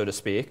star, so to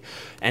speak.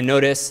 And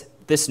notice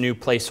this new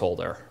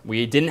placeholder.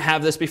 We didn't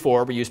have this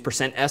before. We used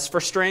 %s for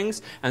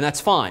strings, and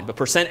that's fine. But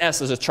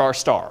 %s is a char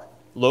star,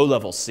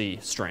 low-level C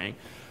string.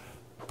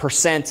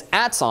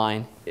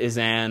 %@ is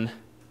an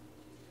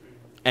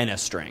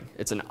ns string.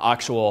 It's an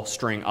actual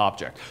string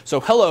object. So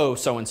hello,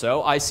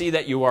 so-and-so. I see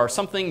that you are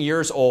something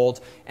years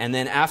old. And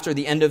then after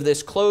the end of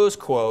this close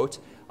quote,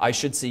 I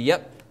should see,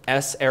 yep,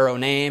 s arrow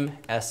name,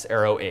 s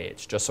arrow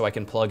age, just so I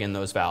can plug in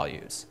those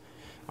values.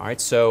 All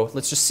right, so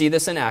let's just see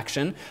this in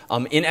action.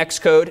 In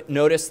Xcode,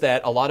 notice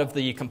that a lot of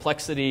the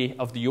complexity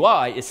of the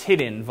UI is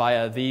hidden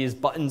via these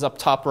buttons up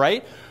top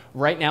right.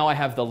 Right now I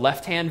have the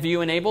left-hand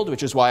view enabled,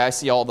 which is why I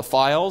see all the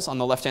files on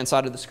the left-hand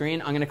side of the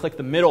screen. I'm going to click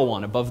the middle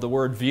one above the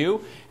word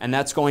view, and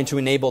that's going to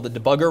enable the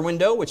debugger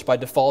window, which by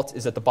default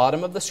is at the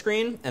bottom of the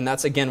screen. And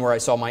that's, again, where I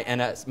saw my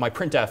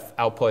printf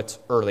output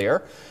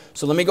earlier.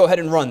 So let me go ahead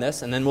and run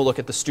this, and then we'll look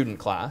at the student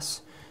class.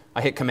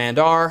 I hit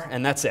Command-R,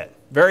 and that's it.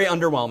 Very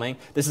underwhelming.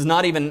 This is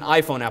not even an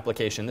iPhone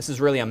application. This is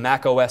really a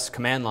Mac OS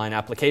command line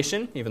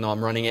application, even though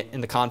I'm running it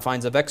in the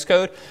confines of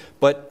Xcode.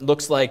 But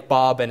looks like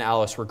Bob and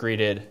Alice were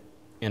greeted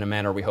in a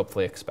manner we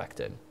hopefully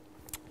expected.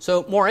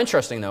 So more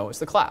interesting, though, is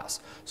the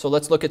class. So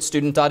let's look at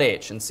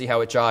student.h and see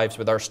how it jives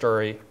with our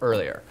story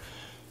earlier.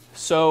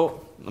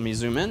 So let me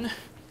zoom in.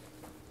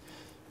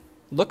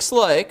 Looks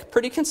like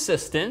pretty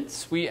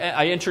consistent.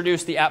 I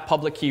introduced the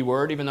 @public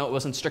keyword, even though it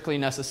wasn't strictly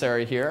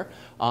necessary here.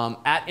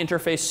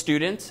 @interface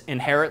student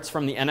inherits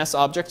from the NS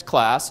object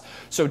class.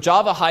 So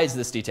Java hides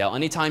this detail.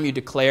 Anytime you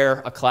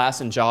declare a class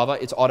in Java,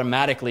 it's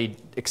automatically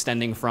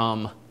extending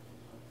from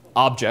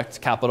object,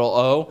 capital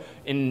O.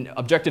 In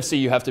Objective-C,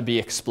 you have to be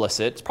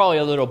explicit. It's probably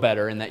a little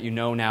better in that you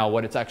know now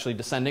what it's actually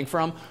descending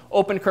from.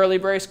 Open curly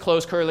brace,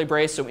 close curly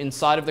brace. So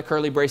inside of the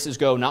curly braces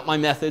go not my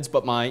methods,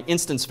 but my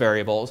instance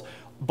variables.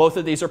 Both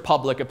of these are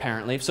public,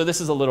 apparently. So this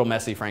is a little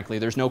messy, frankly.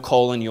 There's no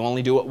colon. You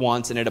only do it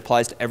once, and it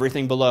applies to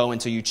everything below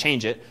until you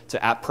change it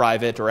to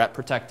 @private or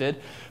 @protected.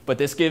 But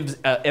this gives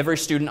every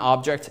student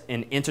object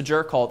an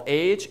integer called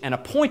age and a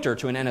pointer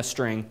to an NS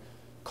string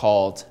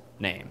called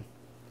name.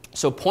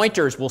 So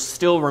pointers will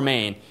still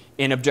remain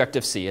in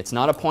Objective-C. It's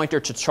not a pointer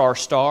to char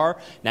star.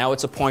 Now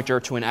it's a pointer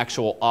to an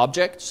actual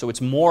object. So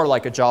it's more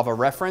like a Java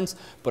reference,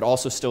 but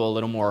also still a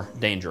little more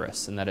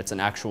dangerous in that it's an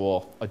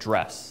actual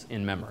address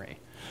in memory.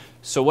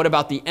 So what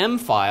about the M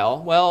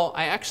file? Well,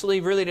 I actually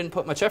really didn't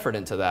put much effort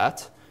into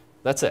that.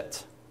 That's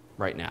it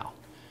right now.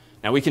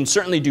 Now we can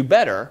certainly do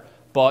better,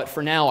 but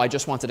for now I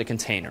just wanted a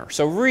container.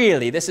 So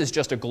really this is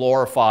just a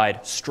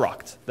glorified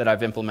struct that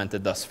I've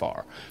implemented thus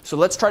far. So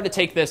let's try to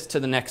take this to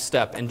the next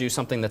step and do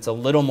something that's a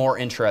little more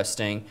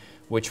interesting,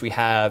 which we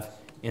have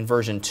in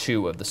version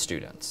 2 of the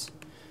students.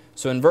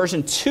 So in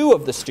version 2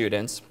 of the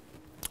students,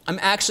 I'm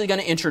actually going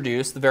to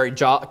introduce the very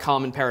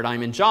common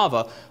paradigm in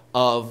Java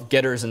of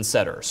getters and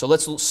setters. So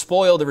let's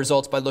spoil the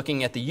results by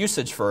looking at the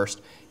usage first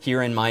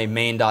here in my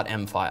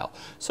main.m file.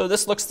 So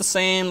this looks the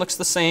same,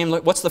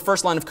 What's the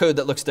first line of code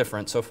that looks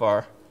different so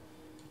far?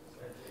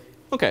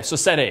 Okay, so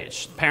set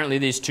age. Apparently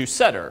these two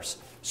setters.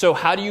 So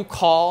how do you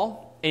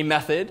call a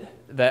method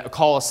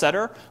call a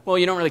setter? Well,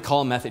 you don't really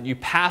call a method. You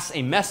pass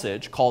a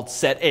message called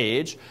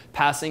setAge,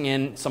 passing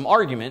in some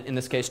argument, in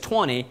this case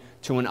 20,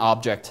 to an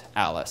object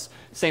Alice.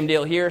 Same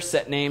deal here,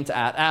 set name to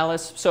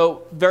 @Alice.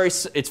 So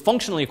it's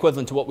functionally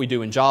equivalent to what we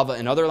do in Java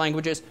and other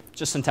languages,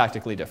 just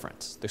syntactically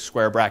different. The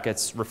square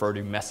brackets refer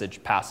to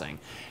message passing.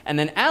 And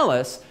then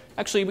Alice,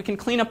 actually we can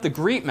clean up the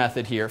greet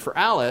method here. For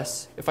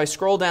Alice, if I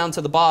scroll down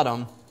to the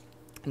bottom,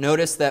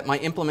 notice that my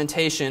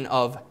implementation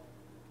of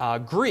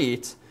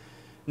greet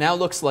now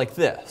looks like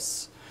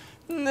this.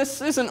 And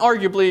this isn't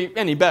arguably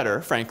any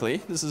better,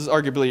 frankly. This is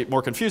arguably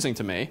more confusing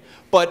to me.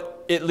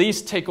 But at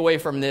least take away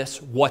from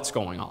this what's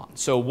going on.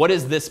 So what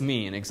does this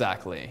mean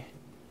exactly?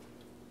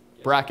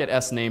 Bracket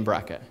S name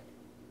bracket.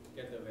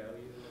 Get the value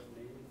of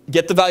name.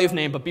 Get the value of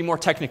name, but be more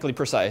technically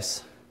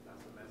precise.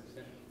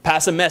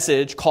 Pass a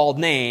message called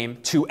name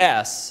to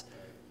S,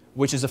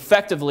 which is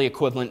effectively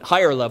equivalent,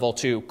 higher level,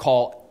 to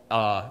call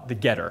the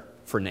getter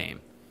for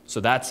name. So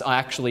that's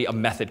actually a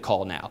method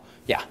call now.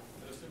 Yeah?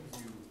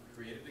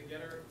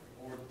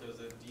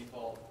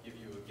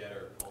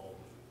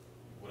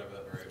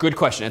 Good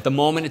question. At the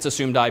moment, it's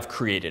assumed I've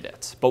created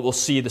it. But we'll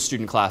see the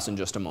student class in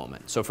just a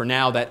moment. So for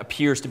now, that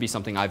appears to be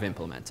something I've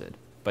implemented.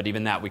 But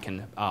even that we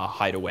can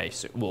hide away.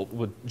 So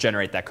we'll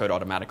generate that code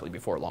automatically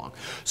before long.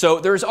 So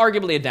there's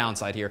arguably a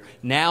downside here.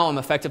 Now I'm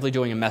effectively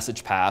doing a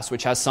message pass,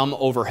 which has some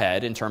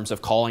overhead in terms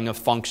of calling a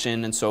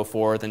function and so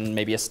forth, and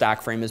maybe a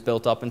stack frame is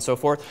built up and so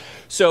forth.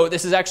 So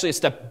this is actually a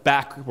step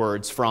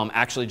backwards from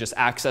actually just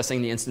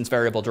accessing the instance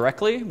variable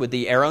directly with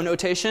the arrow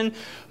notation.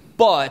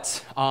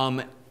 But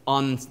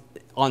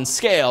on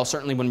scale,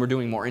 certainly when we're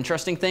doing more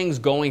interesting things,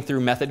 going through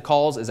method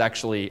calls is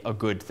actually a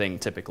good thing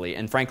typically.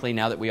 And frankly,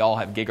 now that we all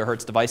have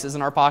gigahertz devices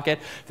in our pocket,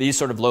 these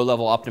sort of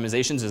low-level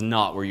optimizations is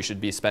not where you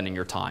should be spending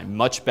your time.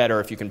 Much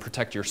better if you can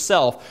protect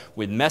yourself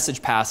with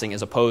message passing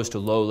as opposed to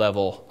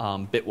low-level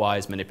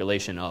bitwise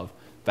manipulation of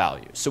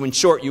values. So in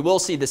short, you will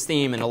see this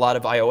theme in a lot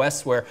of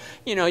iOS where,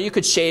 you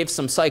could shave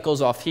some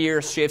cycles off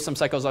here, shave some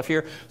cycles off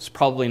here. It's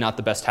probably not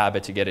the best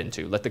habit to get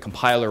into. Let the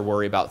compiler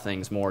worry about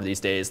things more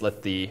these days.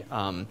 Let the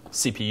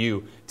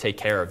CPU take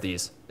care of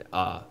these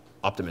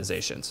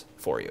optimizations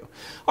for you.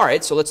 All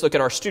right, so let's look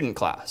at our student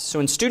class. So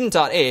in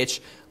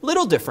student.h,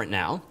 little different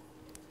now.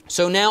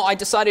 So now I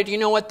decided, you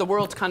know what, the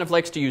world kind of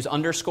likes to use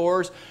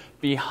underscores,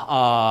 be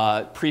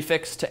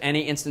prefixed to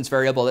any instance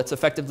variable that's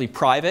effectively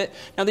private.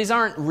 Now these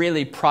aren't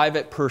really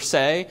private per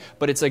se,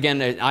 but it's again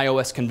an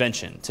iOS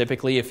convention.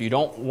 Typically, if you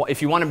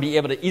want to be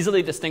able to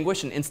easily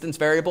distinguish an instance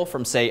variable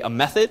from, say, a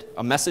method,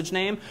 a message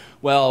name,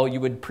 well, you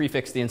would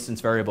prefix the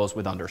instance variables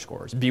with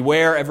underscores.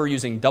 Beware ever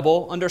using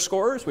double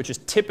underscores, which is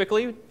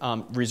typically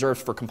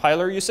reserved for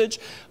compiler usage,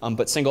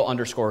 but single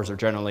underscores are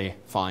generally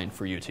fine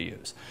for you to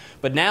use.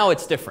 But now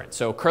it's different.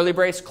 So curly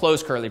brace,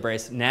 close curly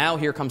brace. Now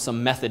here comes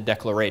some method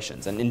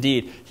declarations. And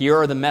indeed, here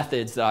are the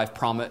methods that I've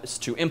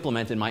promised to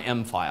implement in my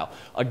M file.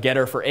 A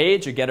getter for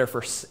age, a getter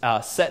for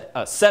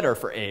setter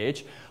for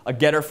age, a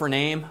getter for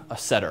name, a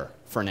setter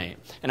for name.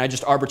 And I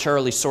just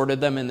arbitrarily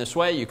sorted them in this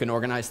way. You can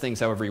organize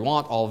things however you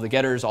want, all of the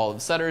getters, all of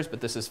the setters,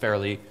 but this is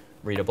fairly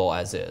readable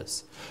as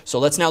is. So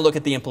let's now look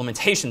at the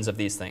implementations of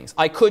these things.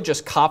 I could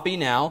just copy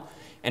now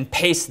and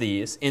paste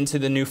these into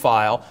the new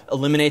file,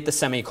 eliminate the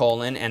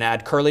semicolon, and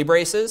add curly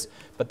braces,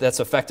 but that's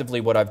effectively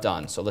what I've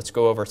done. So let's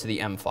go over to the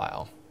M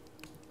file,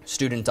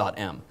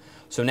 student.m.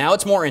 So now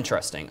it's more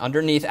interesting.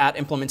 Underneath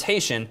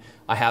 @implementation,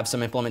 I have some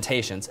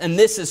implementations. And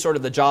this is sort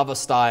of the Java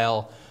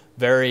style,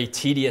 very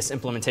tedious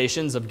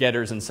implementations of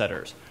getters and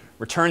setters.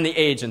 Return the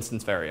age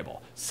instance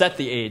variable. Set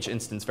the age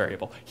instance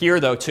variable. Here,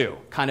 though, too,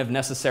 kind of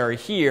necessary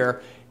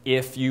here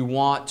if you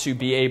want to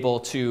be able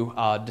to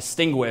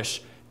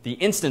distinguish the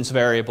instance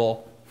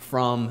variable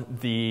from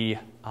the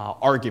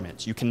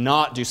argument. You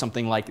cannot do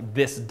something like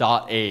this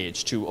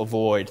 .age to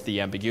avoid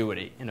the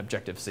ambiguity in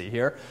Objective-C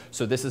here.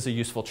 So this is a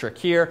useful trick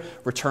here.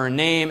 Return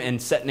name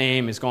and set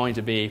name is going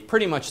to be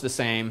pretty much the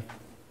same,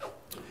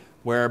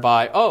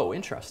 whereby, oh,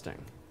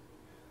 interesting.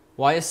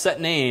 Why is set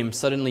name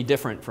suddenly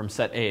different from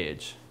set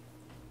age?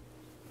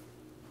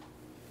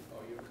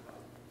 Oh,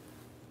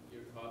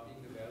 you're copying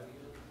the value?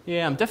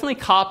 Yeah, I'm definitely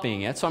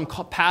copying it. So I'm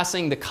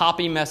passing the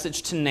copy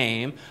message to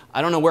name.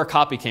 I don't know where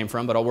copy came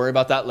from, but I'll worry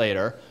about that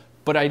later.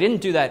 But I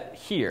didn't do that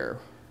here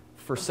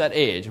for set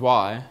age.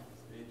 Why?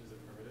 Age is a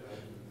primitive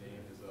and name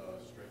is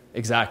a string.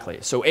 Exactly.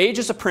 So age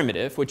is a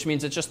primitive, which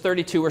means it's just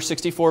 32 or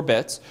 64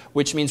 bits,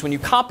 which means when you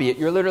copy it,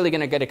 you're literally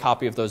going to get a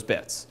copy of those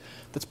bits.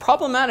 That's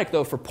problematic,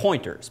 though, for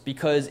pointers,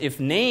 because if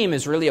name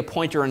is really a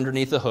pointer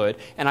underneath the hood,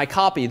 and I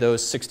copy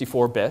those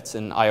 64 bits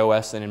in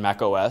iOS and in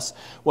macOS,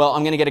 well,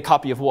 I'm going to get a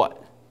copy of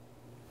what?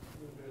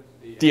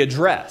 The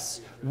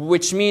address,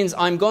 which means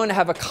I'm going to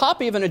have a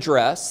copy of an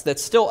address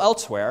that's still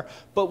elsewhere,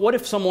 but what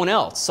if someone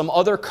else, some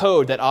other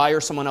code that I or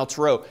someone else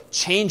wrote,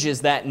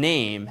 changes that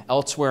name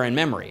elsewhere in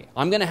memory?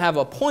 I'm going to have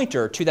a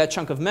pointer to that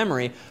chunk of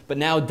memory, but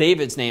now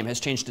David's name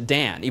has changed to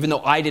Dan, even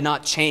though I did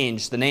not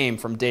change the name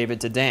from David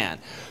to Dan.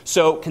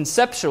 So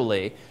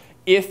conceptually,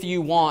 if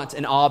you want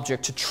an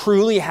object to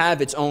truly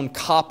have its own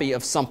copy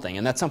of something,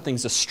 and that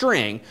something's a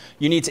string,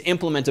 you need to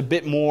implement a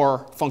bit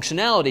more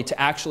functionality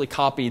to actually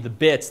copy the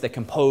bits that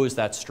compose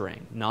that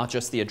string, not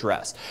just the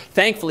address.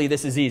 Thankfully,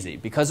 this is easy.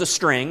 Because a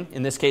string,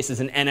 in this case, is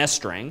an NS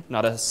string,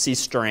 not a C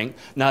string,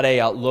 not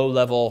a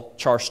low-level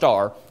char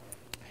star.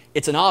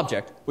 It's an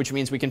object, which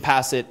means we can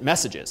pass it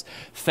messages.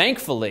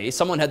 Thankfully,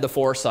 someone had the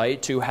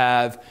foresight to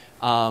have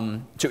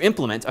to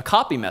implement a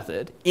copy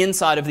method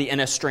inside of the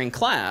NSString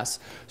class.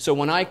 So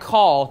when I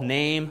call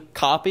name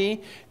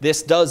copy,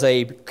 this does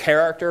a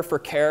character for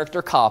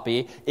character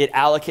copy. It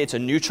allocates a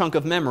new chunk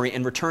of memory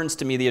and returns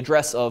to me the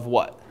address of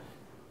what?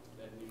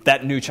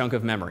 That new chunk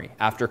of memory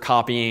after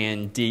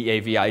copying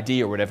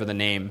DAVID or whatever the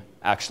name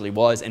actually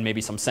was, and maybe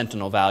some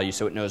sentinel value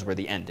so it knows where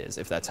the end is,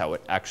 if that's how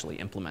it actually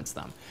implements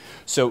them.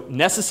 So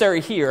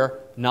necessary here,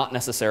 not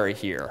necessary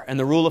here. And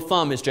the rule of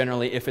thumb is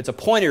generally if it's a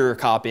pointer you're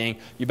copying,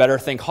 you better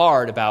think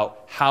hard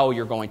about how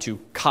you're going to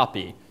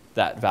copy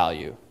that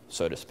value,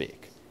 so to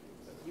speak.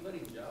 Even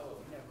in Java,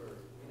 we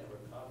never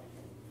copy.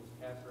 We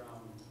just pass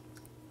around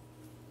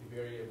the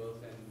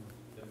variables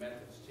and the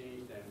methods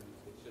change, and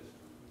it's just,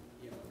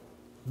 you know.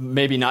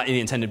 Maybe not the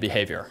intended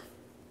behavior.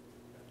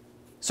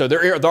 So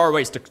there are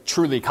ways to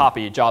truly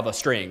copy Java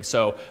strings.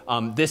 So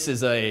this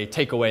is a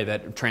takeaway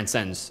that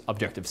transcends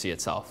Objective-C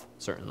itself,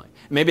 certainly.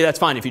 Maybe that's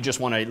fine if you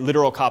just want a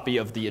literal copy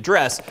of the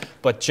address,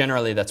 but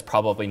generally that's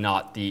probably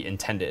not the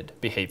intended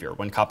behavior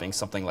when copying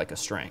something like a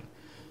string.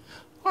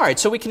 All right,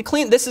 so we can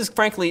clean, this is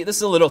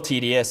a little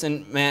tedious,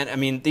 and man, I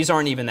mean, these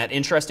aren't even that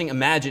interesting.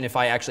 Imagine if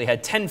I actually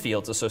had 10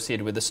 fields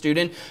associated with a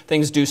student.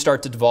 Things do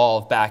start to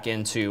devolve back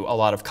into a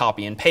lot of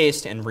copy and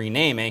paste and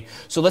renaming.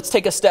 So let's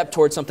take a step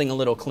towards something a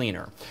little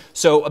cleaner.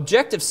 So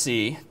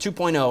Objective-C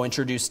 2.0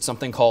 introduced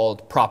something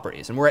called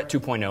properties, and we're at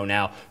 2.0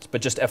 now,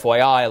 but just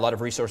FYI, a lot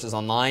of resources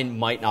online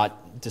might not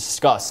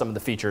discuss some of the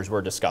features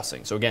we're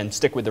discussing. So again,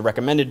 stick with the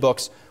recommended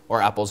books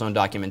or Apple's own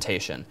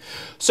documentation.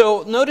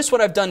 So notice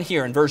what I've done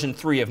here in version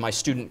 3 of my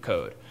student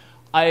code.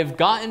 I've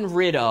gotten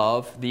rid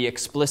of the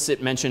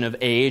explicit mention of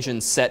age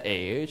and set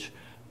age.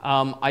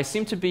 I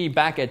seem to be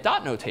back at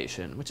dot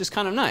notation, which is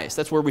kind of nice.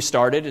 That's where we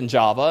started in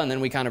Java, and then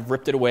we kind of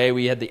ripped it away.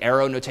 We had the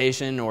arrow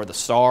notation, or the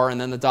star and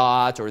then the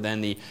dot, or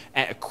then the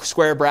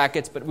square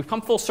brackets, but we've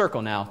come full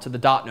circle now to the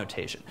dot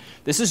notation.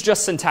 This is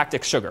just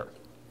syntactic sugar,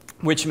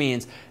 which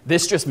means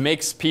this just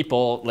makes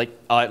people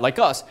like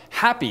us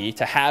happy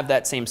to have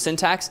that same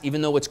syntax,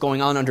 even though what's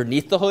going on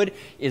underneath the hood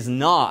is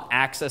not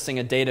accessing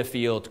a data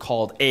field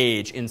called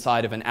age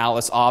inside of an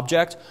Alice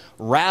object.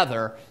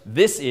 Rather,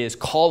 this is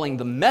calling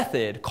the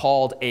method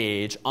called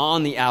age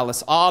on the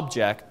Alice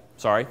object.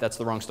 Sorry, that's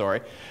the wrong story.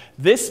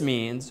 This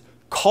means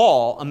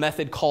call a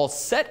method called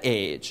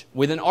setAge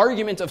with an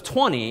argument of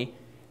 20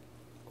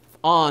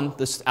 on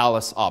this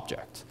Alice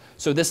object.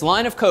 So this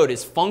line of code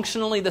is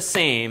functionally the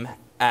same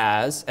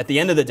as, at the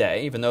end of the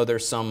day, even though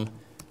there's some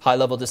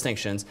high-level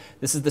distinctions,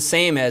 this is the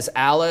same as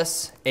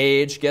Alice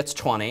age gets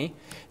 20.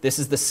 This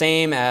is the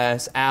same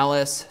as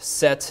Alice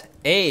set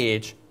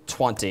age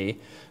 20.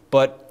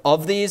 But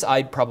of these,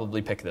 I'd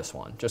probably pick this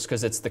one, just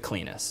because it's the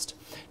cleanest.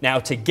 Now,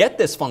 to get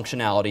this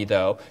functionality,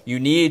 though, you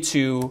need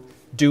to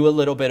do a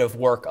little bit of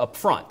work up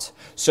front.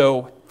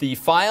 So the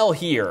file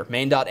here,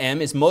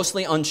 main.m, is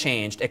mostly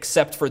unchanged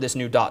except for this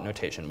new dot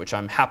notation, which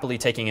I'm happily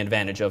taking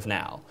advantage of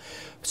now.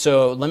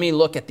 So let me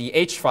look at the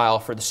H file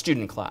for the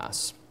student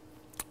class.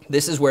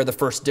 This is where the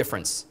first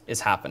difference is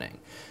happening.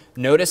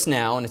 Notice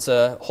now, and it's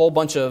a whole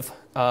bunch of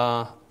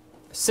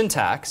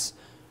syntax,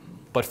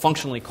 but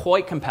functionally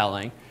quite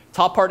compelling.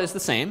 Top part is the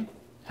same.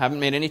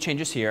 Haven't made any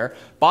changes here.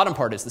 Bottom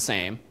part is the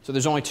same, so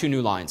there's only 2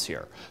 new lines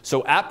here.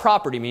 So at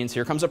property means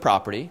here comes a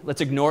property.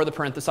 Let's ignore the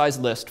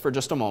parenthesized list for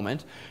just a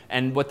moment.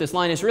 And what this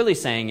line is really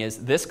saying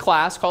is this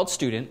class called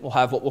student will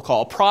have what we'll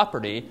call a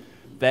property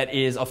that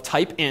is of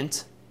type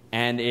int,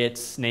 and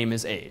its name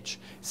is age.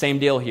 Same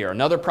deal here.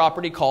 Another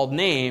property called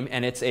name,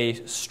 and it's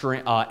a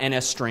string,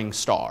 NS string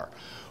star.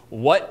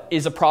 What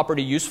is a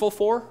property useful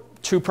for?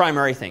 2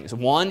 primary things.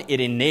 One, it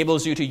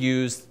enables you to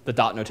use the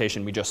dot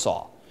notation we just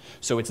saw.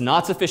 So it's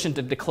not sufficient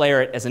to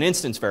declare it as an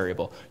instance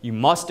variable. You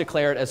must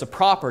declare it as a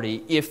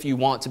property if you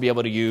want to be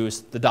able to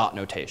use the dot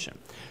notation.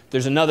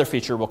 There's another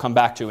feature we'll come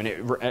back to, and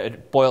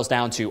it boils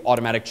down to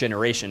automatic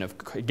generation of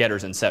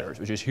getters and setters,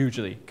 which is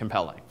hugely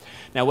compelling.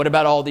 Now, what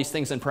about all these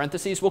things in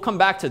parentheses? We'll come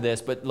back to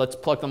this, but let's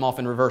plug them off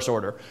in reverse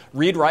order.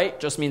 Read-write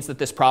just means that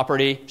this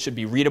property should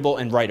be readable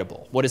and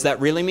writable. What does that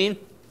really mean?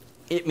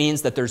 It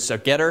means that there's a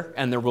getter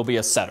and there will be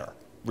a setter.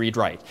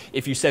 Read-write.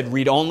 If you said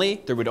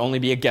read-only, there would only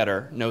be a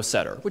getter, no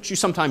setter, which you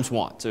sometimes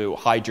want to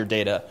hide your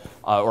data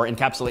or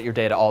encapsulate your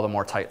data all the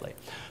more tightly.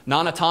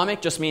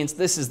 Non-atomic just means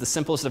this is the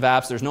simplest of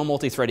apps. There's no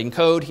multi-threading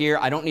code here.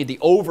 I don't need the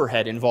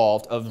overhead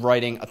involved of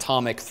writing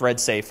atomic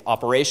thread-safe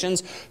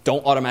operations.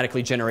 Don't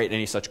automatically generate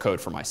any such code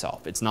for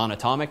myself. It's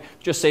non-atomic.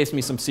 Just saves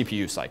me some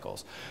CPU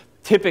cycles.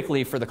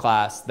 Typically for the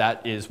class,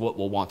 that is what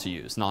we'll want to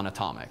use,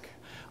 non-atomic.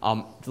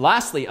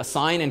 Lastly,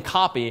 assign and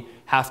copy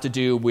have to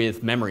do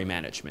with memory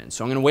management.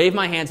 So I'm going to wave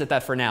my hands at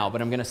that for now,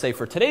 but I'm going to say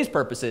for today's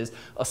purposes,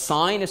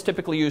 assign is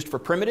typically used for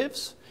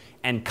primitives,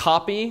 and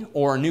copy,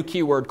 or a new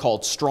keyword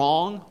called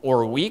strong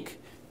or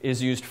weak,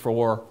 is used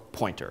for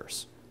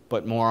pointers.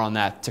 But more on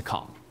that to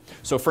come.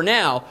 So for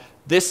now,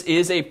 this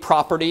is a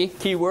property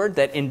keyword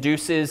that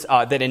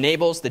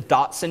enables the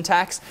dot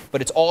syntax,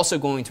 but it's also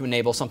going to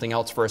enable something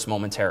else for us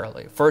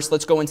momentarily. First,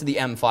 let's go into the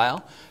M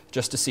file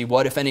just to see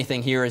what, if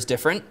anything, here is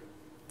different.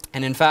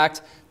 And in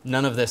fact,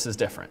 none of this is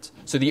different.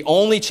 So the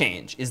only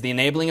change is the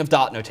enabling of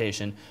dot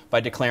notation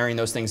by declaring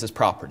those things as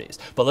properties.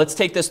 But let's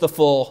take this the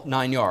full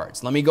 9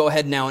 yards. Let me go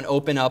ahead now and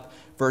open up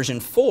version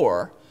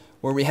 4,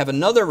 where we have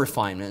another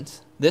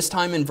refinement. This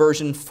time in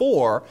version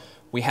 4,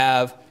 we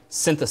have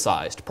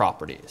synthesized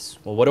properties.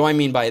 Well, what do I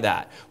mean by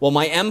that? Well,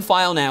 my M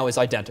file now is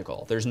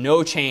identical. There's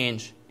no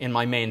change in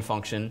my main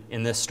function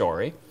in this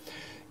story.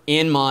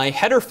 In my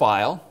header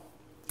file,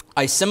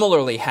 I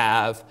similarly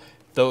have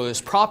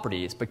those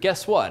properties, but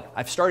guess what?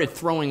 I've started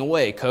throwing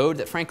away code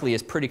that frankly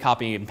is pretty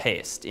copy and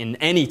paste in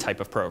any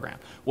type of program.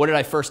 What did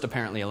I first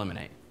apparently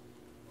eliminate?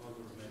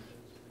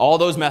 All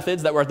those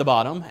methods that were at the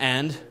bottom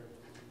and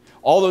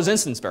all those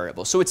instance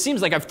variables. So it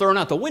seems like I've thrown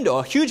out the window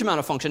a huge amount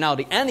of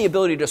functionality and the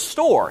ability to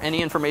store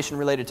any information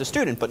related to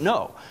student, but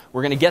no,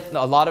 we're going to get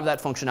a lot of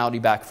that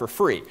functionality back for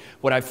free.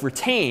 What I've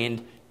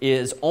retained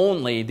is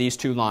only these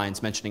 2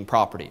 lines mentioning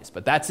properties.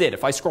 But that's it.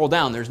 If I scroll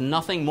down, there's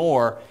nothing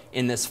more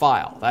in this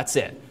file. That's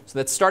it. So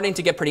that's starting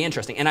to get pretty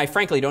interesting. And I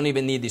frankly don't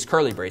even need these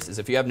curly braces.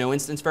 If you have no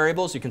instance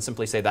variables, you can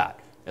simply say that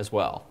as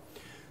well,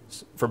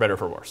 for better or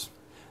for worse.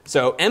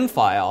 So M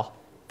file,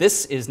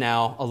 this is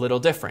now a little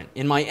different.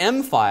 In my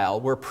M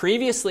file, where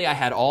previously I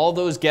had all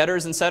those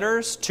getters and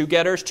setters, 2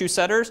 getters, 2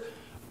 setters,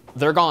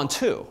 they're gone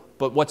too.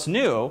 But what's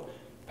new,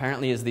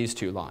 apparently, is these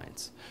 2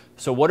 lines.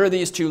 So what are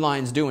these 2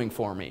 lines doing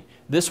for me?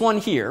 This one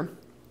here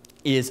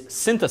is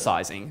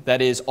synthesizing,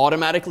 that is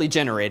automatically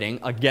generating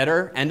a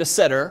getter and a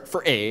setter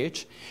for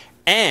age,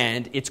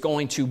 and it's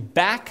going to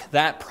back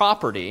that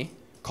property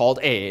called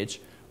age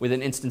with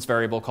an instance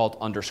variable called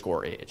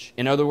 _age.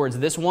 In other words,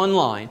 this one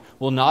line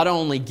will not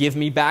only give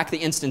me back the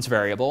instance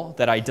variable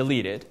that I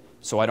deleted,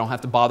 so I don't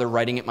have to bother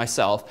writing it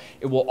myself,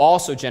 it will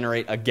also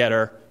generate a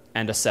getter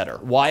and a setter.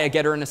 Why a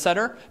getter and a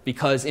setter?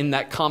 Because in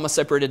that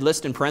comma-separated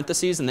list in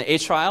parentheses in the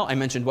H file, I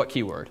mentioned what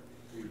keyword?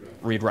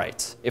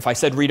 Read-write. If I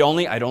said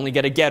read-only, I'd only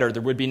get a getter.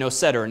 There would be no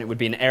setter, and it would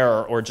be an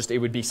error, or just it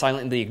would be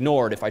silently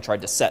ignored if I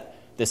tried to set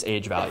this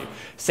age value.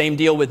 Same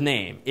deal with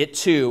name. It,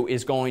 too,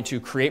 is going to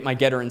create my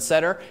getter and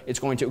setter. It's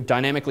going to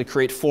dynamically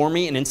create for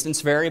me an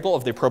instance variable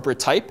of the appropriate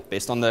type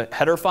based on the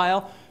header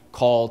file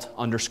called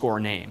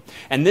 _name.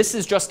 And this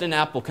is just an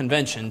Apple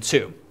convention,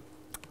 too.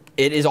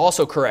 It is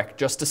also correct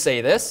just to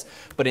say this,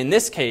 but in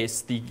this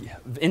case, the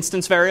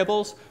instance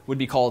variables would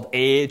be called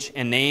age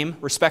and name,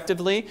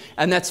 respectively,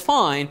 and that's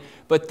fine.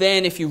 But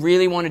then if you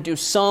really want to do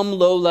some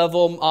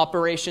low-level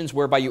operations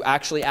whereby you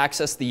actually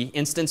access the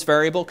instance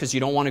variable because you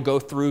don't want to go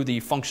through the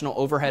functional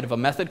overhead of a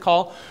method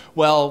call,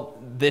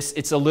 well,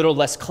 it's a little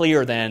less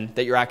clear then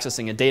that you're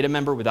accessing a data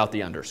member without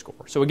the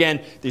underscore. So again,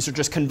 these are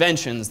just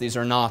conventions. These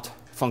are not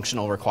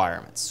functional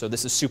requirements. So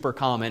this is super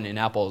common in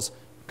Apple's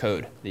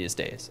code these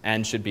days,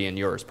 and should be in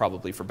yours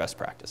probably for best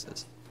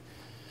practices.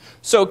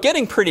 So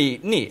getting pretty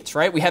neat,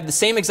 right? We have the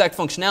same exact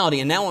functionality,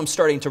 and now I'm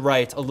starting to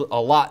write a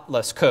lot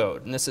less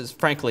code. And this is,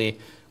 frankly,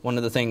 one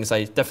of the things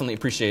I definitely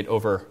appreciate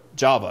over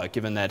Java,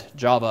 given that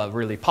Java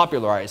really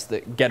popularized the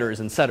getters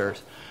and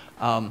setters.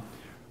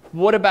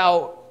 What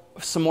about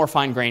some more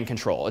fine-grained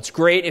control? It's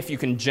great if you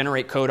can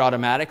generate code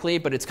automatically,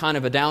 but it's kind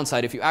of a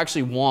downside if you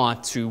actually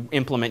want to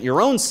implement your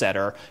own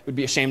setter. It would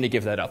be a shame to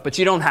give that up, but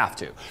you don't have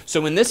to.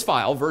 So in this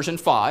file, version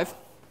 5,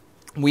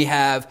 we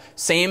have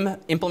same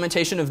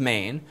implementation of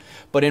main,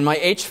 but in my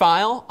H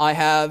file, I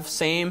have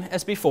same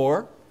as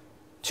before,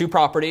 2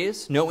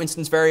 properties, no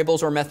instance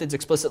variables or methods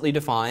explicitly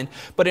defined.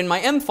 But in my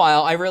M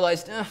file, I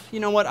realized, you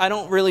know what, I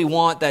don't really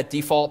want that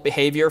default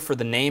behavior for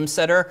the name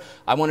setter.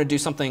 I want to do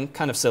something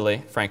kind of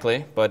silly,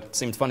 frankly, but it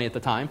seemed funny at the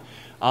time.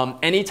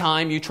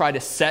 Anytime you try to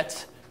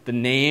set the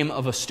name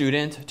of a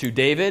student to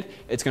David,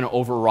 it's going to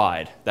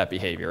override that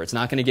behavior. It's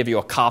not going to give you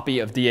a copy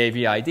of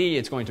DAVID.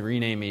 It's going to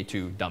rename me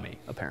to dummy,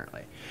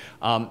 apparently.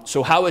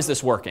 So how is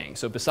this working?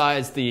 So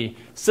besides the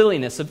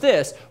silliness of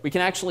this, we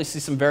can actually see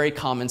some very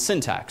common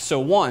syntax. So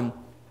one,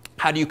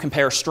 how do you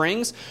compare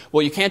strings?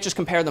 Well, you can't just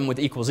compare them with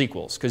equals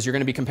equals, because you're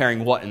going to be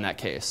comparing what in that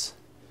case?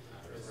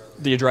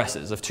 The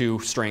addresses of two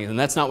strings, and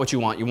that's not what you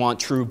want. You want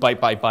true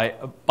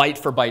byte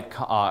for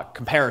byte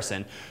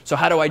comparison. So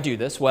how do I do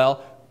this?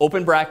 Well,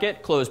 open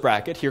bracket, close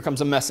bracket. Here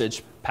comes a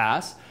message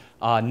pass.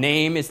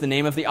 Name is the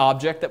name of the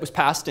object that was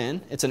passed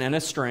in. It's an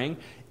NS string.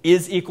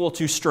 Is equal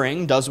to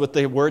string, does what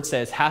the word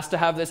says, has to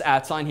have this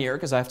 @ sign here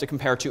because I have to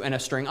compare two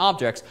NS string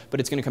objects, but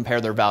it's going to compare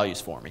their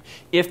values for me.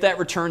 If that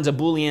returns a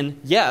Boolean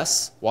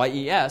yes,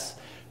 Y-E-S,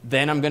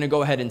 then I'm going to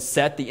go ahead and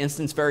set the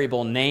instance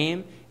variable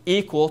name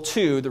equal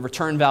to the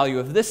return value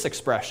of this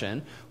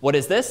expression. What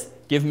is this?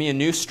 Give me a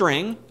new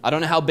string. I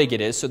don't know how big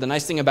it is. So the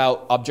nice thing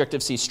about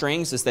Objective-C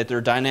strings is that they're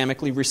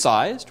dynamically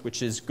resized,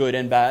 which is good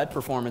and bad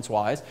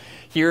performance-wise.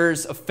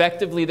 Here's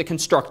effectively the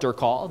constructor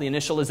call, the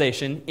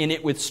initialization,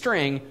 init with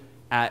string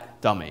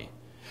at dummy.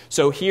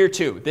 So here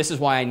too, this is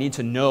why I need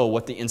to know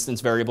what the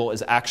instance variable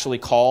is actually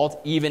called,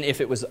 even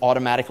if it was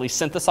automatically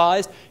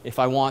synthesized, if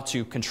I want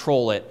to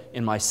control it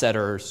in my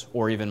setters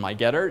or even my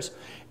getters.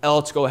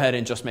 Else, go ahead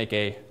and just make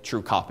a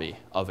true copy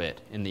of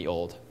it in the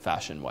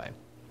old-fashioned way.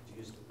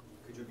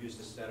 Could you use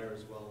the setter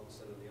as well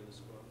instead of the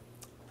underscore?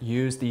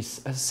 Use the,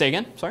 say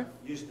again, sorry?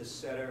 Use the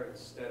setter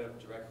instead of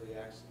directly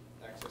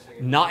accessing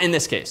it? Not in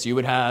this case. You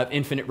would have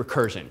infinite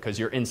recursion because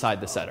you're inside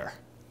the setter.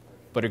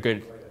 But a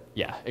good,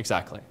 yeah,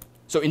 exactly.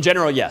 So in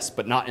general, yes,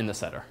 but not in the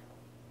setter.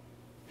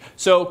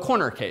 So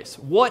corner case.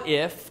 What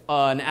if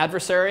an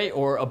adversary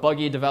or a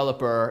buggy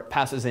developer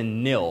passes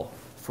in nil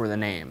for the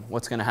name?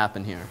 What's going to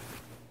happen here?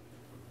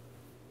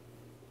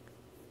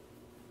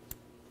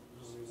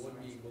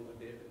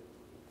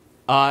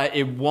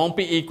 It won't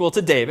be equal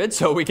to David,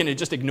 so we can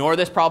just ignore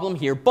this problem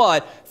here.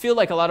 But I feel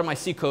like a lot of my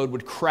C code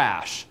would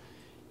crash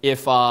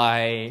if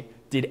I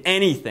did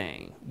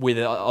anything with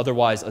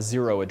otherwise a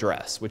 0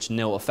 address, which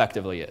nil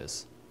effectively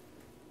is.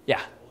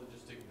 Yeah? We'll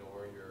just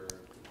ignore your...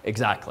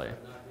 Exactly.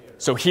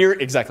 So here,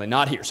 exactly,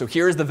 not here. So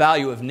here is the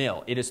value of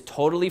nil. It is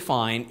totally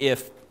fine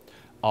if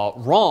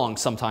wrong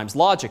sometimes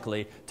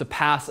logically to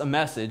pass a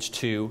message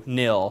to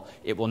nil.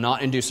 It will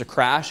not induce a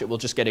crash. It will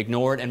just get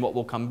ignored. And what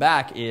will come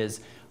back is,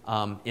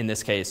 in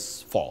this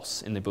case,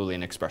 false in the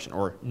Boolean expression,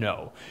 or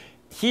no.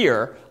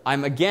 Here,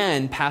 I'm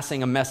again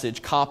passing a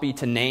message copy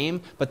to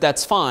name, but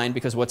that's fine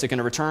because what's it going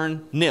to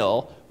return?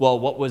 Nil. Well,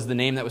 what was the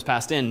name that was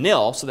passed in?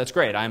 Nil, so that's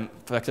great. I'm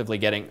effectively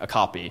getting a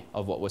copy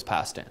of what was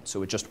passed in.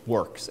 So it just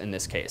works in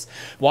this case.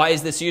 Why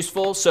is this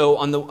useful? So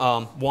on the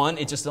one,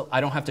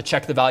 I don't have to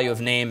check the value of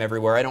name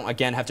everywhere. I don't,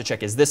 again, have to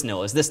check is this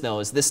nil, is this nil,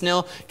 is this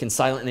nil? Can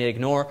silently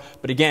ignore.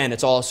 But again,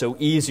 it's also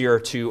easier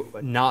to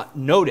not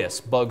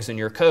notice bugs in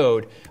your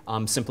code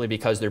simply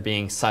because they're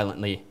being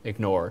silently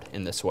ignored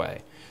in this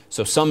way.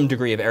 So some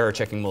degree of error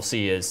checking we'll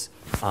see is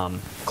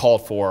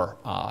called for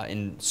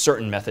in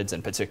certain methods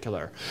in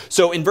particular.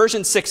 So in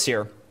version 6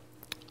 here,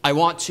 I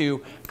want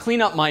to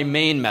clean up my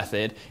main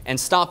method and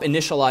stop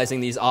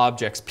initializing these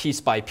objects piece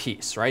by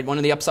piece, right? One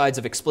of the upsides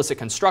of explicit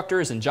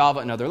constructors in Java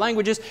and other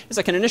languages is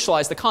I can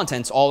initialize the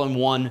contents all in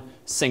one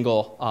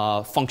single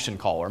function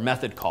call or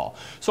method call.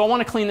 So I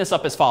want to clean this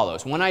up as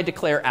follows. When I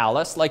declare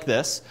Alice like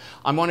this,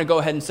 I'm going to go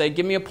ahead and say,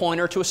 give me a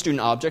pointer to a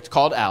student object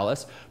called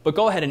Alice, but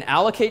go ahead and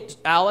allocate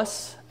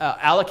Alice,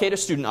 allocate a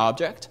student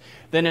object,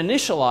 then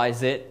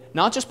initialize it,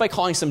 not just by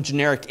calling some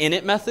generic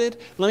init method.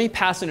 Let me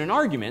pass in an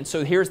argument.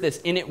 So here's this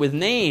init with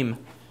name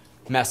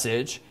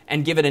message,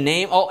 and give it a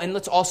name. Oh, and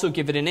let's also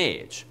give it an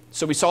age.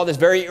 So we saw this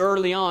very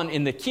early on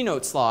in the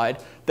keynote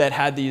slide that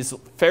had these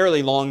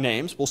fairly long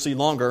names. We'll see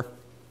longer.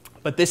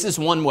 But this is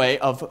one way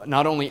of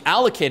not only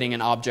allocating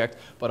an object,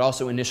 but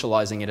also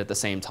initializing it at the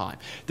same time.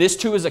 This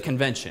too is a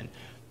convention.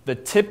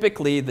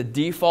 Typically, the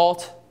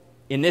default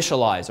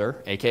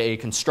initializer, aka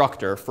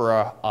constructor,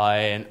 for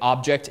an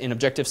object in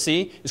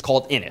Objective-C is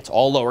called init.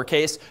 All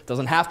lowercase.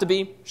 Doesn't have to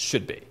be,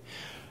 should be.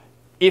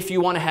 If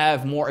you want to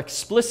have more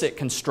explicit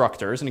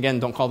constructors, and again,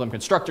 don't call them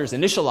constructors,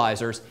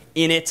 initializers,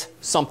 init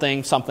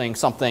something, something,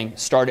 something,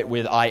 start it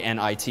with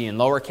init in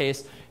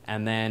lowercase,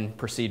 and then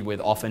proceed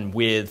with often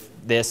with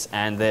this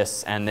and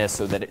this and this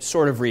so that it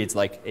sort of reads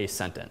like a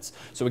sentence.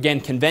 So again,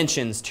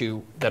 conventions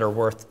that are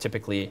worth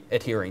typically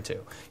adhering to,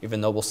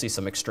 even though we'll see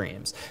some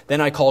extremes.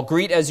 Then I call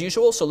greet as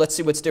usual, so let's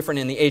see what's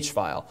different in the H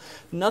file.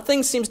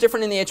 Nothing seems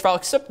different in the H file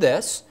except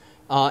this.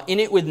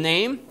 Init with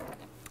name,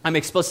 I'm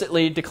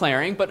explicitly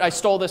declaring, but I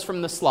stole this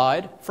from the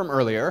slide from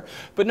earlier.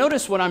 But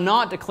notice what I'm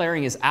not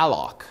declaring is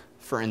alloc,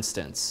 for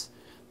instance.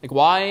 Like,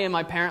 why am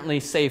I apparently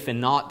safe in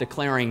not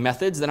declaring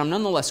methods that I'm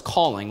nonetheless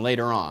calling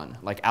later on,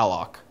 like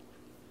alloc?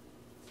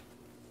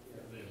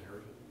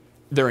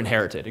 They're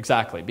inherited,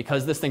 exactly.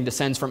 Because this thing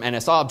descends from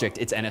NSObject,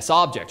 it's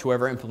NSObject,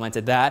 whoever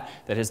implemented that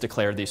has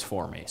declared these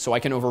for me. So I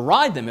can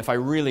override them if I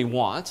really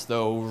want,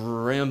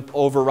 though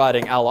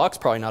overriding alloc's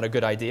probably not a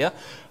good idea.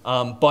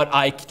 But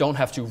I don't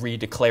have to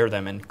redeclare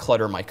them and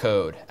clutter my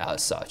code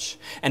as such.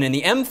 And in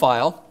the M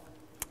file,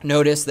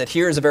 notice that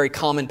here is a very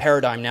common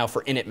paradigm now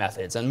for init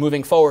methods. And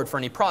moving forward for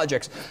any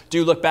projects,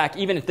 do look back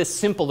even at this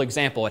simple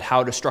example at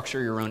how to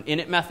structure your own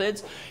init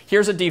methods.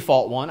 Here's a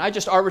default one. I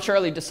just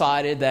arbitrarily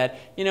decided that,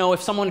 you know,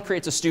 if someone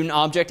creates a student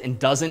object and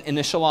doesn't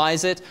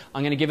initialize it,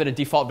 I'm going to give it a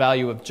default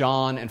value of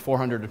John and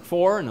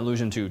 404, an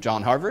allusion to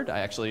John Harvard. I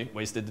actually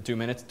wasted the 2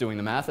 minutes doing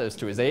the math as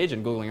to his age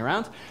and Googling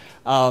around.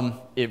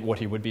 What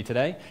he would be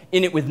today.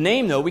 Init with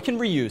name, though, we can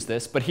reuse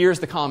this, but here's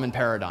the common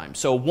paradigm.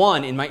 So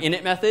one, in my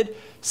init method,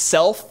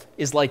 self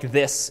is like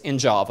this in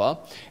Java,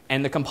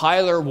 and the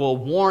compiler will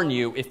warn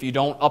you if you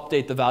don't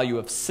update the value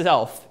of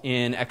self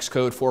in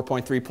Xcode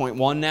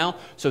 4.3.1 now.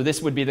 So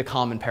this would be the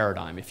common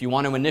paradigm. If you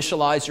want to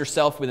initialize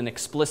yourself with an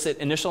explicit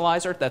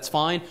initializer, that's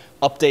fine.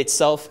 Update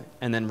self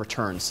and then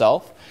return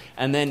self.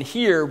 And then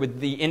here with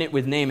the init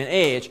with name and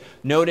age,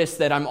 notice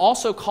that I'm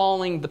also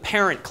calling the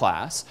parent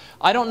class.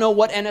 I don't know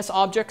what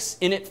NSObject's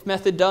init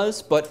method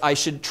does, but I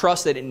should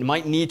trust that it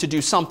might need to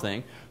do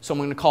something. So I'm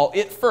going to call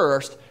it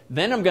first,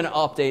 then I'm going to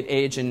update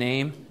age and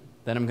name,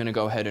 then I'm going to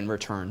go ahead and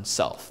return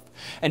self.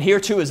 And here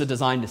too is a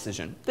design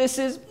decision. This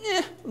is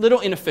a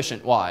little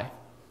inefficient. Why?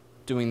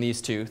 Doing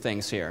these two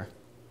things here.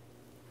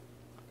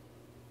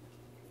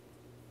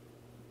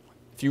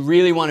 If you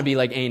really want to be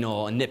like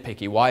anal and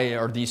nitpicky, why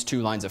are these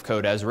two lines of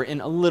code as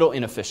written a little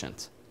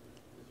inefficient?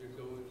 You're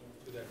going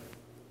to that,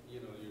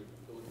 you're going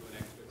to an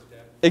extra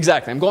step.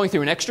 Exactly. I'm going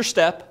through an extra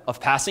step of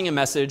passing a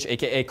message,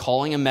 aka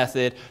calling a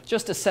method,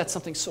 just to set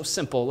something so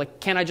simple. Like,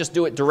 can't I just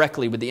do it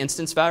directly with the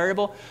instance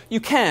variable? You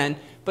can,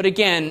 but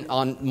again,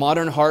 on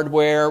modern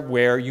hardware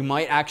where you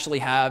might actually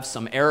have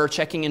some error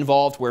checking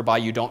involved whereby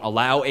you don't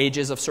allow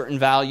ages of certain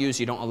values,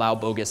 you don't allow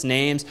bogus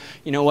names,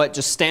 you know what,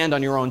 just stand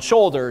on your own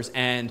shoulders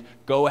and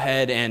go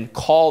ahead and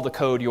call the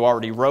code you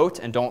already wrote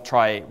and don't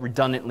try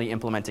redundantly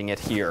implementing it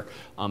here.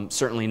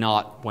 Certainly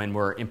not when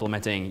we're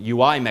implementing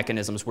UI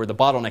mechanisms where the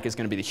bottleneck is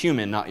going to be the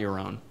human, not your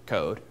own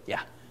code.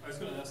 Yeah? I was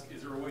going to ask,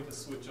 is there a way to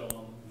switch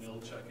on nil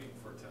checking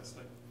for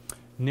testing?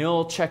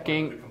 Nil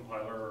checking. Like the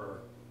compiler or...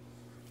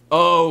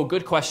 Oh,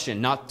 good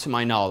question. Not to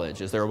my knowledge.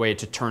 Is there a way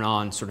to turn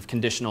on sort of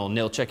conditional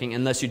nil checking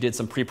unless you did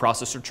some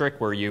preprocessor trick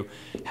where you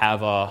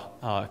have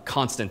a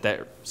constant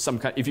that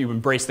if you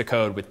embrace the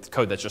code with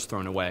code that's just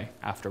thrown away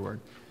afterward.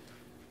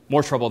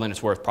 More trouble than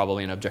it's worth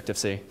probably in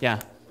Objective-C.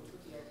 Yeah.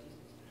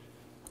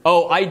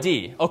 Oh,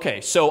 ID.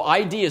 OK, so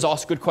ID is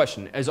also a good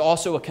question. Is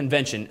also a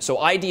convention. So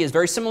ID is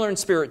very similar in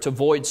spirit to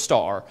void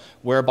star,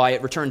 whereby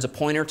it returns a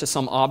pointer to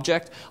some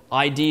object.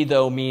 ID,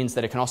 though, means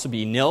that it can also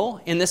be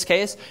nil in this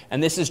case.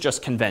 And this is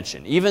just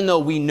convention. Even though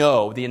we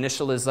know the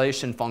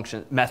initialization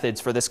function methods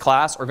for this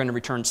class are going to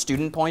return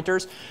student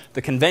pointers,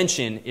 the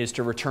convention is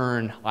to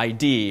return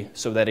ID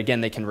so that, again,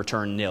 they can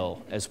return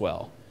nil as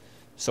well.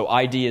 So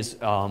ID is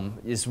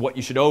what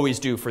you should always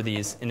do for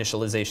these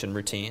initialization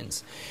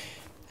routines.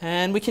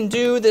 And we can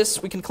do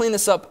this, we can clean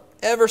this up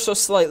ever so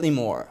slightly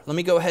more. Let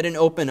me go ahead and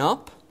open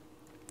up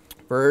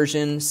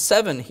version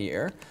 7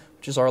 here,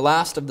 which is our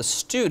last of the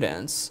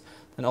students.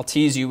 And I'll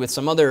tease you with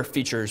some other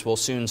features we'll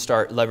soon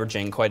start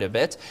leveraging quite a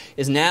bit,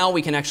 is now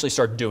we can actually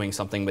start doing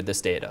something with this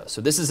data. So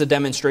this is a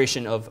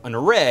demonstration of an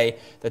array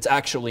that's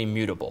actually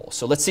mutable.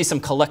 So let's see some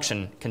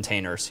collection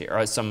containers here,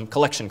 or some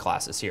collection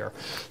classes here.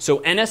 So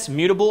NS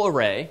mutable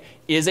array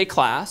is a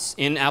class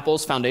in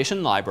Apple's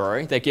Foundation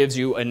library that gives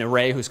you an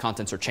array whose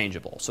contents are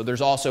changeable. So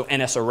there's also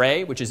NS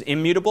array, which is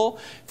immutable.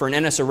 For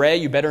an NS array,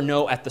 you better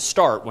know at the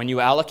start when you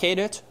allocate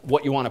it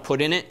what you want to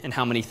put in it and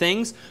how many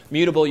things.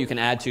 Mutable, you can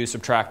add to,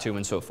 subtract to,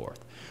 and so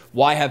forth.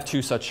 Why have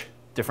two such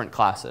different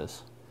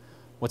classes?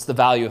 What's the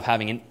value of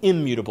having an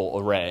immutable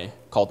array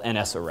called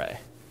NS array?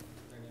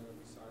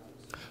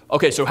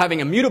 OK, so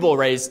having a mutable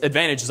array's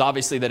advantage is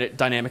obviously that it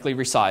dynamically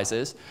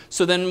resizes.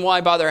 So then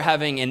why bother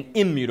having an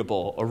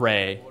immutable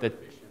array that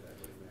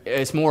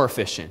it's more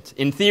efficient?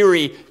 In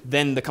theory,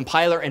 then the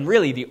compiler and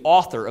really the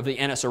author of the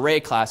NS array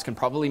class can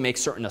probably make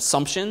certain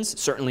assumptions,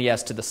 certainly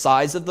as to the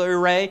size of the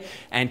array,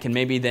 and can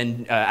maybe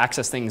then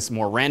access things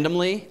more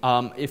randomly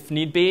if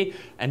need be,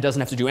 and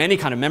doesn't have to do any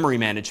kind of memory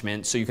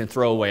management, so you can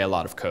throw away a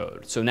lot of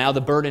code. So now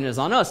the burden is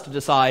on us to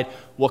decide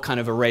what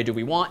kind of array do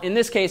we want. In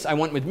this case, I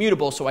went with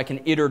mutable so I can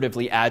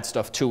iteratively add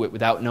stuff to it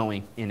without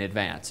knowing in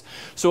advance.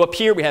 So up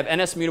here we have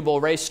NS mutable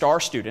array star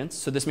students.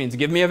 So this means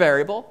give me a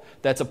variable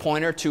that's a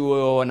pointer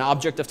to an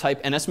object of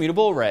type NS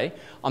mutable array.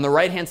 On the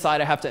right-hand side,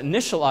 I have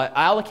to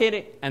allocate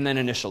it and then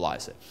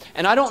initialize it.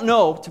 And I don't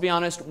know, to be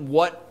honest,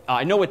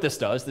 I know what this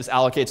does. This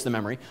allocates the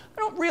memory. I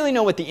don't really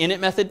know what the init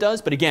method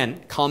does, but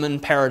again, common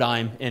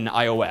paradigm in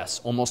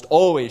iOS. Almost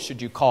always should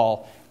you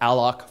call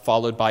alloc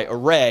followed by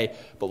array,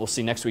 but we'll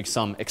see next week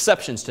some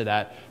exceptions to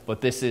that. But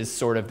this is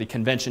sort of the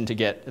convention to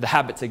get, the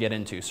habit to get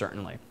into,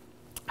 certainly.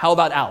 How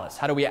about Alice?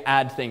 How do we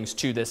add things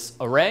to this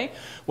array?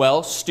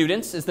 Well,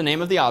 students is the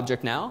name of the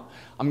object now.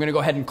 I'm going to go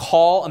ahead and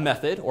call a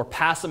method or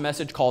pass a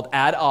message called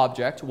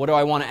addObject. What do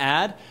I want to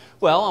add?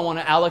 Well, I want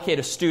to allocate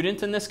a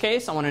student in this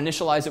case. I want to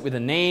initialize it with a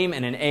name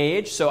and an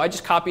age. So I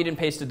just copied and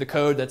pasted the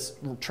code that's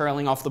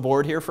trailing off the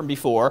board here from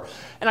before.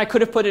 And I could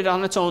have put it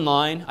on its own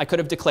line. I could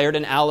have declared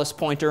an Alice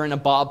pointer and a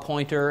Bob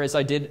pointer as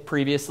I did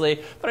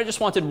previously. But I just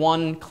wanted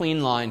one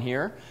clean line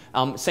here.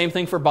 Same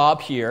thing for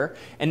Bob here.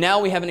 And now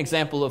we have an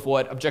example of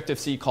what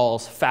Objective-C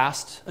calls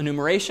fast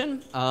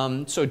enumeration.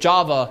 So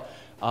Java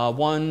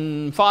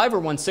 1.5 or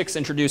 1.6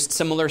 introduced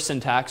similar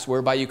syntax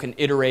whereby you can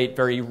iterate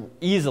very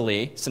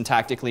easily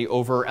syntactically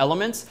over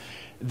elements.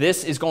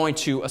 This is going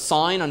to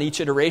assign on each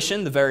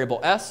iteration the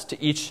variable s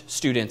to each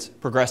student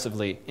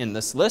progressively in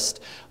this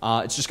list.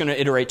 It's just going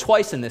to iterate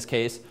twice in this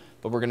case,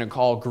 but we're going to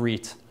call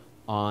greet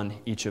on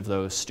each of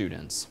those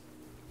students.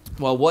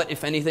 Well, what,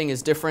 if anything,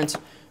 is different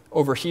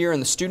over here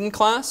in the student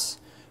class?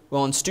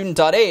 Well, in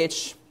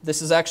student.h,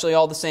 this is actually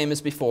all the same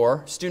as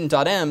before.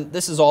 Student.m,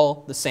 this is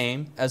all the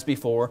same as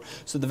before.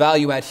 So the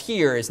value add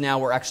here is now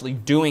we're actually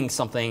doing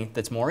something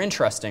that's more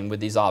interesting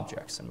with these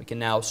objects. And we can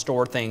now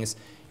store things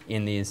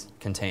in these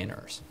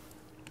containers.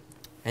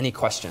 Any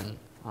question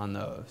on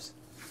those?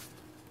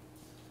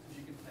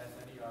 You can pass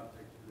any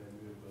object to the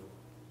immutable.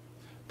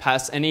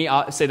 Pass any,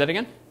 say that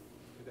again?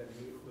 To the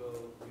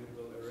immutable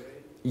array?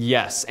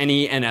 Yes,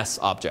 any NS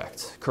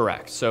object,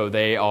 correct. So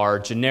they are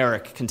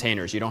generic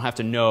containers. You don't have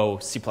to know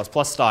C++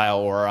 style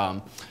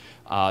or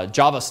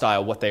Java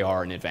style what they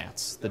are in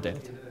advance. The data.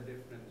 Is it a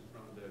difference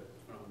from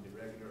the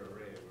regular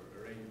array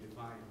or array you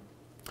define?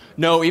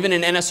 No, even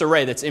an NS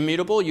array that's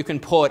immutable, you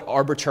can put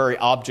arbitrary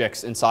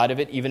objects inside of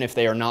it, even if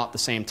they are not the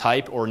same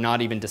type or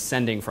not even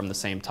descending from the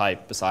same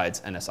type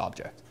besides NS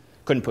object.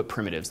 Couldn't put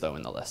primitives, though,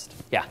 in the list.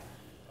 Yeah?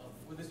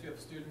 With this, you have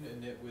student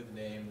init with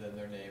name, then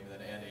their name, and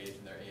then and age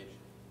and their age.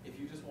 If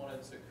you just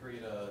wanted to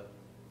create an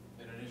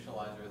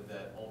initializer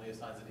that only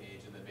assigns an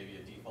age and then maybe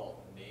a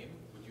default name,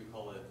 would you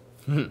call it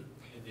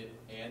init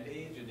and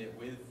age, init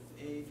with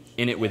age?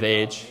 Init with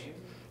age. Name?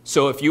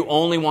 So if you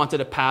only wanted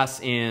to pass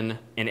in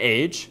an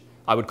age,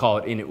 I would call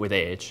it init with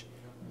age.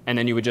 And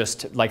then you would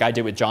just, like I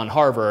did with John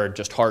Harvard,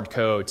 just hard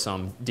code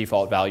some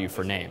default value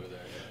for name.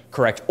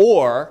 Correct.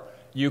 Or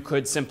you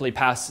could simply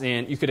pass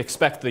in, you could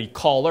expect the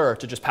caller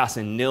to just pass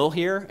in nil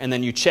here, and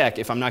then you check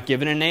if I'm not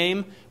given a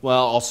name,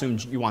 well, I'll assume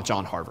you want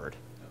John Harvard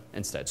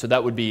instead. So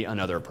that would be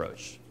another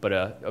approach, but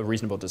a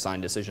reasonable design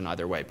decision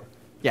either way.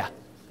 Yeah?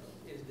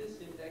 Is this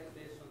syntax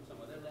based on some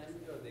other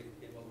language, or they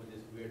came up with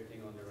this weird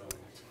thing on their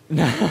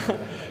own?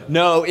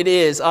 No, it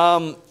is.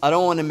 I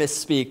don't want to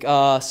misspeak.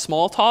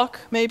 Smalltalk,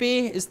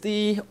 maybe, is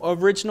the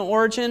original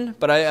origin,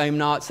 but I'm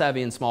not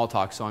savvy in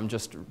Smalltalk, so I'm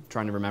just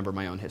trying to remember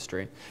my own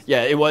history.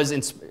 Yeah, it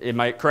was. Am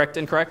I correct?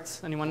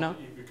 Incorrect? Anyone know?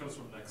 It comes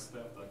from Next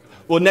Step.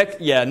 Well,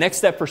 Next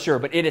Step for sure,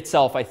 but it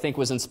itself, I think,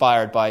 was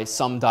inspired by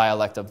some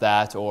dialect of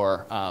that,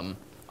 or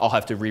I'll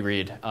have to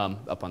reread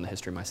up on the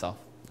history myself.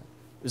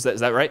 Is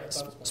that right?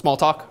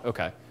 Smalltalk?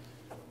 Okay.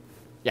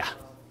 Yeah.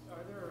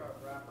 Are there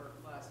wrapper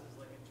classes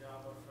like in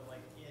Java for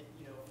like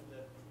for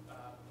the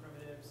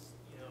primitives?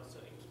 So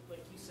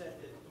like you said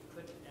that you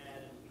couldn't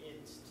add an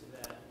int to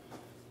that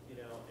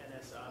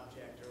NS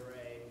object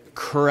array.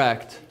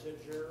 Correct.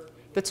 Integer.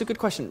 That's a good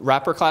question.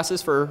 Wrapper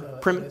classes for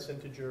NS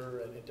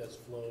integer and it does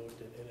float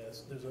and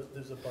NS.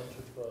 There's a bunch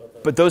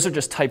of. But those are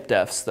just type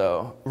defs,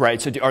 though,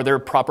 right? So are there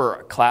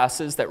proper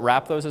classes that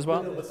wrap those as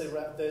well? No, but they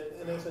wrap the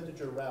NS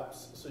integer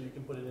wraps, so you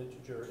can put an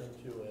integer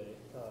into an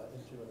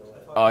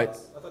array. I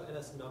thought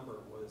NS number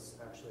was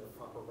actually a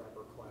proper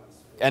wrapper class.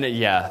 And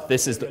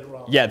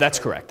that's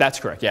correct. That's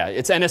correct. Yeah,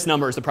 it's NS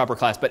number is the proper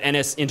class, but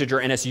NS integer,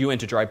 NSU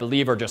integer, I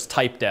believe, are just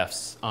type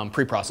defs,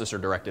 preprocessor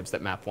directives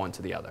that map one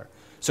to the other.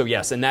 So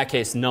yes, in that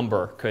case,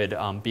 number could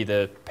be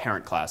the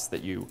parent class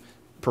that you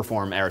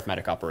perform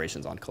arithmetic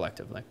operations on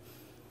collectively.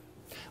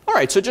 All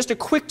right, so just a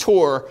quick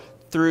tour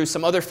through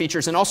some other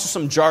features and also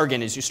some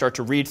jargon as you start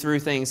to read through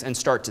things and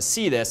start to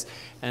see this.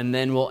 And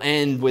then we'll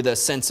end with a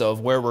sense of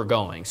where we're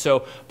going.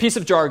 So piece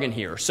of jargon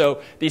here.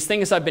 So these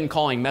things I've been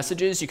calling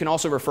messages, you can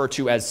also refer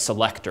to as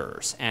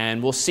selectors.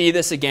 And we'll see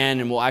this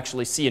again, and we'll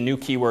actually see a new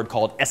keyword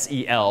called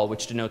SEL,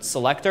 which denotes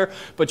selector.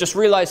 But just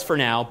realize for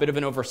now, a bit of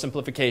an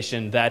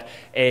oversimplification, that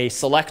a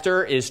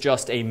selector is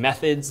just a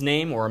method's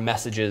name or a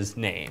message's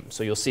name.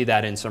 So you'll see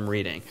that in some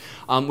reading.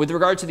 With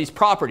regard to these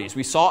properties,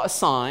 we saw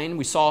assign,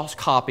 we saw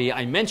copy.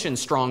 I mentioned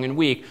strong and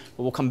weak,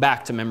 but we'll come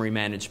back to memory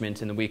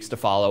management in the weeks to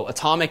follow.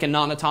 Atomic and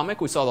non-atomic,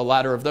 we saw the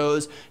latter of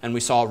those, and we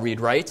saw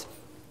read-write.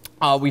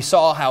 We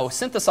saw how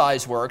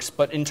synthesize works,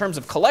 but in terms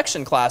of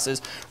collection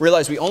classes,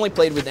 realize we only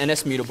played with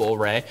NS mutable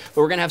array,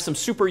 but we're going to have some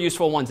super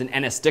useful ones in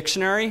NS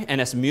dictionary,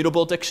 NS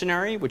mutable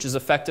dictionary, which is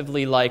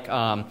effectively like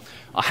a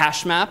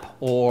hash map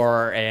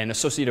or an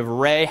associative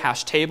array,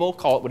 hash table,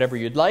 call it whatever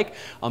you'd like.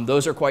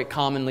 Those are quite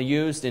commonly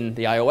used in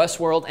the iOS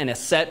world. NS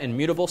set and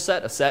mutable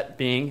set, a set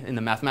being in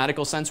the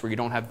mathematical sense where you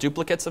don't have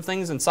duplicates of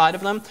things inside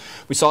of them.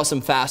 We saw some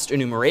fast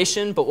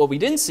enumeration, but what we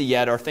didn't see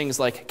yet are things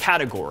like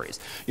categories.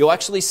 You'll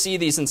actually see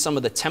these in some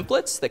of the templates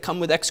templates that come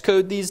with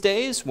Xcode these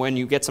days when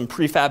you get some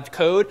prefabbed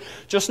code.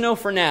 Just know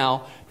for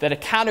now that a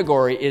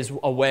category is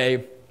a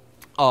way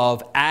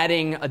of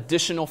adding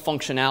additional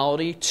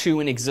functionality to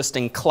an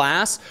existing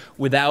class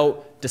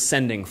without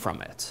descending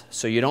from it.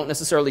 So you don't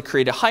necessarily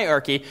create a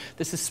hierarchy.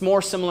 This is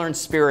more similar in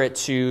spirit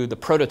to the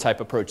prototype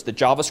approach that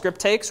JavaScript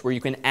takes, where you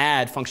can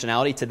add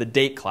functionality to the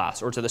date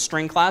class or to the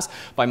string class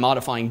by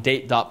modifying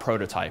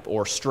date.prototype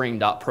or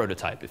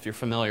string.prototype, if you're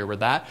familiar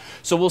with that.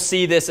 So we'll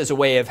see this as a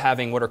way of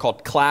having what are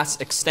called class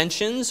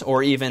extensions,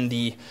 or even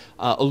the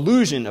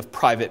illusion of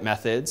private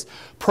methods.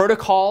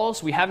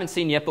 Protocols, we haven't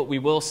seen yet, but we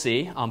will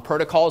see.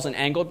 Protocols and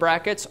angled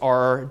brackets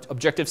are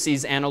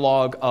Objective-C's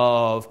analog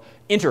of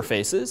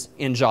interfaces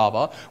in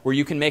Java, where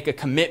you can make a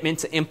commitment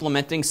to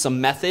implementing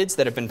some methods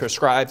that have been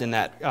prescribed in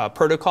that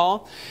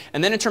protocol.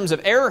 And then in terms of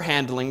error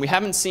handling, we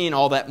haven't seen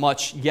all that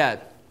much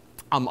yet,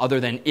 other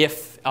than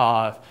if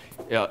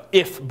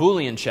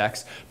Boolean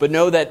checks. But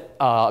know that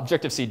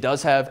Objective-C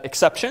does have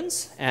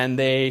exceptions, and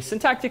they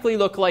syntactically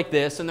look like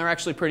this, and they're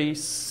actually pretty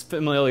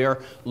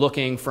familiar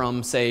looking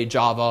from, say,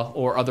 Java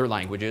or other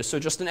languages. So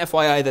just an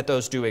FYI that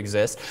those do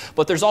exist.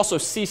 But there's also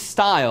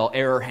C-style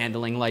error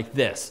handling like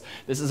this.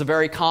 This is a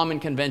very common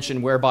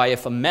convention whereby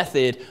if a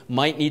method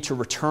might need to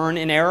return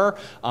an error,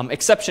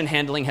 exception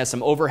handling has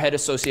some overhead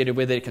associated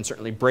with it. It can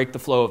certainly break the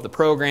flow of the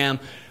program.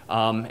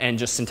 And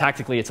just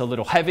syntactically, it's a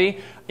little heavy.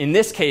 In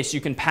this case,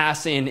 you can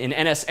pass in an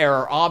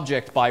NSError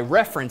object by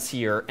reference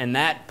here, and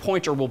that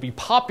pointer will be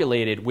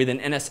populated with an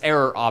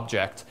NSError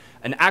object,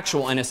 an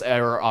actual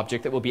NSError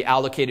object that will be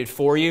allocated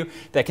for you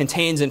that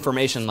contains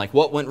information like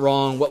what went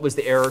wrong, what was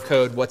the error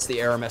code, what's the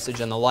error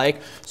message, and the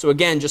like. So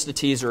again, just a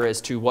teaser as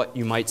to what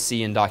you might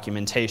see in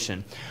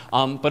documentation.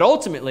 But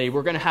ultimately,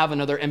 we're going to have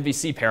another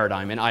MVC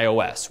paradigm in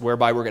iOS,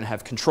 whereby we're going to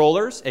have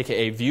controllers,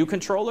 aka view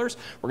controllers.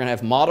 We're going to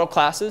have model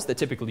classes that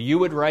typically you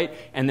would write,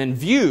 and then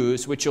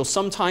views, which you'll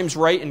sometimes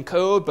write in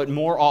code, but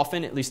more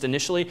often, at least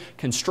initially,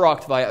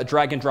 construct via a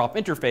drag and drop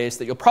interface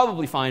that you'll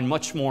probably find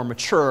much more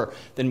mature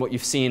than what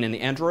you've seen in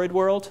the Android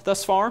world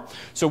thus far.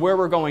 So where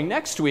we're going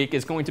next week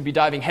is going to be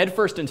diving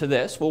headfirst into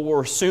this. Well,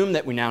 we'll assume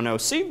that we now know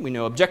C, we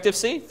know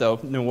Objective-C, though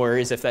no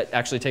worries if that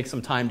actually takes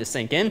some time to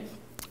sink in.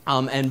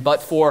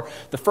 But for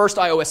the first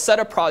iOS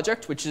setup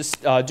project, which is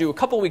due a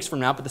couple weeks from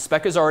now, but the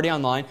spec is already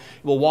online,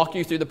 it will walk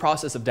you through the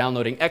process of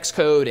downloading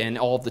Xcode and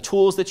all of the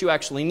tools that you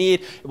actually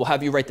need. It will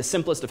have you write the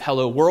simplest of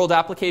Hello World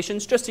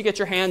applications just to get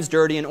your hands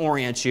dirty and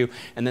orient you.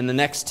 And then the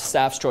next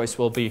staff's choice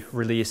will be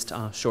released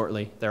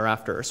shortly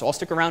thereafter. So I'll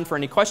stick around for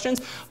any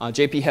questions.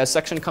 JP has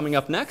section coming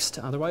up next.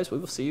 Otherwise, we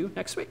will see you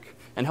next week.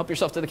 And help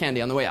yourself to the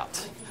candy on the way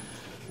out.